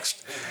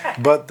text.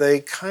 But they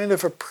kind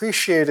of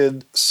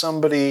appreciated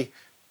somebody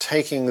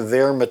taking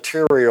their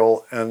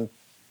material and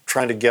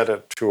trying to get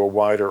it to a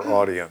wider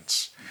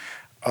audience.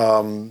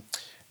 And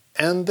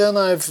then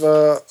I've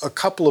a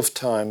couple of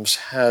times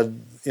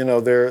had, you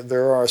know,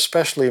 there are,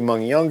 especially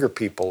among younger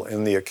people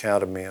in the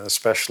academy and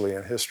especially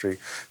in history,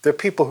 there are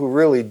people who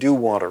really do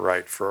want to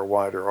write for a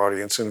wider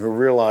audience and who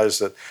realize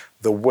that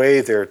the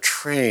way they're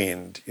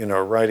trained, you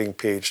know, writing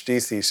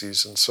PhD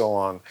theses and so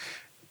on,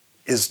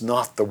 is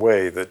not the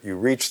way that you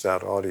reach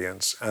that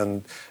audience.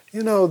 And,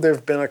 you know, there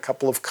have been a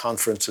couple of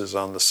conferences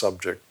on the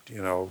subject,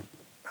 you know,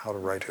 how to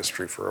write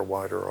history for a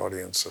wider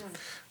audience that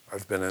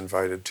I've been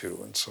invited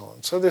to, and so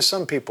on. So there's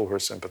some people who are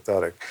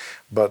sympathetic,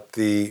 but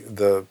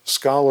the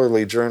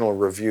scholarly journal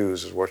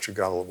reviews is what you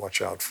got to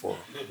watch out for.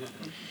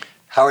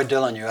 Howard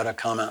Dillon, you had a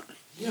comment.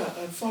 Yeah,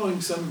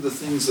 following some of the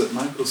things that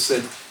Michael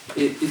said,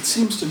 it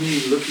seems to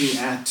me, looking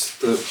at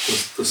the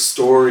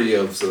story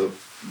of the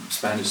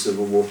Spanish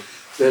Civil War,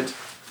 that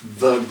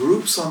the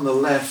groups on the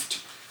left,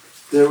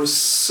 there were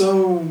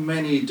so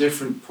many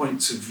different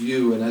points of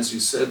view, and as you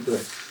said,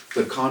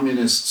 the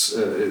communists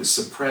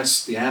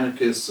suppressed the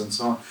anarchists and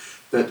so on,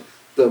 that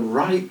the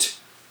right,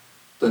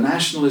 the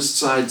nationalist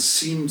side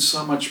seemed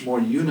so much more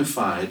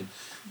unified,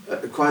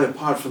 quite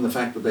apart from the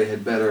fact that they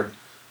had better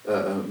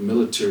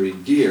military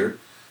gear.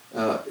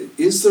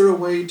 Is there a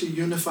way to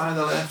unify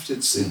the left?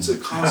 It's a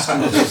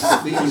constant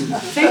theme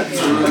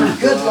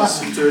through the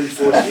last 30,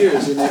 40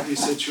 years. In every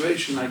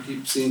situation, I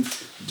keep seeing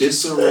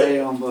disarray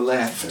on the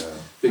left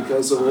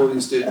because of all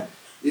these...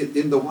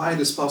 In the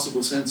widest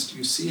possible sense, do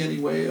you see any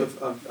way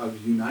of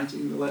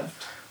uniting the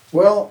left?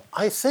 Well,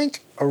 I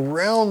think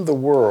around the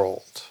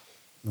world,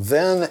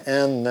 then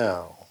and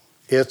now,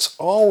 it's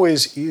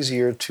always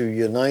easier to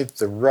unite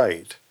the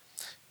right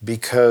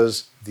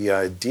because the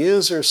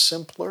ideas are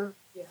simpler.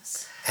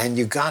 Yes. And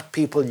you got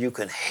people you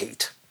can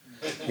hate.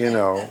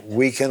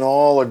 We can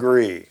all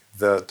agree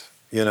that,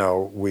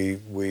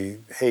 we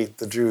hate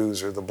the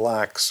Jews or the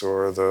blacks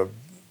or the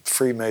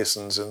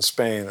Freemasons in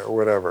Spain or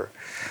whatever.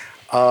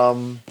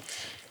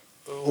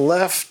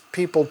 Left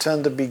people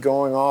tend to be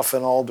going off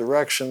in all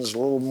directions, a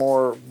little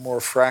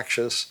more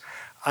fractious.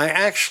 I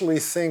actually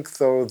think,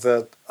 though,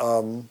 that,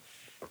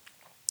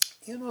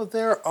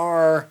 there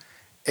are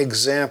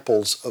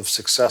examples of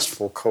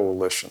successful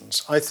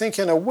coalitions. I think,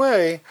 in a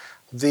way,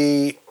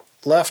 the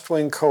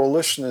left-wing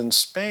coalition in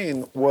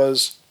Spain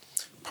was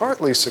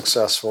partly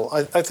successful.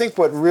 I think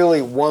what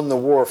really won the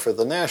war for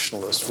the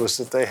nationalists was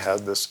that they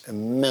had this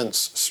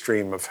immense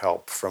stream of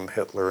help from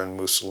Hitler and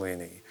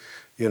Mussolini.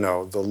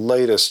 The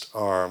latest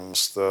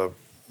arms, the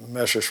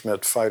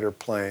Messerschmitt fighter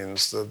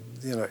planes, the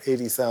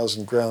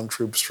 80,000 ground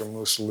troops from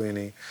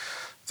Mussolini.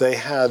 They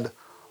had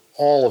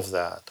all of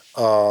that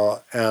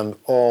and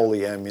all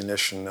the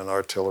ammunition and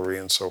artillery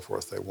and so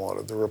forth they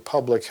wanted. The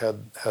Republic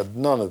had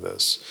none of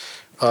this.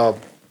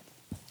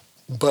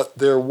 But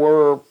there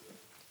were,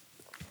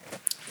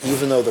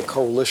 even though the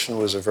coalition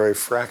was a very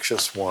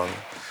fractious one,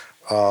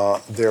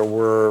 there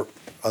were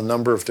a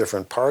number of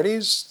different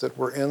parties that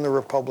were in the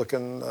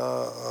Republican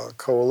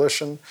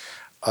coalition.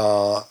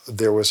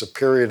 There was a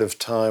period of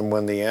time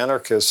when the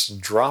anarchists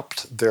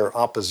dropped their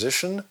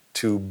opposition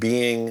to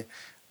being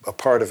a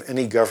part of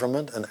any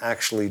government and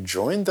actually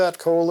joined that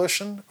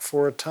coalition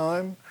for a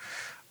time.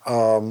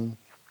 And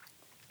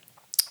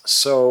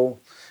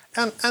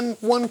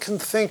one can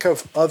think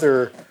of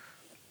other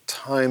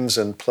times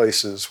and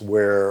places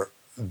where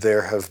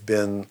there have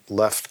been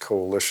left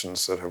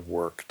coalitions that have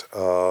worked.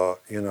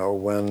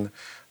 When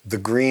the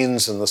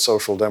Greens and the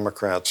Social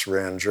Democrats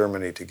ran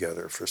Germany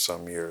together for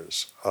some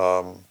years.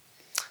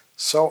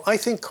 So I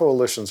think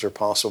coalitions are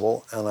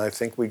possible, and I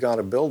think we got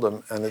to build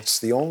them, and it's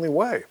the only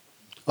way.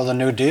 Well, the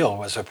New Deal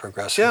was a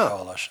progressive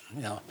coalition.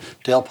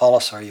 Dale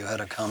Polisar, you had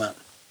a comment.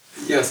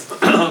 Yes,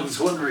 I was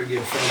wondering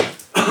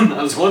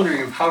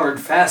if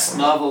Howard Fast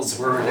novels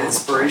were an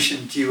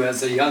inspiration to you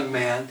as a young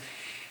man.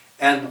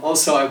 And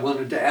also I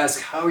wanted to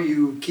ask how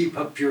you keep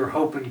up your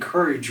hope and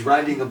courage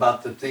writing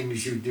about the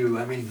things you do.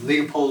 I mean,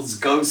 Leopold's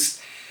Ghost,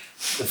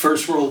 the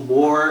First World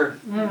War,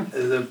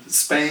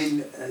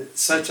 Spain,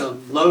 such a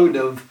load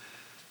of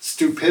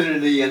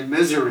stupidity and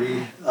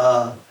misery.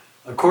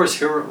 Of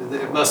course,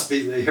 it must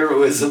be the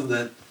heroism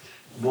that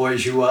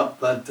buoys you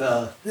up, but...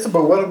 Yeah,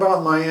 but what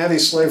about my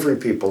anti-slavery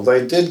people?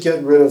 They did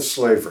get rid of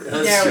slavery.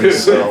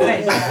 That's true.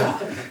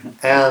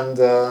 And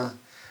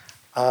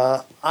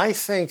I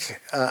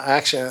think,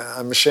 actually,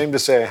 I'm ashamed to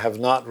say I have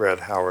not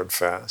read Howard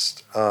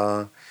Fast,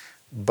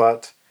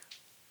 but,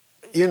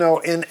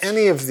 in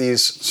any of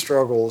these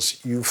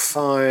struggles, you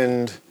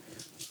find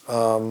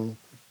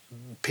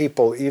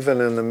people,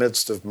 even in the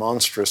midst of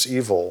monstrous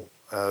evil,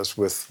 as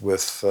with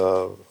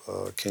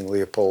King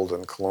Leopold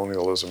and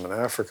colonialism in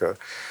Africa,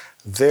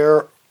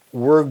 there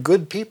were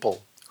good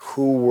people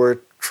who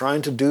were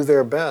trying to do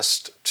their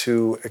best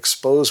to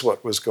expose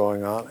what was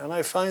going on, and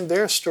I find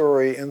their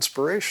story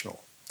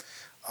inspirational.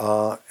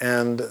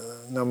 And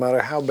no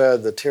matter how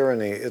bad the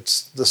tyranny,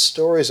 it's the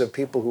stories of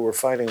people who were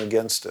fighting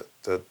against it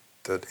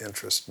that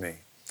interest me.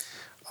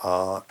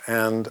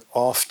 And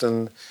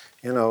often,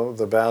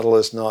 the battle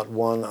is not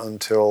won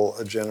until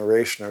a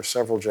generation or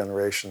several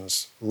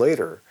generations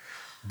later,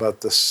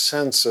 but the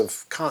sense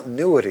of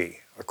continuity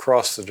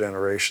across the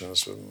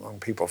generations among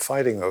people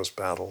fighting those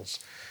battles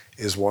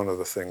is one of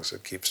the things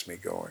that keeps me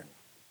going.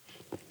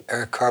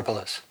 Eric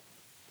Karpeles.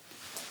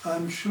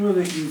 I'm sure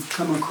that you've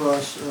come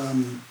across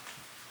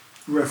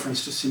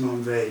reference to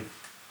Simone Weil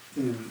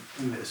in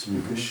this,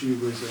 because she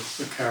was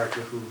a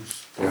character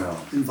whose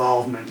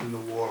involvement in the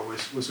war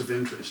was of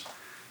interest.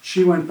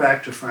 She went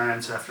back to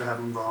France after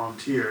having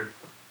volunteered,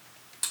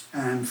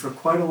 and for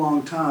quite a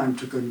long time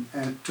took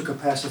a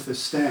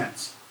pacifist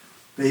stance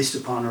based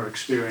upon her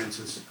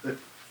experiences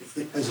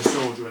as a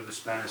soldier in the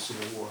Spanish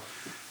Civil War.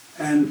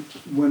 And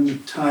when the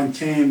time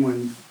came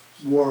when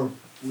war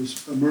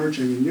was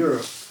emerging in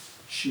Europe,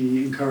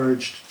 she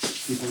encouraged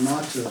people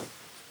not to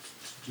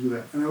do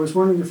that. And I was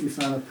wondering if you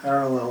found a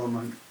parallel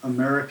among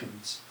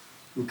Americans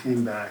who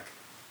came back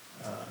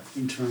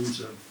in terms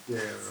of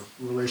their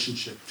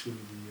relationship to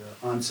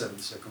the onset of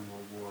the Second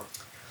World War.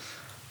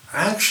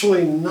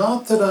 Actually,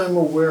 not that I'm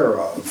aware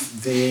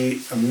of. The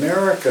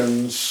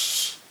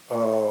Americans,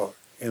 as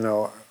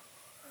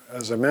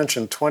I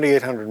mentioned,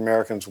 2,800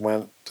 Americans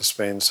went to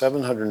Spain,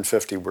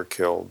 750 were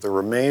killed. The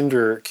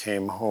remainder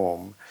came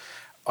home.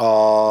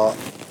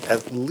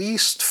 At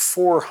least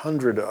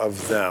 400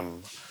 of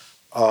them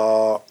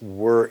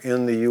were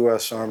in the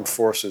U.S. Armed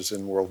Forces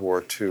in World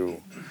War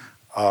II.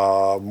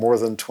 More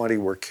than 20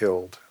 were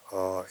killed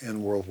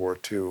in World War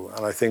II.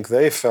 And I think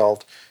they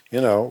felt,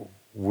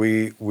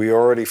 we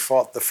already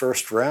fought the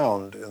first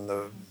round in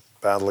the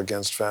battle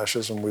against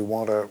fascism. We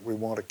want to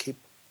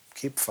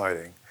keep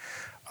fighting.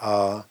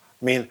 I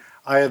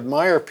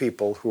admire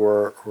people who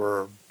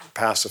are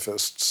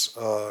pacifists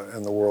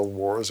in the world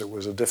wars. It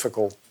was a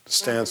difficult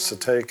stance to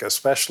take,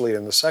 especially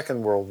in the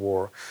Second World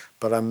War.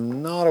 But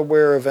I'm not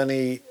aware of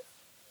any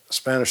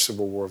Spanish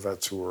Civil War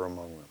vets who were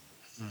among them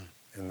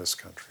in this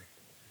country.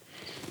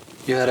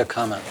 You had a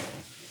comment.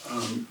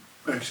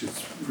 Actually,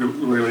 it's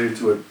related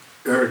to what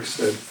Eric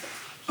said.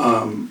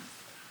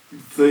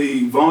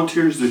 The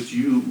volunteers that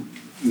you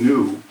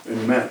knew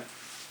and met,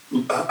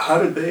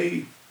 how did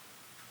they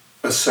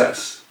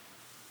assess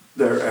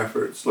their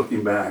efforts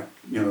looking back,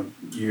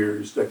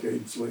 years,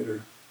 decades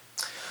later?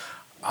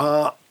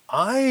 The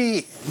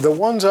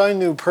ones I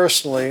knew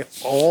personally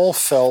all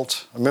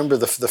felt, I remember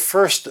the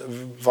first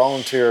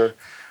volunteer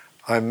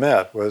I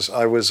met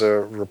I was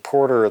a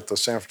reporter at the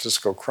San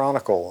Francisco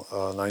Chronicle,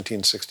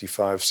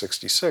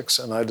 1965-66,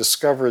 and I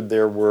discovered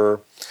there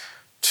were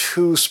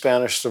 2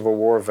 Spanish Civil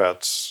War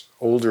vets,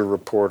 older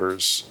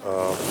reporters,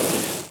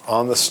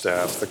 on the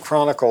staff. The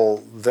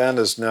Chronicle then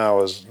as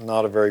now is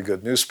not a very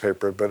good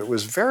newspaper, but it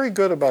was very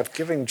good about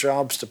giving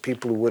jobs to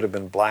people who would have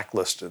been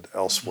blacklisted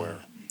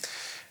elsewhere.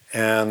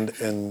 And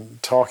in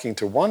talking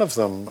to one of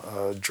them,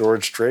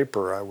 George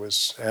Draper, I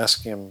was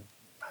asking him,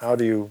 how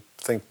do you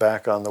think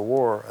back on the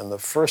war? And the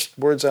first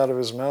words out of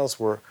his mouth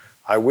were,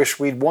 I wish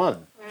we'd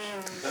won.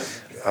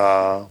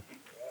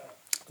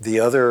 The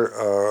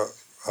other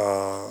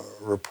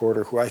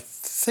reporter, who I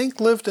think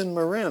lived in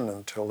Marin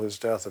until his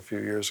death a few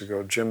years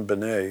ago, Jim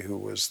Benet, who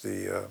was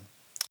the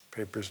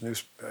paper's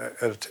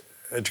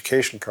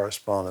education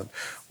correspondent,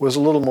 was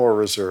a little more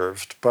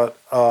reserved. But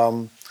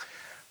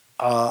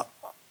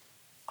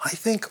I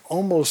think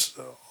almost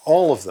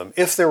all of them,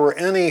 if there were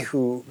any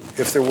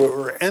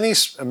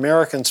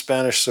American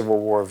Spanish Civil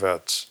War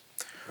vets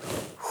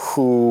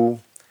who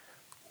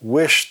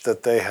wished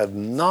that they had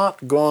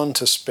not gone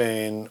to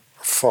Spain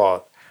or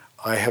fought,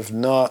 I have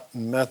not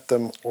met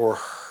them or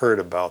heard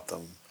about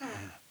them.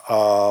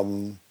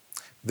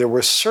 There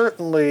were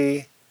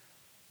certainly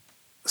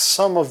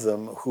some of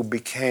them who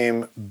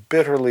became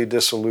bitterly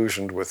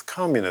disillusioned with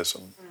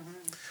communism.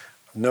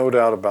 No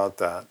doubt about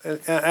that.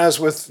 As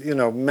with,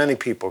 many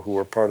people who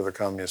were part of the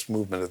communist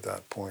movement at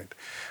that point.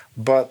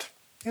 But,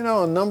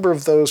 a number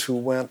of those who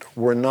went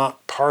were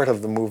not part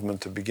of the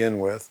movement to begin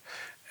with.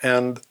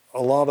 And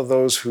a lot of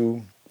those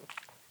who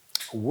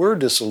were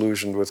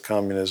disillusioned with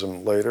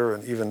communism later,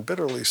 and even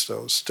bitterly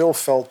so, still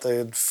felt they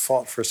had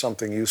fought for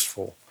something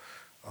useful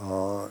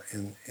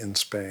in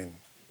Spain.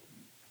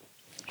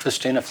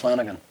 Christina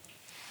Flanagan.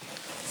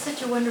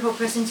 Such a wonderful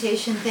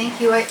presentation. Thank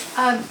you.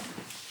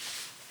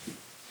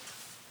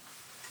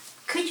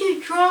 Could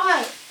you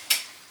draw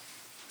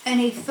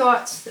any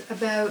thoughts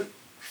about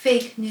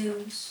fake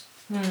news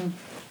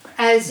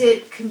as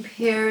it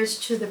compares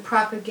to the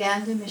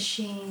propaganda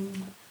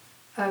machine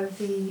of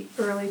the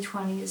early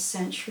 20th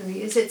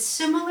century? Is it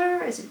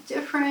similar? Is it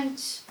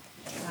different?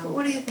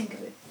 What do you think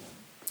of it?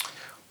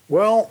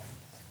 Well,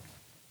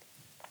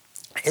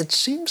 it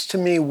seems to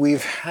me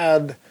we've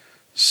had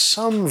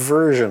some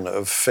version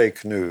of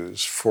fake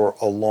news for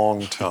a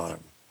long time.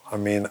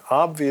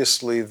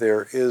 Obviously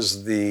there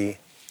is the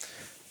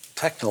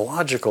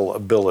technological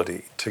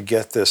ability to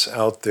get this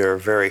out there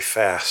very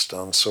fast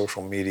on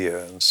social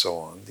media and so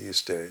on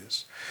these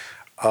days.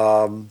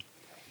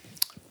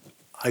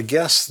 I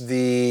guess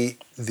the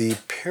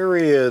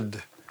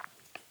period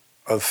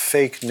of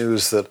fake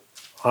news that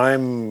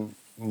I'm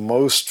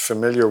most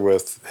familiar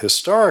with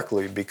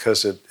historically,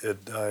 because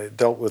I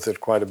dealt with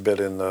it quite a bit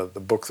in the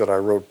book that I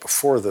wrote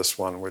before this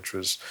one, which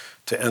was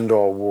To End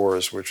All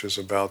Wars, which is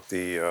about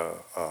the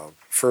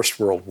First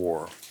World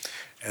War,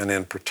 and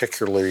in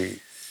particular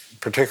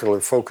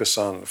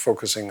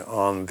focusing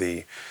on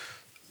the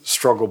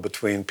struggle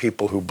between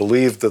people who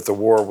believed that the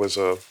war was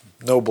a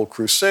noble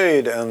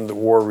crusade and the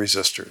war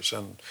resistors.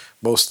 And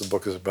most of the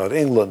book is about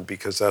England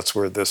because that's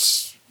where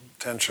this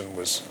tension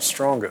was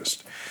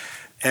strongest.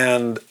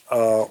 And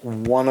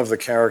one of the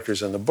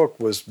characters in the book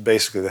was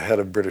basically the head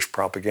of British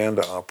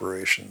propaganda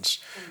operations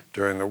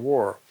during the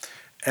war.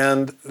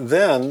 And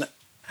then,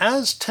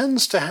 as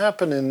tends to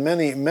happen in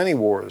many, many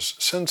wars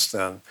since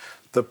then,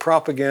 the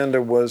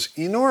propaganda was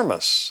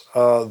enormous.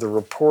 The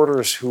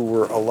reporters who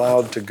were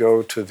allowed to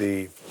go to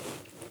the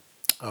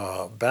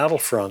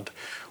battlefront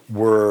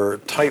were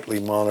tightly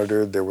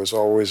monitored. There was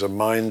always a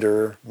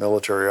minder,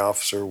 military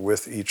officer,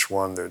 with each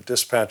one. Their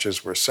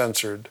dispatches were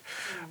censored.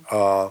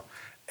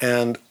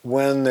 And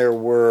when there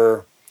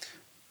were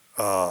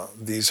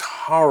these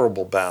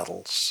horrible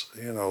battles,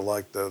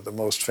 like the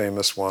most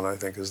famous one, I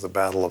think, is the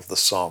Battle of the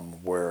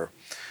Somme, where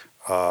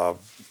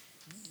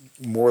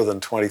more than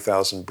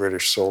 20,000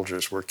 British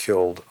soldiers were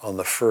killed on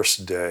the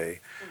first day,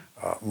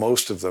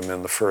 most of them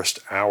in the first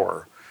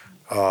hour,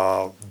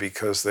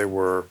 because they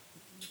were,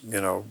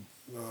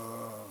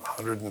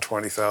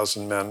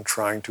 120,000 men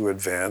trying to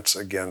advance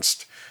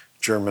against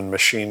German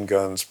machine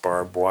guns,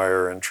 barbed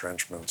wire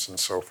entrenchments, and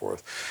so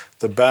forth.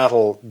 The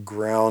battle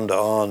ground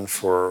on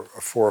for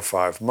 4 or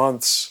 5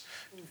 months,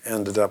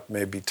 ended up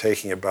maybe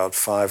taking about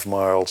 5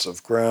 miles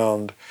of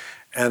ground,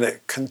 and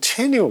it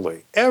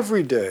continually,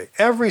 every day,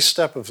 every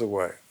step of the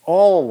way,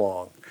 all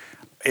along,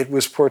 it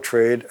was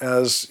portrayed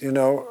as,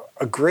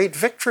 a great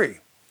victory.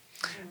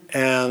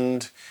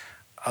 And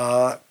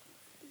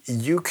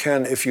you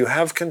can, if you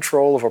have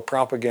control of a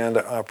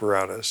propaganda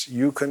apparatus,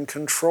 you can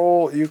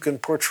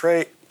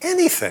portray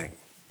anything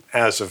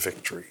as a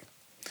victory.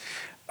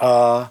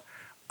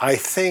 I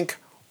think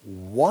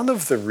one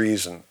of the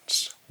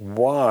reasons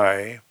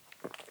why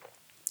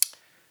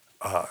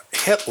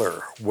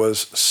Hitler was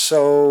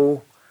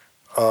so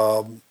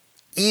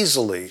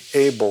easily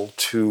able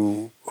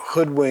to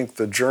hoodwink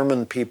the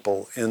German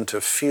people into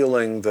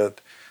feeling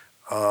that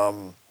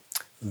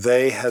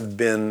they had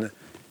been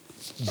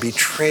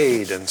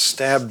betrayed and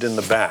stabbed in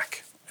the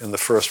back in the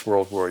First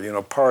World War.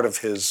 Part of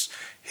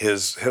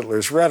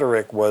Hitler's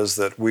rhetoric was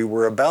that we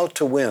were about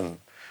to win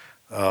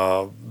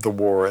the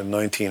war in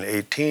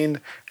 1918,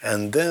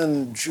 and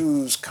then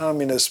Jews,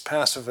 communists,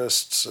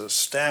 pacifists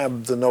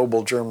stabbed the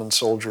noble German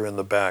soldier in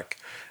the back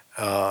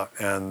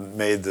and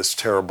made this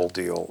terrible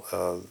deal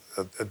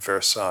at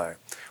Versailles.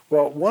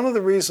 Well, one of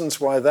the reasons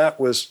why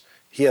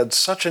he had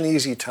such an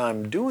easy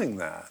time doing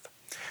that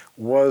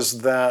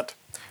was that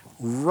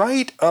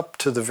right up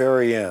to the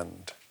very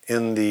end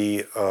in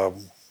the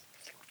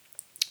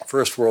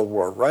First World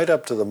War, right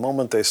up to the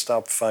moment they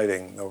stopped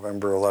fighting,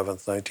 November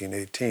 11th,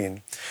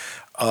 1918,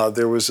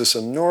 there was this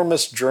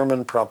enormous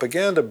German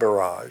propaganda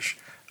barrage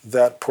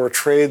that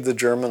portrayed the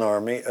German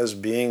army as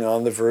being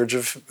on the verge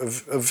of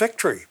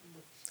victory.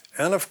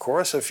 And of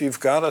course, if you've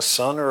got a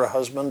son or a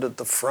husband at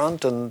the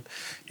front and,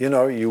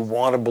 you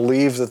want to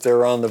believe that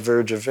they're on the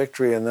verge of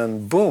victory, and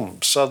then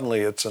boom,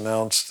 suddenly it's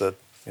announced that,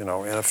 in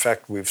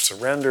effect, we've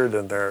surrendered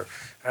and there are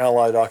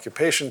Allied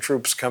occupation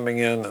troops coming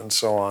in and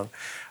so on.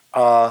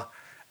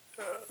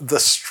 The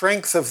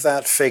strength of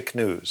that fake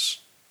news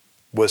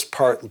was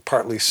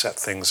partly set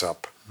things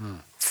up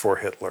for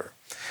Hitler.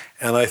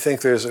 And I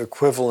think there's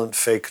equivalent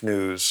fake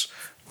news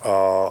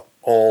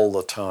all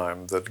the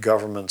time that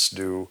governments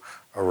do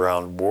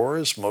around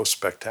wars, most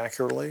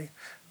spectacularly.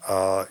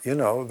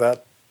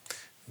 That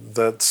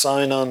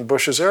sign on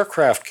Bush's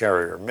aircraft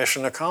carrier,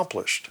 mission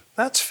accomplished.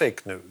 That's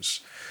fake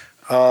news.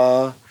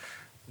 The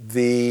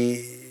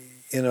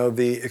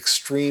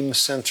extreme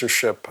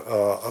censorship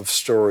of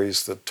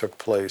stories that took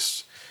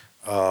place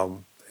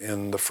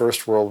in the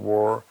First World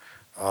War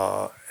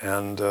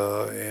and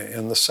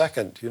in the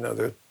Second.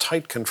 There's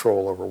tight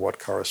control over what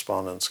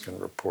correspondents can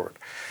report.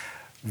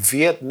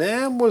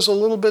 Vietnam was a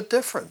little bit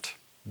different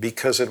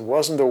because it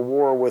wasn't a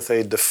war with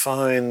a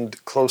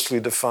closely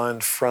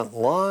defined front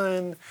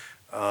line.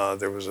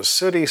 There was a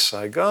city,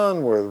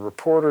 Saigon, where the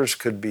reporters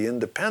could be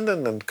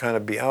independent and kind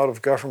of be out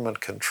of government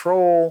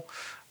control.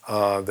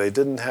 They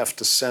didn't have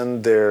to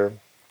send their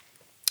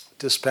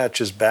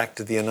dispatches back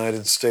to the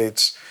United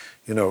States,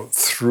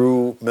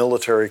 through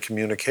military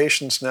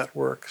communications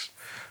networks.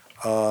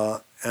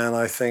 And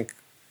I think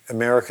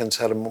Americans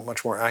had a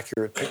much more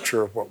accurate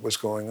picture of what was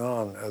going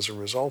on as a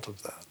result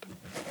of that.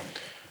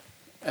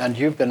 And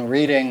you've been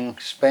reading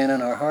Spain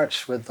in Our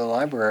Hearts with the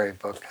library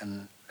book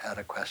and had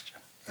a question.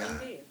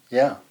 Indeed.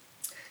 Yeah.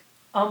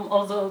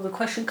 Although the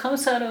question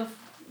comes out of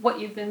what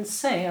you've been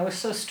saying, I was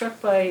so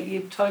struck by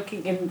you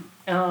talking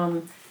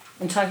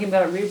talking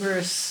about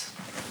Reber's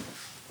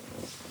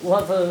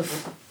love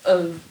of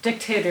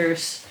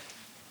dictators.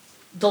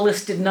 The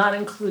list did not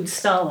include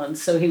Stalin,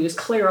 so he was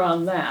clear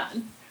on that.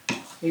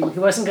 He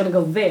wasn't going to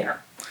go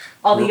there.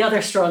 All the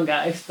other strong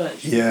guys,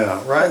 but...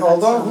 Yeah, right.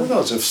 Although, who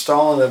knows, if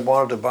Stalin had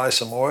wanted to buy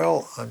some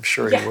oil, I'm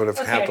sure he would have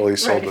happily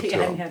sold it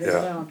to him. Had his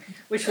own,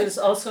 which was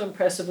also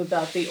impressive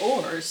about the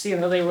Oars. They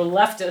were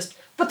leftist,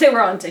 but they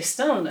were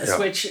anti-Stalinist,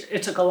 which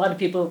it took a lot of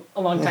people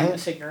a long time to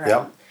figure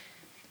out.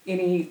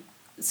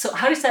 So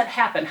how does that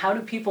happen? How do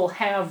people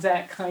have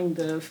that kind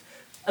of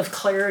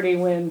clarity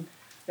when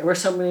there were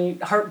so many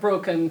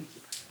heartbroken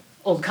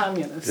old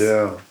communists?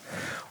 Yeah.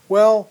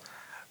 Well,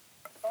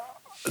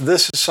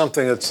 this is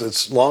something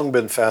that's long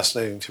been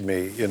fascinating to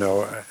me,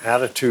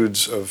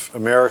 attitudes of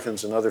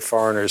Americans and other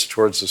foreigners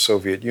towards the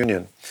Soviet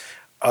Union.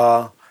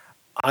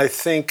 I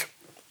think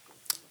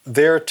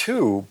there,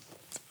 too,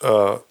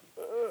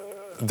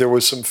 there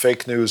was some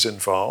fake news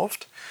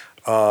involved.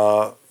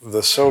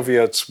 the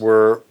Soviets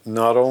were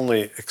not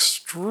only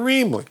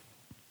extremely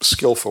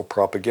skillful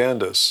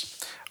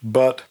propagandists,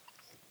 but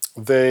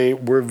they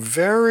were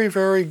very,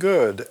 very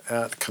good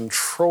at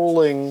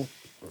controlling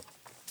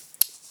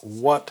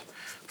what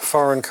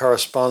foreign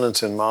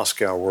correspondents in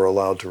Moscow were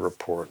allowed to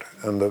report.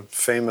 And the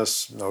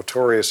famous,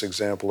 notorious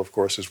example, of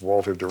course, is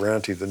Walter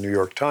Duranty, the New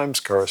York Times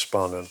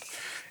correspondent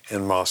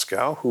in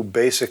Moscow, who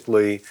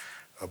basically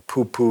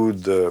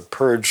poo-pooed the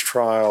purge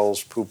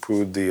trials,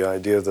 poo-pooed the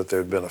idea that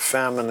there had been a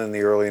famine in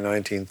the early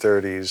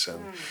 1930s,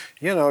 and,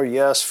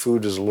 yes,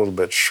 food is a little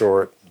bit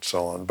short, and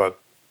so on, but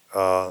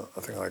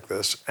nothing like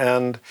this.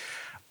 And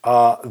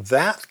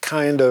that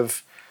kind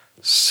of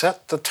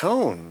set the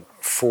tone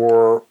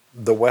for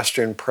the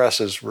Western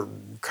press's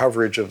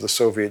coverage of the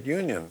Soviet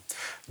Union.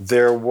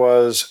 There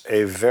was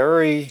a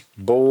very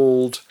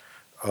bold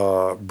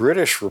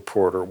British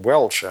reporter,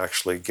 Welsh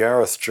actually,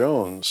 Gareth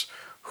Jones,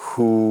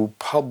 who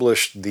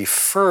published the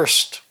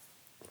first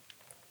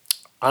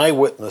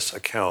eyewitness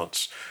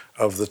accounts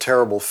of the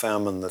terrible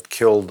famine that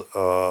killed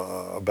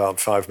about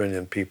 5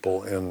 million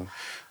people in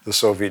the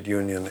Soviet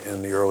Union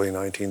in the early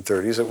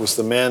 1930s. It was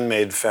the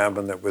man-made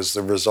famine that was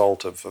the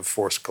result of the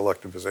forced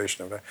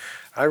collectivization of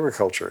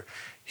agriculture.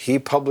 He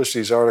published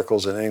these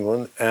articles in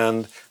England,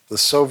 and the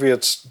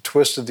Soviets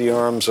twisted the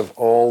arms of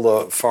all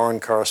the foreign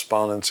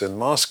correspondents in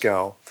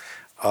Moscow,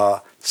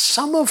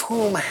 some of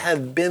whom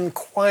had been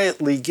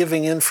quietly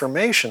giving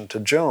information to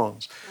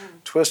Jones,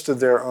 twisted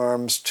their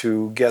arms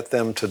to get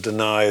them to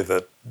deny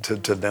that, to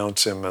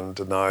denounce him and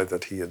deny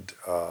that he had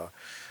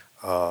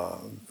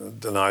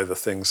deny the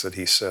things that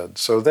he said.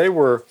 So they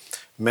were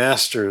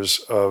masters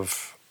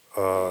of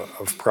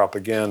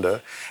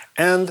propaganda.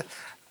 And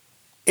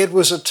it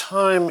was a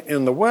time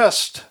in the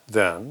West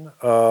then,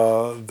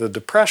 the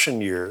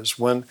Depression years,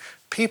 when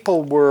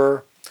people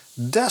were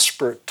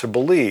desperate to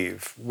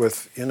believe,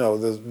 with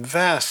the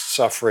vast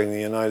suffering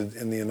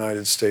in the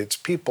United States,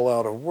 people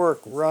out of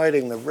work,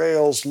 riding the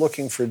rails,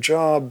 looking for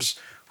jobs,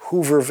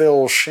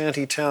 Hooverville,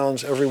 shanty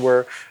towns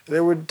everywhere.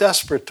 They were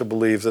desperate to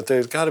believe that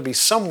there's got to be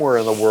somewhere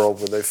in the world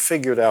where they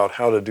figured out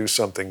how to do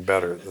something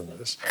better than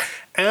this.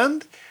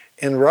 And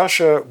in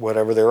Russia,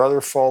 whatever their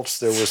other faults,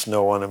 there was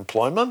no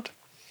unemployment.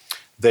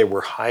 They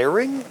were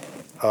hiring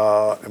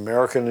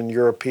American and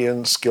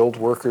European skilled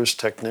workers,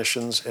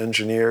 technicians,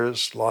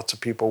 engineers. Lots of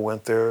people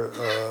went there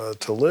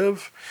to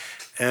live.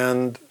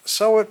 And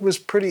so it was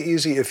pretty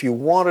easy. If you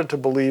wanted to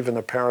believe in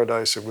a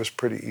paradise, it was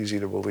pretty easy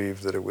to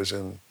believe that it was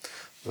in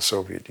the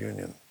Soviet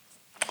Union.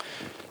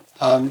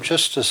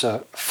 Just as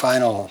a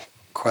final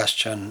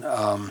question,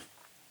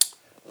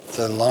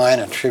 the line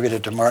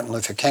attributed to Martin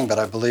Luther King, but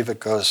I believe it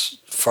goes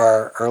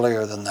far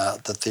earlier than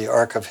that the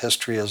arc of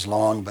history is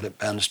long, but it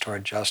bends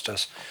toward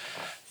justice.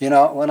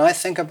 When I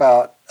think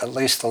about at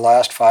least the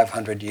last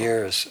 500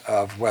 years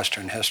of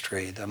Western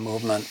history, the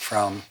movement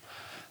from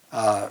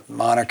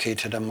monarchy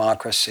to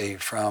democracy,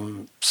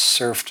 from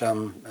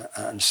serfdom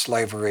and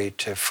slavery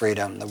to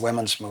freedom, the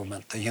women's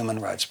movement, the human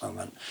rights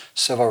movement,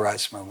 civil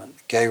rights movement,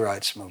 gay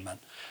rights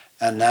movement,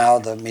 and now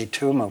the Me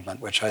Too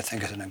movement, which I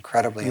think is an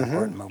incredibly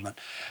important movement.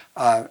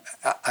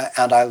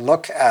 And I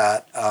look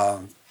at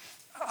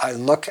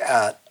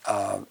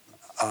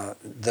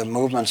the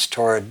movements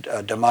toward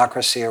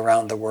democracy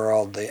around the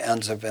world, the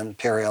ends of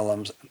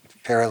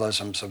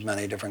imperialisms of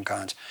many different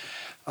kinds.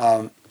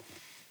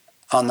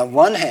 On the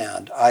one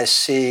hand, I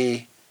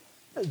see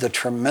the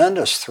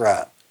tremendous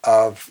threat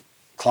of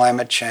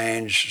climate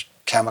change,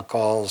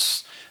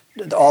 chemicals,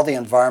 all the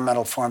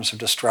environmental forms of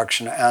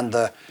destruction, and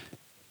the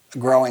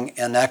growing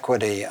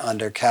inequity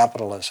under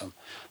capitalism.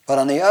 But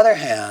on the other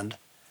hand,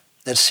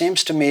 it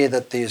seems to me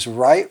that these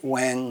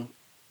right-wing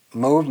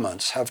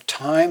movements have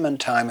time and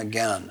time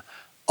again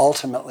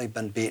ultimately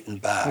been beaten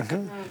back.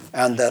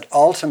 And that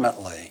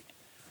ultimately,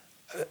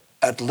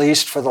 at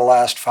least for the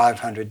last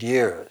 500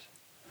 years,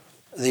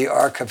 the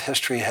arc of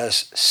history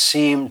has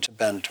seemed to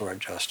bend toward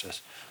justice.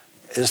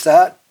 Is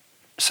that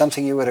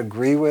something you would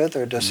agree with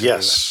or disagree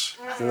Yes.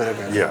 with? You would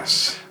agree with?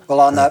 Yes. Well,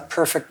 on that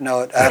perfect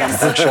note, Adam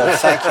Hochschild,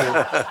 thank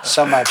you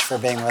so much for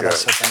being with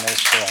us at the New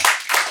School.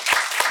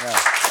 Yeah.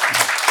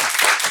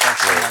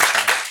 Thanks so much,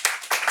 Adam.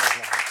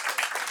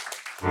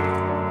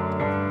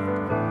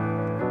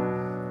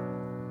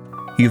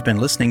 You've been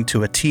listening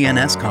to a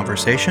TNS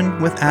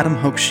conversation with Adam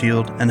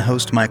Hochschild and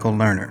host Michael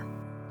Lerner.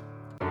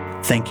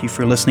 Thank you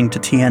for listening to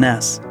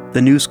TNS,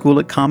 the New School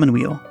at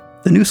Commonweal.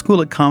 The New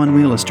School at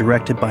Commonweal is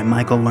directed by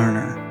Michael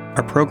Lerner.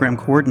 Our program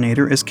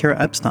coordinator is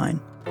Kara Epstein.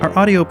 Our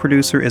audio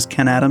producer is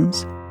Ken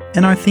Adams.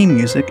 And our theme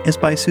music is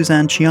by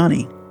Suzanne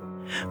Ciani.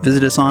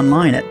 Visit us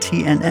online at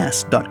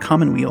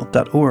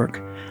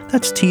tns.commonweal.org.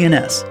 That's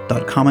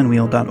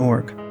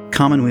tns.commonweal.org.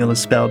 Commonweal is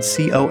spelled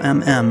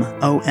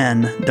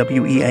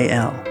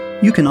COMMONWEAL.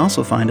 You can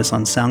also find us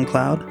on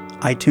SoundCloud,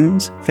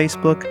 iTunes,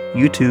 Facebook,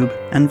 YouTube,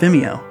 and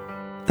Vimeo.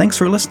 Thanks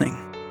for listening.